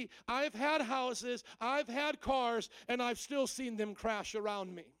money, I've had houses, I've had cars, and I've still seen them crash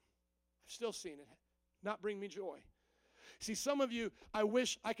around me. I've still seen it not bring me joy. See, some of you, I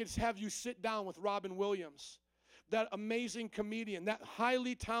wish I could have you sit down with Robin Williams, that amazing comedian, that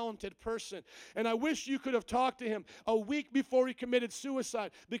highly talented person. And I wish you could have talked to him a week before he committed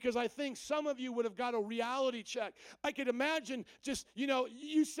suicide, because I think some of you would have got a reality check. I could imagine just,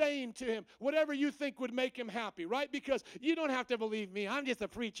 you saying to him whatever you think would make him happy, right? Because you don't have to believe me. I'm just a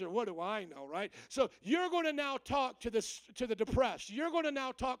preacher. What do I know, right? So you're going to now talk to the depressed. You're going to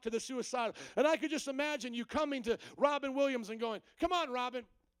now talk to the suicidal. And I could just imagine you coming to Robin Williams and going, come on, Robin,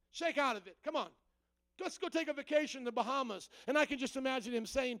 shake out of it. Come on. Let's go take a vacation in the Bahamas. And I can just imagine him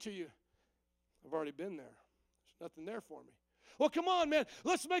saying to you, I've already been there. There's nothing there for me. Well, come on, man.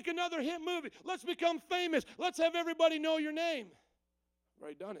 Let's make another hit movie. Let's become famous. Let's have everybody know your name. I've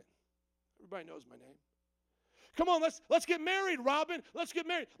already done it. Everybody knows my name. Come on, let's get married, Robin. Let's get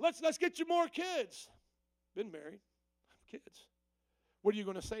married. Let's get you more kids. Been married. Have kids. What are you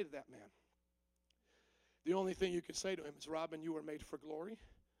going to say to that man? The only thing you can say to him is, Robin, you were made for glory,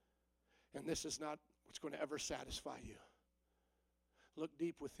 and this is not what's going to ever satisfy you. Look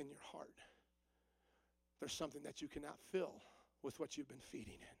deep within your heart. There's something that you cannot fill with what you've been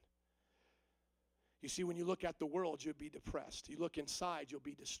feeding in. You see, when you look at the world, you'll be depressed. You look inside, you'll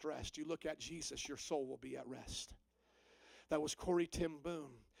be distressed. You look at Jesus, your soul will be at rest. That was Corrie ten Boom,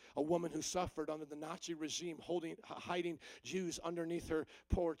 a woman who suffered under the Nazi regime, hiding Jews underneath her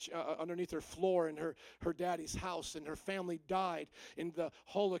porch, underneath her floor in her daddy's house, and her family died in the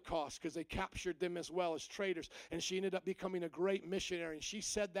Holocaust because they captured them as well as traitors, and she ended up becoming a great missionary. And she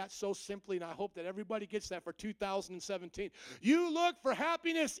said that so simply, and I hope that everybody gets that for 2017. You look for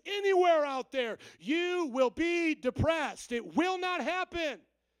happiness anywhere out there, you will be depressed. It will not happen.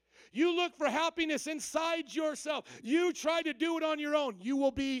 You look for happiness inside yourself. You try to do it on your own. You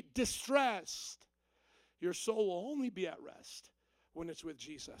will be distressed. Your soul will only be at rest when it's with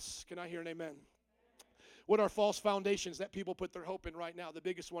Jesus. Can I hear an amen? What are false foundations that people put their hope in right now? The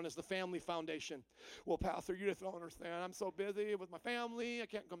biggest one is the family foundation. Well, Pastor, you just don't understand. I'm so busy with my family. I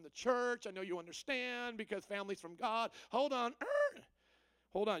can't come to church. I know you understand because family's from God. Hold on.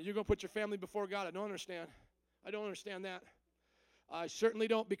 Hold on. You're going to put your family before God. I don't understand. I don't understand that. I certainly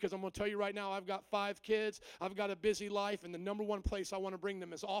don't, because I'm going to tell you right now, I've got 5 kids. I've got a busy life, and the number one place I want to bring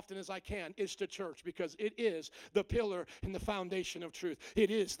them as often as I can is to church, because it is the pillar and the foundation of truth. It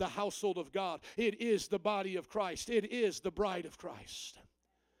is the household of God. It is the body of Christ. It is the bride of Christ.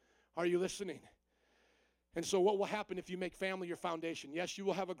 Are you listening? And so what will happen if you make family your foundation? Yes, you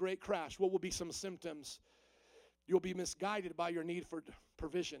will have a great crash. What will be some symptoms? You'll be misguided by your need for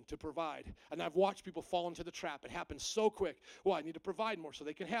provision, to provide. And I've watched people fall into the trap. It happens so quick. Well, I need to provide more so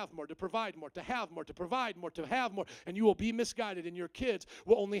they can have more, to provide more, to have more, to provide more, to have more. And you will be misguided, and your kids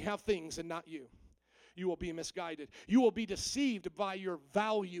will only have things and not you. You will be misguided. You will be deceived by your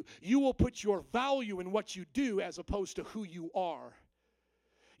value. You will put your value in what you do as opposed to who you are.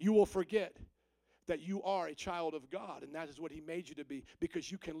 You will forget that you are a child of God, and that is what He made you to be,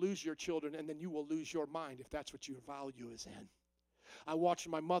 because you can lose your children, and then you will lose your mind if that's what your value is in. I watched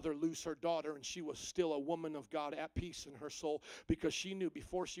my mother lose her daughter, and she was still a woman of God at peace in her soul, because she knew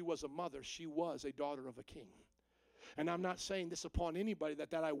before she was a mother, she was a daughter of a king. And I'm not saying this upon anybody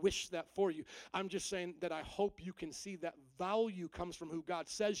that I wish that for you. I'm just saying that I hope you can see that value comes from who God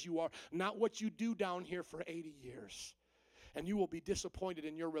says you are, not what you do down here for 80 years. And you will be disappointed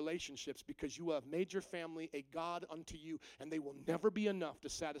in your relationships, because you will have made your family a god unto you, and they will never be enough to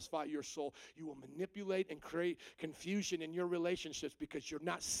satisfy your soul. You will manipulate and create confusion in your relationships because you're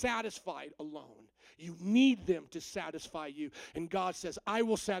not satisfied alone. You need them to satisfy you. And God says, I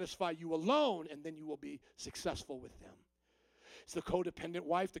will satisfy you alone, and then you will be successful with them. It's the codependent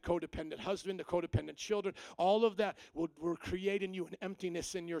wife, the codependent husband, the codependent children. All of that will create in you an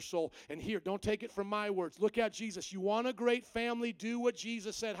emptiness in your soul. And here, don't take it from my words. Look at Jesus. You want a great family? Do what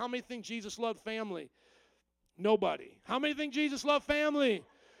Jesus said. How many think Jesus loved family? Nobody. How many think Jesus loved family?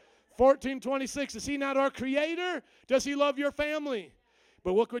 14:26. Is He not our creator? Does He love your family?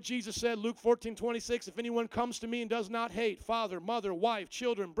 But look what Jesus said, Luke 14:26. If anyone comes to me and does not hate father, mother, wife,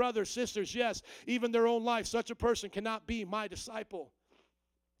 children, brothers, sisters, yes, even their own life, such a person cannot be my disciple.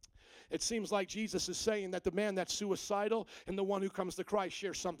 It seems like Jesus is saying that the man that's suicidal and the one who comes to Christ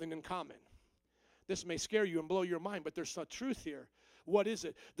share something in common. This may scare you and blow your mind, but there's some truth here. What is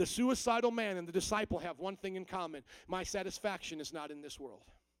it? The suicidal man and the disciple have one thing in common. My satisfaction is not in this world.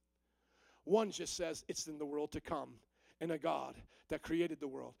 One just says it's in the world to come, in a God that created the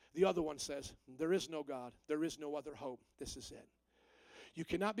world. The other one says there is no God. There is no other hope. This is it. You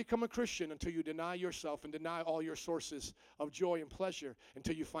cannot become a Christian until you deny yourself and deny all your sources of joy and pleasure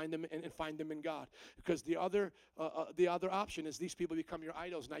until you find them and find them in God. Because the other option is these people become your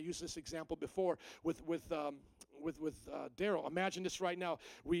idols. And I used this example before with Daryl. Imagine this right now.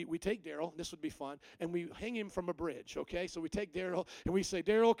 We take Daryl, this would be fun, and we hang him from a bridge, okay? So we take Daryl, and we say,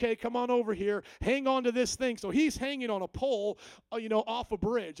 Daryl, okay, come on over here. Hang on to this thing. So he's hanging on a pole, off a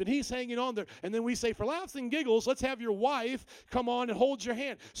bridge, and he's hanging on there. And then we say, for laughs and giggles, let's have your wife come on and hold your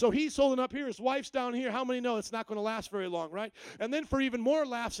hand. So he's holding up here. His wife's down here. How many know it's not going to last very long, right? And then for even more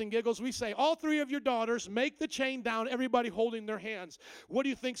laughs and giggles, we say, all three of your daughters, make the chain down, everybody holding their hands. What do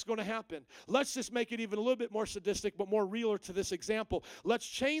you think's going to happen? Let's just make it even a little bit more sadistic, but more realer to this example. Let's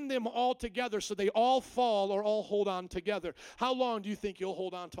chain them all together so they all fall or all hold on together. How long do you think you'll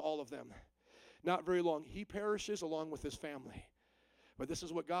hold on to all of them? Not very long. He perishes along with his family. But this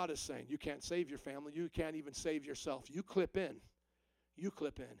is what God is saying. You can't save your family. You can't even save yourself. You clip in. You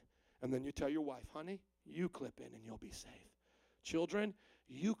clip in. And then you tell your wife, honey, you clip in and you'll be saved. Children,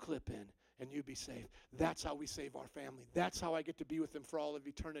 you clip in and you be saved. That's how we save our family. That's how I get to be with them for all of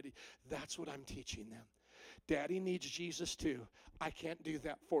eternity. That's what I'm teaching them. Daddy needs Jesus too. I can't do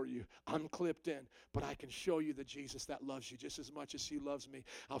that for you. I'm clipped in, but I can show you the Jesus that loves you just as much as he loves me.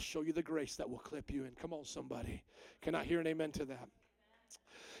 I'll show you the grace that will clip you in. Come on, somebody. Can I hear an amen to that?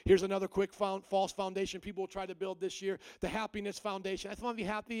 Here's another quick false foundation people will try to build this year, the happiness foundation. I just want to be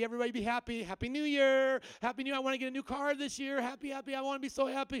happy. Everybody be happy. Happy New Year. Happy New Year. I want to get a new car this year. Happy. I want to be so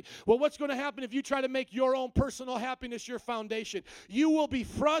happy. Well, what's going to happen if you try to make your own personal happiness your foundation? You will be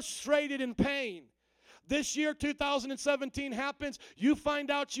frustrated in pain. This year, 2017 happens, you find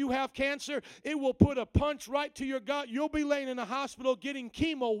out you have cancer, it will put a punch right to your gut. You'll be laying in a hospital getting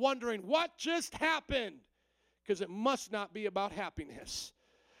chemo wondering what just happened, because it must not be about happiness.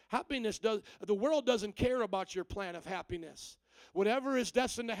 The world doesn't care about your plan of happiness. Whatever is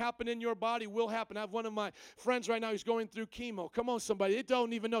destined to happen in your body will happen. I have one of my friends right now who's going through chemo. Come on, somebody. They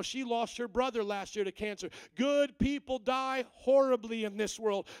don't even know. She lost her brother last year to cancer. Good people die horribly in this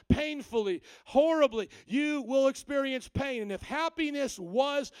world. Painfully, horribly. You will experience pain. And if happiness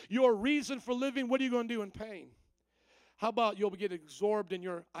was your reason for living, what are you going to do in pain? How about you'll get absorbed in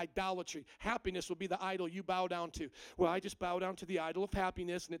your idolatry? Happiness will be the idol you bow down to. Well, I just bow down to the idol of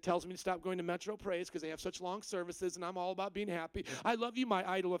happiness, and it tells me to stop going to Metro Praise because they have such long services, and I'm all about being happy. I love you, my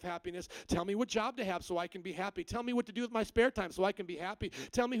idol of happiness. Tell me what job to have so I can be happy. Tell me what to do with my spare time so I can be happy.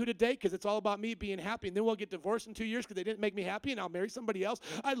 Tell me who to date because it's all about me being happy, and then we'll get divorced in 2 years because they didn't make me happy, and I'll marry somebody else.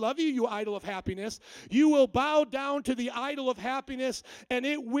 I love you, you idol of happiness. You will bow down to the idol of happiness, and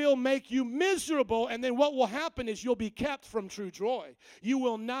it will make you miserable, and then what will happen is you'll be kept from true joy. You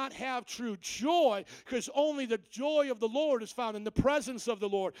will not have true joy because only the joy of the Lord is found in the presence of the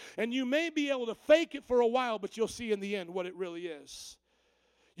Lord. And you may be able to fake it for a while, but you'll see in the end what it really is.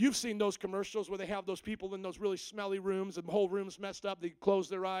 You've seen those commercials where they have those people in those really smelly rooms and the whole room's messed up. They close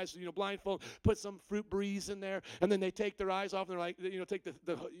their eyes, blindfold, put some fruit breeze in there, and then they take their eyes off and they're like, take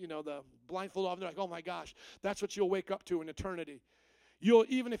the blindfold off and they're like, oh my gosh, that's what you'll wake up to in eternity.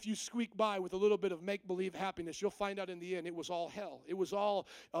 Even if you squeak by with a little bit of make-believe happiness, you'll find out in the end it was all hell. It was all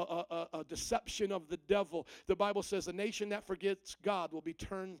a deception of the devil. The Bible says a nation that forgets God will be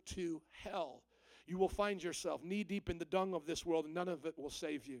turned to hell. You will find yourself knee-deep in the dung of this world, and none of it will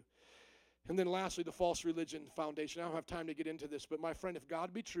save you. And then lastly, the false religion foundation. I don't have time to get into this, but my friend, if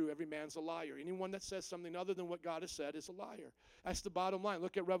God be true, every man's a liar. Anyone that says something other than what God has said is a liar. That's the bottom line.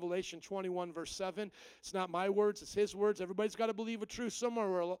 Look at Revelation 21, verse 7. It's not my words, it's his words. Everybody's got to believe a truth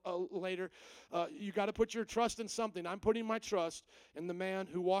somewhere or later. You got to put your trust in something. I'm putting my trust in the man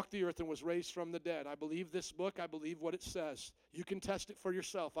who walked the earth and was raised from the dead. I believe this book. I believe what it says. You can test it for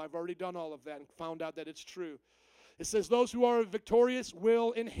yourself. I've already done all of that and found out that it's true. It says, those who are victorious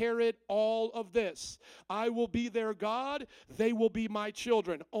will inherit all of this. I will be their God. They will be my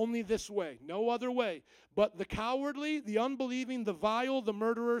children. Only this way. No other way. But the cowardly, the unbelieving, the vile, the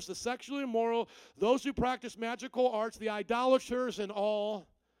murderers, the sexually immoral, those who practice magical arts, the idolaters, and all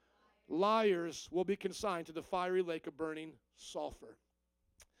liars will be consigned to the fiery lake of burning sulfur.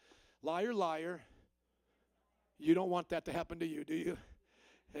 Liar, liar. You don't want that to happen to you, do you?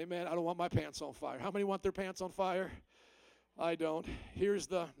 Amen. I don't want my pants on fire. How many want their pants on fire? I don't. Here's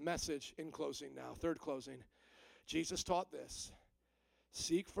the message in closing now. Third closing. Jesus taught this.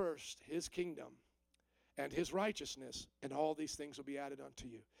 Seek first his kingdom and his righteousness, and all these things will be added unto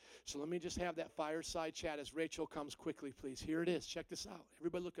you. So let me just have that fireside chat as Rachel comes quickly, please. Here it is. Check this out.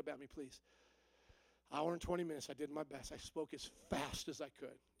 Everybody look up at me, please. Hour and 20 minutes. I did my best. I spoke as fast as I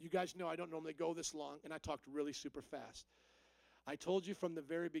could. You guys know I don't normally go this long, and I talked really super fast. I told you from the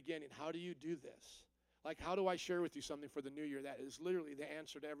very beginning, how do you do this? Like, how do I share with you something for the new year that is literally the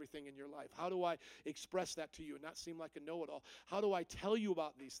answer to everything in your life? How do I express that to you and not seem like a know-it-all? How do I tell you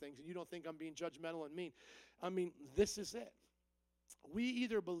about these things and you don't think I'm being judgmental and mean? I mean, this is it. We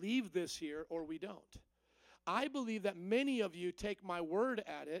either believe this here or we don't. I believe that many of you take my word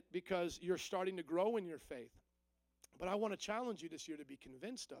at it because you're starting to grow in your faith. But I want to challenge you this year to be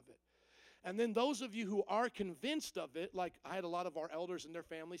convinced of it. And then those of you who are convinced of it, like I had a lot of our elders and their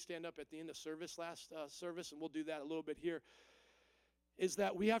families stand up at the end of service last service, and we'll do that a little bit here, is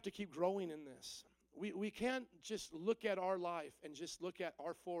that we have to keep growing in this. We can't just look at our life and just look at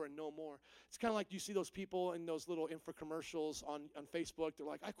R4 and no more. It's kind of like you see those people in those little infomercials on Facebook. They're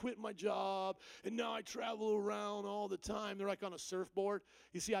like, I quit my job, and now I travel around all the time. They're like on a surfboard.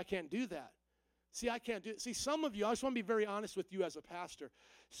 You see, I can't do that. See, I can't do it. See, some of you, I just want to be very honest with you as a pastor.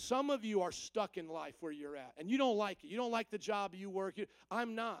 Some of you are stuck in life where you're at, and you don't like it. You don't like the job you work.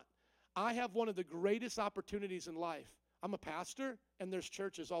 I'm not. I have one of the greatest opportunities in life. I'm a pastor, and there's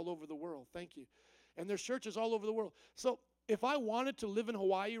churches all over the world. Thank you. And there's churches all over the world. So if I wanted to live in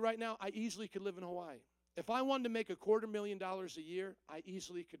Hawaii right now, I easily could live in Hawaii. If I wanted to make $250,000 a year, I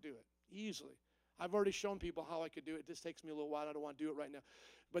easily could do it. Easily. I've already shown people how I could do it. It just takes me a little while. I don't want to do it right now.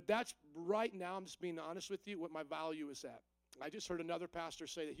 But that's right now, I'm just being honest with you, what my value is at. I just heard another pastor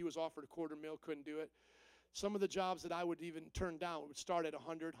say that he was offered $250,000, couldn't do it. Some of the jobs that I would even turn down would start at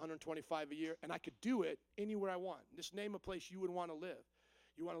 $100,000, $125,000 a year, and I could do it anywhere I want. Just name a place you would want to live.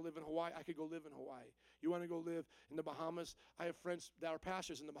 You want to live in Hawaii? I could go live in Hawaii. You want to go live in the Bahamas? I have friends that are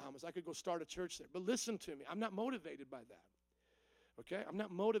pastors in the Bahamas. I could go start a church there. But listen to me. I'm not motivated by that. Okay? I'm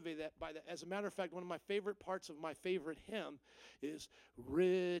not motivated by that. As a matter of fact, one of my favorite parts of my favorite hymn is,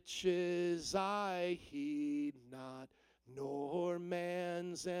 riches I heed not, nor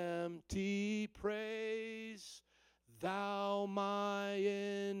man's empty praise. Thou my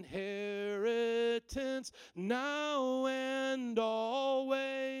inheritance, now and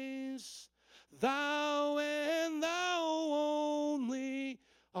always. Thou and thou only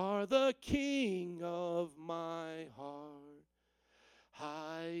are the King of my heart.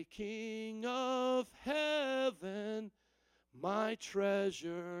 High King of heaven, my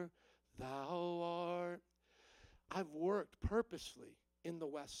treasure thou art. I've worked purposefully in the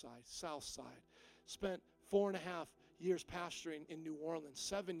west side, south side. Spent 4.5 years pastoring in New Orleans,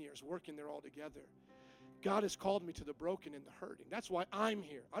 7 years working there all together. God has called me to the broken and the hurting. That's why I'm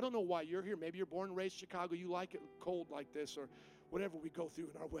here. I don't know why you're here. Maybe you're born and raised in Chicago. You like it cold like this or whatever we go through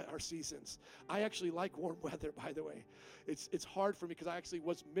in our seasons. I actually like warm weather, by the way. It's hard for me because I actually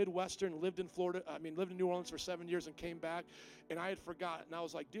was Midwestern, lived in New Orleans for 7 years and came back, and I had forgotten. And I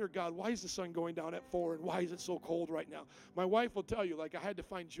was like, dear God, why is the sun going down at 4 and why is it so cold right now? My wife will tell you, like, I had to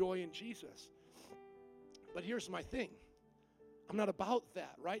find joy in Jesus. But here's my thing. I'm not about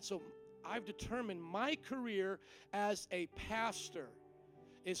that, right? So I've determined my career as a pastor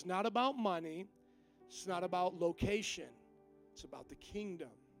is not about money. It's not about location. It's about the kingdom.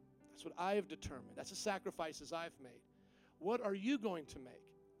 That's what I have determined. That's the sacrifices I've made. What are you going to make?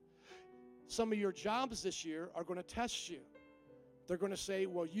 Some of your jobs this year are going to test you. They're going to say,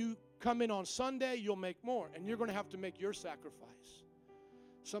 well, you come in on Sunday, you'll make more. And you're going to have to make your sacrifice.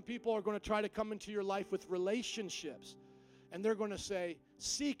 Some people are going to try to come into your life with relationships. And they're going to say,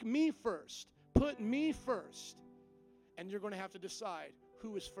 seek me first. Put me first. And you're going to have to decide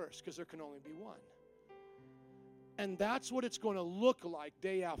who is first, because there can only be one. And that's what it's going to look like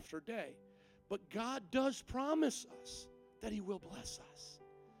day after day. But God does promise us that he will bless us.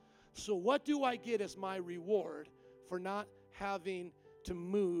 So what do I get as my reward for not having to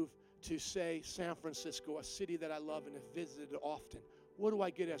move to, say, San Francisco, a city that I love and have visited often? What do I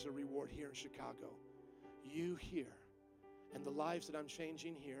get as a reward here in Chicago? You here, and the lives that I'm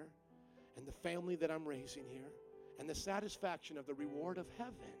changing here, and the family that I'm raising here, and the satisfaction of the reward of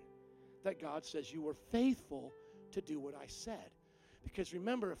heaven, that God says you were faithful to do what I said. Because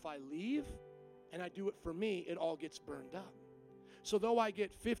remember, if I leave and I do it for me, it all gets burned up. So though I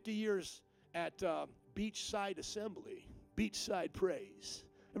get 50 years at Beachside Assembly, Beachside Praise.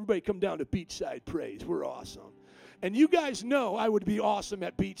 Everybody come down to Beachside Praise. We're awesome. And you guys know I would be awesome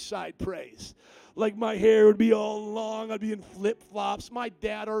at beachside praise. Like my hair would be all long. I'd be in flip-flops. My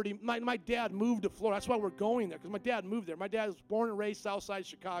dad moved to Florida. That's why we're going there, because my dad moved there. My dad was born and raised south side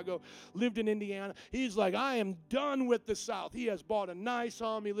Chicago, lived in Indiana. He's like, I am done with the South. He has bought a nice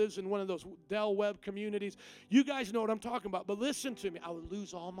home. He lives in one of those Del Webb communities. You guys know what I'm talking about. But listen to me. I would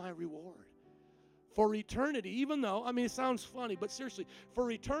lose all my reward. For eternity, even though, I mean, it sounds funny, but seriously,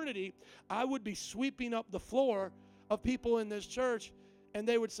 for eternity, I would be sweeping up the floor of people in this church, and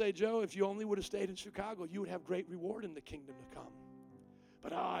they would say, Joe, if you only would have stayed in Chicago, you would have great reward in the kingdom to come.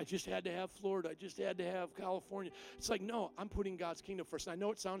 But I just had to have Florida. I just had to have California. It's like, no, I'm putting God's kingdom first. And I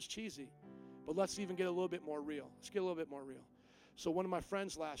know it sounds cheesy, but let's even get a little bit more real. Let's get a little bit more real. So one of my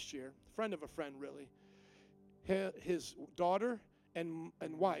friends last year, friend of a friend really, his daughter and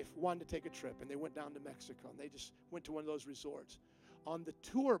wife wanted to take a trip, and they went down to Mexico, and they just went to one of those resorts. On the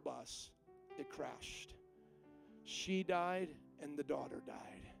tour bus, it crashed. She died, and the daughter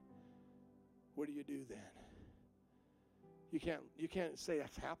died. What do you do then? You can't say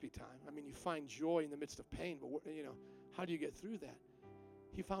that's happy time. I mean, you find joy in the midst of pain, but how do you get through that?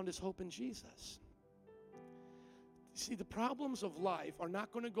 He found his hope in Jesus. See, the problems of life are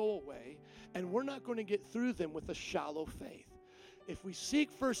not going to go away, and we're not going to get through them with a shallow faith. If we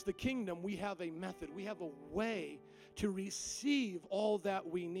seek first the kingdom, we have a method. We have a way to receive all that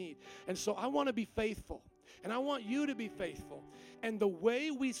we need. And so I want to be faithful, and I want you to be faithful. And the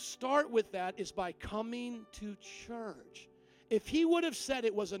way we start with that is by coming to church. If he would have said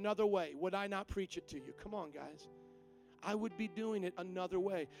it was another way, would I not preach it to you? Come on, guys. I would be doing it another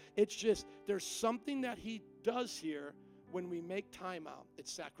way. It's just there's something that he does here when we make time out.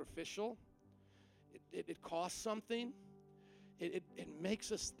 It's sacrificial. It costs something. It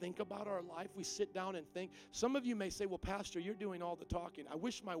makes us think about our life. We sit down and think. Some of you may say, well, Pastor, you're doing all the talking. I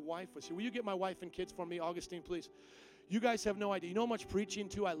wish my wife was here. Will you get my wife and kids for me, Augustine, please? You guys have no idea. You know how much preaching,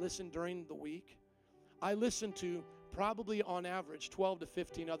 too, I listen during the week? I listen to probably on average 12 to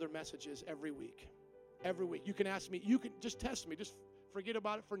 15 other messages every week. Every week. You can ask me. You can just test me. Just forget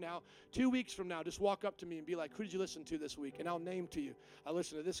about it for now. 2 weeks from now, just walk up to me and be like, who did you listen to this week? And I'll name to you. I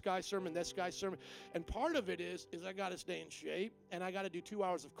listen to this guy's sermon, this guy's sermon. And part of it is I got to stay in shape, and I got to do 2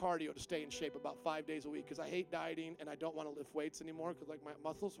 hours of cardio to stay in shape about 5 days a week, because I hate dieting, and I don't want to lift weights anymore because, like, my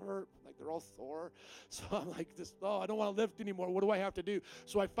muscles hurt. Like, they're all sore. So I'm like, I don't want to lift anymore. What do I have to do?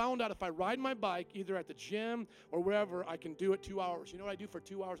 So I found out if I ride my bike, either at the gym or wherever, I can do it 2 hours. You know what I do for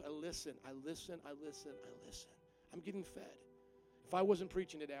 2 hours? I listen. I'm getting fed. If I wasn't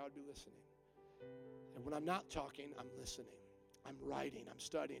preaching today, I would be listening. And when I'm not talking, I'm listening. I'm writing. I'm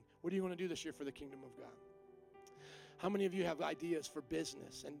studying. What do you want to do this year for the kingdom of God? How many of you have ideas for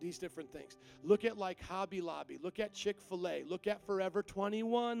business and these different things? Look at like Hobby Lobby. Look at Chick-fil-A. Look at Forever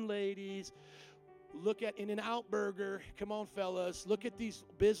 21, ladies. Look at In-N-Out Burger. Come on, fellas. Look at these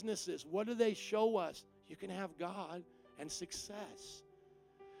businesses. What do they show us? You can have God and success.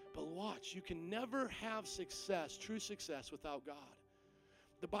 But watch, you can never have success, true success, without God.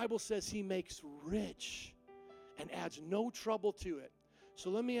 The Bible says he makes rich and adds no trouble to it. So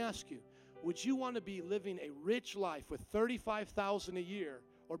let me ask you, would you want to be living a rich life with $35,000 a year,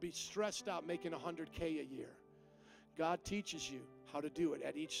 or be stressed out making $100K a year? God teaches you how to do it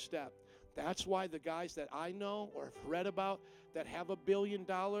at each step. That's why the guys that I know or have read about that have $1 billion,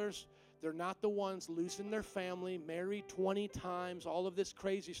 they're not the ones losing their family, married 20 times, all of this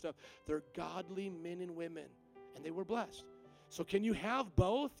crazy stuff. They're godly men and women, and they were blessed. So can you have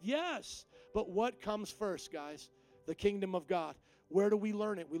both? Yes. But what comes first, guys? The kingdom of God. Where do we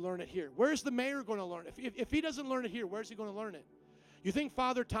learn it? We learn it here. Where's the mayor going to learn it? If he doesn't learn it here, where's he going to learn it? You think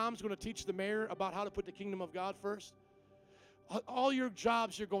Father Tom's going to teach the mayor about how to put the kingdom of God first? All your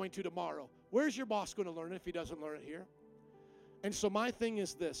jobs you're going to tomorrow, where's your boss going to learn it if he doesn't learn it here? And so my thing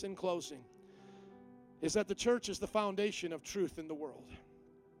is this, in closing, is that the church is the foundation of truth in the world.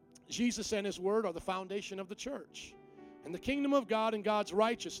 Jesus and his word are the foundation of the church. And the kingdom of God and God's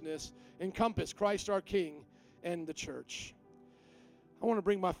righteousness encompass Christ our King and the church. I want to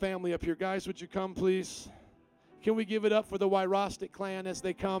bring my family up here. Guys, would you come, please? Can we give it up for the Wyrostic clan as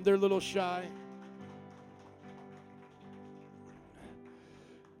they come? They're a little shy.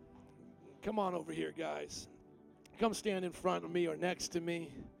 Come on over here, guys. Come stand in front of me or next to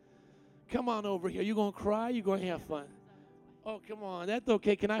me. Come on over here. You going to cry? You going to have fun? Oh, come on. That's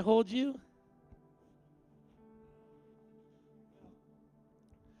okay. Can I hold you?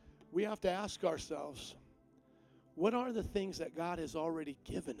 We have to ask ourselves, what are the things that God has already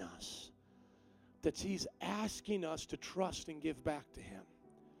given us that he's asking us to trust and give back to him?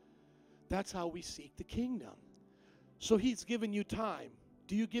 That's how we seek the kingdom. So he's given you time.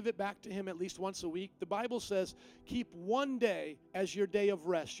 Do you give it back to him at least once a week? The Bible says, keep one day as your day of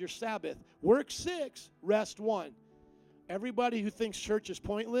rest, your Sabbath. Work 6, rest 1. Everybody who thinks church is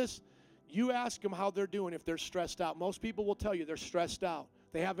pointless, you ask them how they're doing if they're stressed out. Most people will tell you they're stressed out.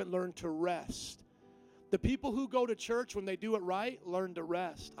 They haven't learned to rest. The people who go to church when they do it right learn to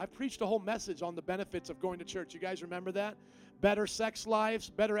rest. I preached a whole message on the benefits of going to church. You guys remember that? Better sex lives,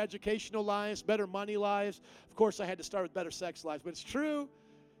 better educational lives, better money lives. Of course, I had to start with better sex lives, but it's true.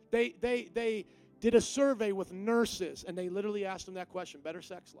 They did a survey with nurses, and they literally asked them that question, better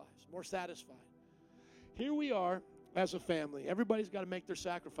sex lives, more satisfied. Here we are as a family. Everybody's got to make their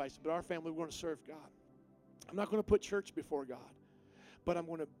sacrifices, but our family, we're going to serve God. I'm not going to put church before God, but I'm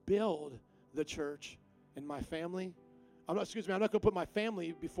going to build the church and my family. I'm not going to put my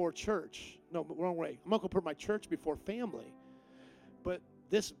family before church. No, wrong way. I'm not going to put my church before family. But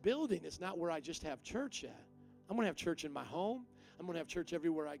this building is not where I just have church at. I'm going to have church in my home. I'm going to have church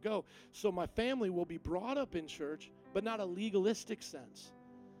everywhere I go. So my family will be brought up in church, but not a legalistic sense.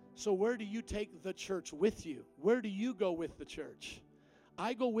 So where do you take the church with you? Where do you go with the church?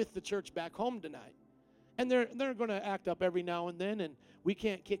 I go with the church back home tonight. And they're going to act up every now and then, and we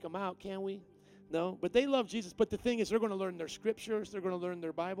can't kick them out, can we? No, but they love Jesus. But the thing is, they're going to learn their scriptures. They're going to learn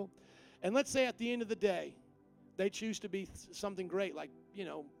their Bible. And let's say at the end of the day, they choose to be something great, like,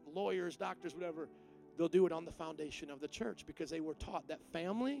 lawyers, doctors, whatever. They'll do it on the foundation of the church because they were taught that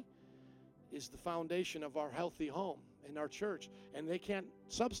family is the foundation of our healthy home in our church, and they can't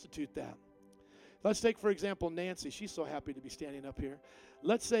substitute that. Let's take, for example, Nancy. She's so happy to be standing up here.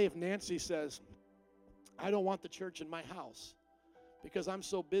 Let's say if Nancy says, I don't want the church in my house because I'm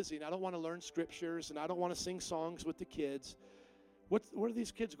so busy and I don't want to learn scriptures and I don't want to sing songs with the kids. What are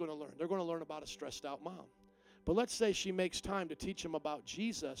these kids going to learn? They're going to learn about a stressed out mom. But let's say she makes time to teach them about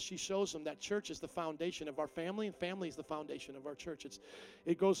Jesus. She shows them that church is the foundation of our family, and family is the foundation of our church.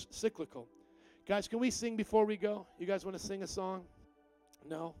 It goes cyclical. Guys, can we sing before we go? You guys want to sing a song?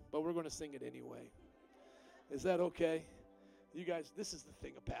 No, but we're going to sing it anyway. Is that okay? You guys, this is the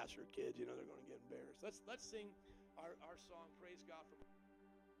thing of pastor kids. They're going to get embarrassed. Let's sing our song, Praise God for...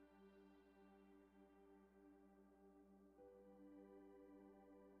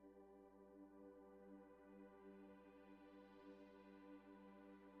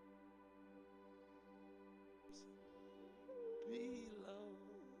 Below,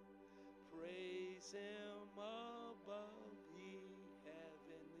 praise him above, ye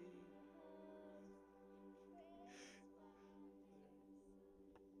heavenly.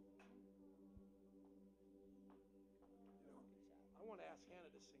 I want to ask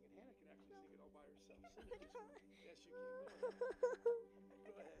Hannah to sing it. Hannah can actually sing it all by herself. Yes, you can.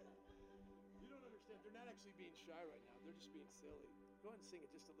 Go ahead. You don't understand. They're not actually being shy right now. They're just being silly. Go ahead and sing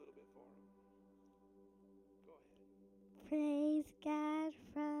it just a little bit for them. Praise God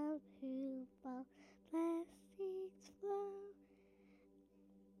from whom all blessings flow.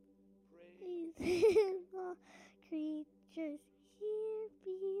 Praise Him, all creatures here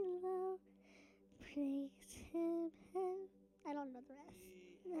below. Praise Him, I don't know the rest.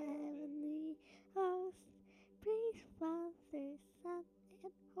 Heavenly host. Praise Father, Son,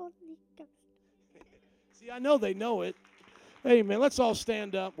 and Holy Ghost. See, I know they know it. Hey, man, let's all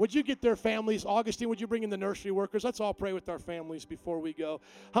stand up. Would you get their families? Augustine, would you bring in the nursery workers? Let's all pray with our families before we go.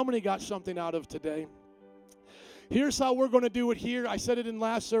 How many got something out of today? Here's how we're going to do it here. I said it in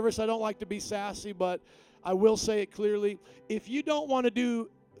last service. I don't like to be sassy, but I will say it clearly. If you don't want to do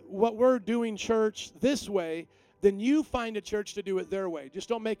what we're doing church this way, then you find a church to do it their way. Just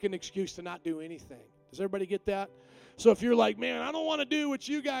don't make an excuse to not do anything. Does everybody get that? So if you're like, man, I don't want to do what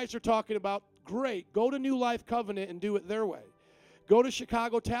you guys are talking about, great. Go to New Life Covenant and do it their way. Go to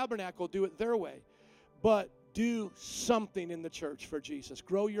Chicago Tabernacle, do it their way. But do something in the church for Jesus.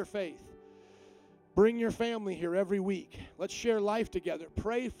 Grow your faith. Bring your family here every week. Let's share life together.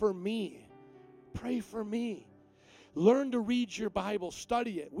 Pray for me. Pray for me. Learn to read your Bible.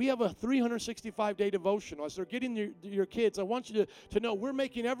 Study it. We have a 365-day devotional. As they're getting your kids, I want you to know we're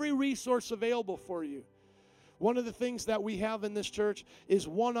making every resource available for you. One of the things that we have in this church is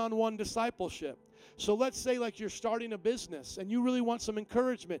one-on-one discipleship. So let's say like you're starting a business and you really want some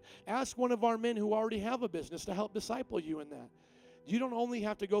encouragement. Ask one of our men who already have a business to help disciple you in that. You don't only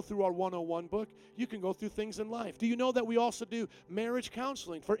have to go through our 101 book. You can go through things in life. Do you know that we also do marriage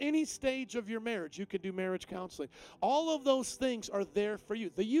counseling? For any stage of your marriage, you can do marriage counseling. All of those things are there for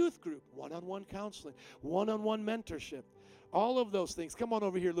you. The youth group, one-on-one counseling, one-on-one mentorship. All of those things. Come on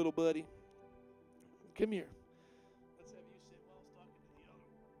over here, little buddy. Come here. Let's have you sit while I was talking to the other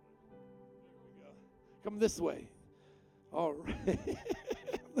one. There we go. Come this way. All right.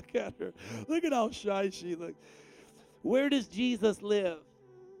 Look at her. Look at how shy she looks. Where does Jesus live?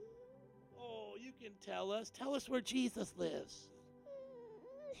 tell us. Tell us where Jesus lives.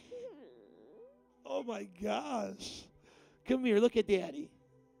 Oh, my gosh. Come here. Look at Daddy.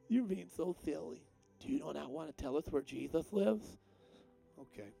 You're being so silly. Do you not want to tell us where Jesus lives?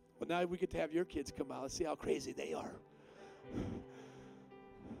 Okay. Well, now we get to have your kids come out. Let's see how crazy they are.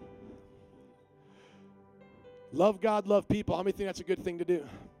 Love God, love people. How many think that's a good thing to do?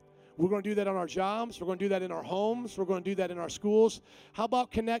 We're going to do that on our jobs. We're going to do that in our homes. We're going to do that in our schools. How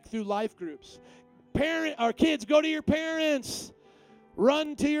about connect through life groups? Our kids, go to your parents.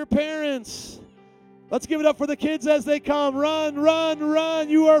 Run to your parents. Let's give it up for the kids as they come. Run, run, run.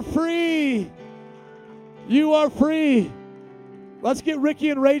 You are free. You are free. Let's get Ricky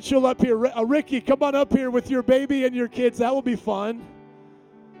and Rachel up here. Ricky, come on up here with your baby and your kids. That will be fun.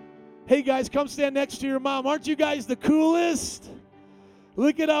 Hey, guys, come stand next to your mom. Aren't you guys the coolest?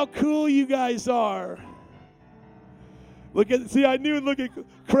 Look at how cool you guys are. See, I knew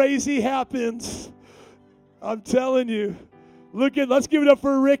crazy happens. I'm telling you. Let's give it up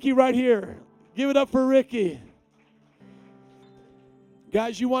for Ricky right here. Give it up for Ricky.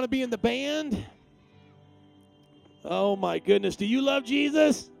 Guys, you want to be in the band? Oh, my goodness. Do you love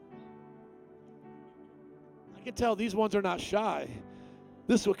Jesus? I can tell these ones are not shy.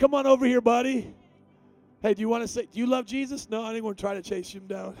 This one, come on over here, buddy. Hey, do you love Jesus? No, I didn't want to try to chase him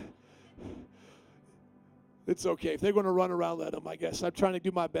down. It's okay. If they're going to run around, let them, I guess. I'm trying to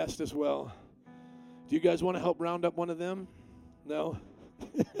do my best as well. Do you guys want to help round up one of them? No?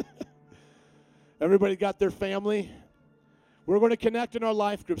 Everybody got their family? We're going to connect in our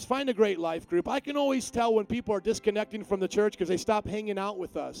life groups. Find a great life group. I can always tell when people are disconnecting from the church because they stop hanging out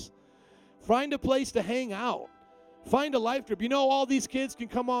with us. Find a place to hang out. Find a life group. You know, all these kids can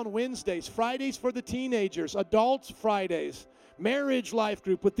come on Wednesdays. Fridays for the teenagers. Adults Fridays. Marriage life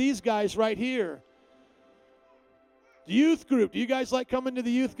group with these guys right here. Youth group. Do you guys like coming to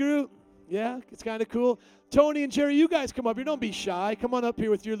the youth group? Yeah, it's kind of cool. Tony and Jerry, you guys come up here. Don't be shy. Come on up here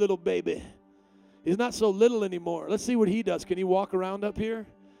with your little baby. He's not so little anymore. Let's see what he does. Can he walk around up here?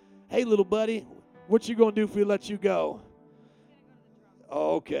 Hey, little buddy, what you going to do if we let you go?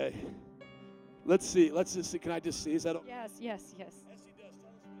 Okay. Let's see. Let's just see. Can I just see? Is that okay? Yes.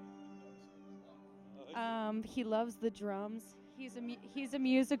 He loves the drums. He's a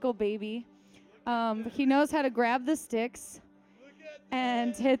musical baby. He knows how to grab the sticks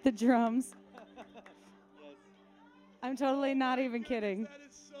and hit the drums. I'm totally not even kidding. That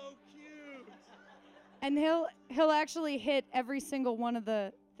is so cute. And he'll actually hit every single one of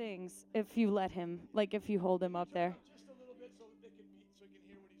the things if you let him, like if you hold him up there. Just a little bit so he can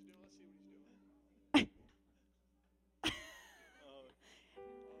hear what he's doing. Let's see what he's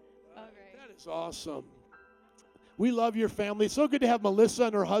doing. That is awesome. We love your family. It's so good to have Melissa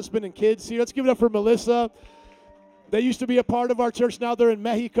and her husband and kids here. Let's give it up for Melissa. They used to be a part of our church. Now they're in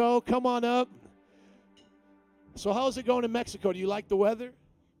Mexico. Come on up. So how's it going in Mexico? Do you like the weather?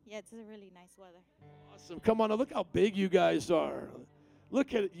 Yeah, it's a really nice weather. Awesome. Come on, look how big you guys are.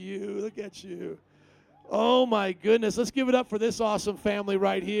 Look at you. Look at you. Oh, my goodness. Let's give it up for this awesome family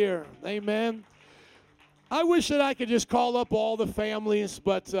right here. Amen. I wish that I could just call up all the families,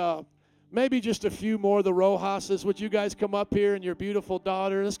 but maybe just a few more of the Rojas's. Would you guys come up here and your beautiful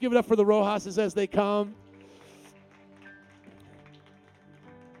daughter? Let's give it up for the Rojas's as they come.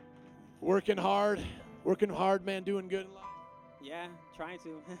 Working hard, man, doing good in life. Yeah, trying to.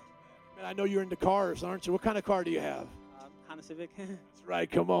 Man, I know you're into cars, aren't you? What kind of car do you have? Honda Civic. That's right.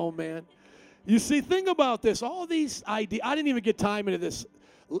 Come on, man. You see, think about this. All these ideas. I didn't even get time into this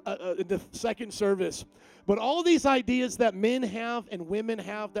in the second service. But all these ideas that men have and women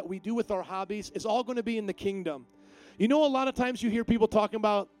have that we do with our hobbies is all going to be in the kingdom. You know, a lot of times you hear people talking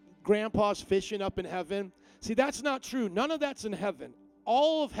about grandpa's fishing up in heaven. See, that's not true. None of that's in heaven.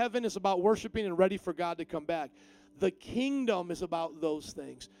 All of heaven is about worshiping and ready for God to come back. The kingdom is about those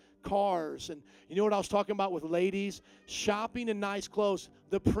things. Cars, and you know what I was talking about with ladies? Shopping and nice clothes.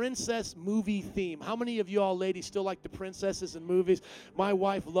 The princess movie theme. How many of you all ladies still like the princesses in movies? My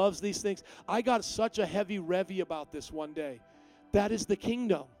wife loves these things. I got such a heavy revy about this one day. That is the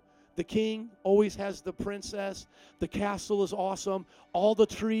kingdom. The king always has the princess. The castle is awesome. All the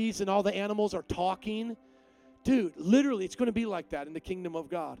trees and all the animals are talking. Dude, literally, it's going to be like that in the kingdom of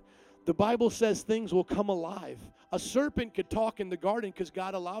God. The Bible says things will come alive. A serpent could talk in the garden because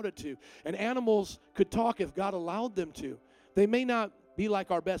God allowed it to. And animals could talk if God allowed them to. They may not be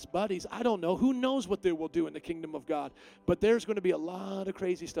like our best buddies. I don't know. Who knows what they will do in the kingdom of God? But there's going to be a lot of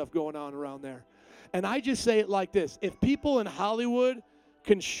crazy stuff going on around there. And I just say it like this. If people in Hollywood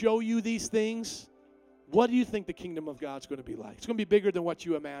can show you these things, what do you think the kingdom of God's going to be like? It's going to be bigger than what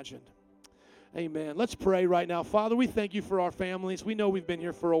you imagined. Amen. Let's pray right now. Father, we thank you for our families. We know we've been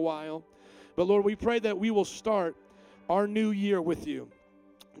here for a while. But Lord, we pray that we will start our new year with you,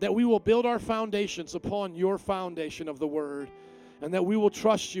 that we will build our foundations upon your foundation of the word, and that we will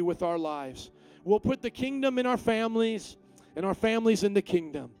trust you with our lives. We'll put the kingdom in our families and our families in the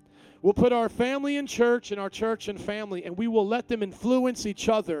kingdom. We'll put our family in church and our church in family, and we will let them influence each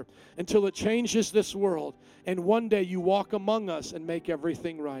other until it changes this world. And one day you walk among us and make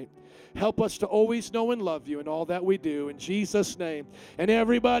everything right. Help us to always know and love you in all that we do. In Jesus' name. And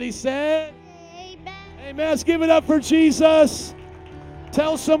everybody said, Amen. Amen. Let's give it up for Jesus.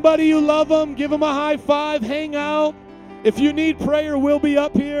 Tell somebody you love them. Give them a high five. Hang out. If you need prayer, we'll be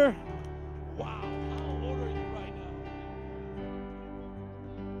up here.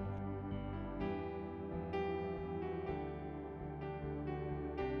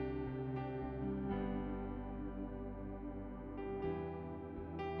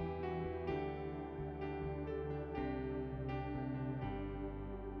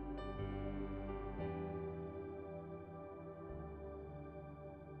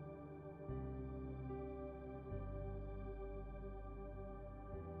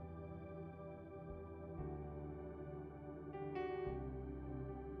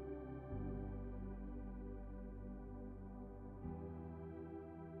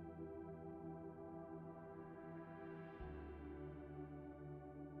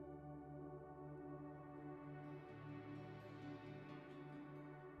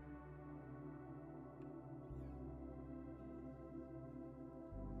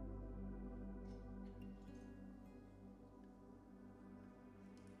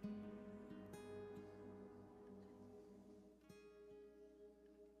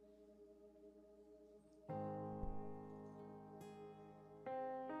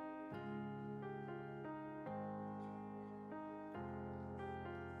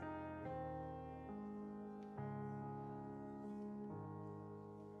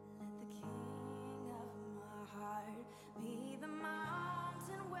 Be the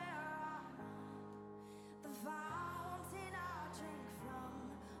mountain where I run, the fountain I drink from,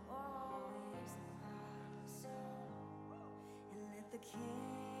 always my soul. And let the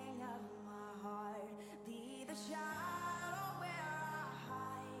King of my heart be the shadow where I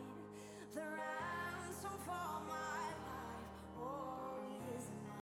hide, the ransom for my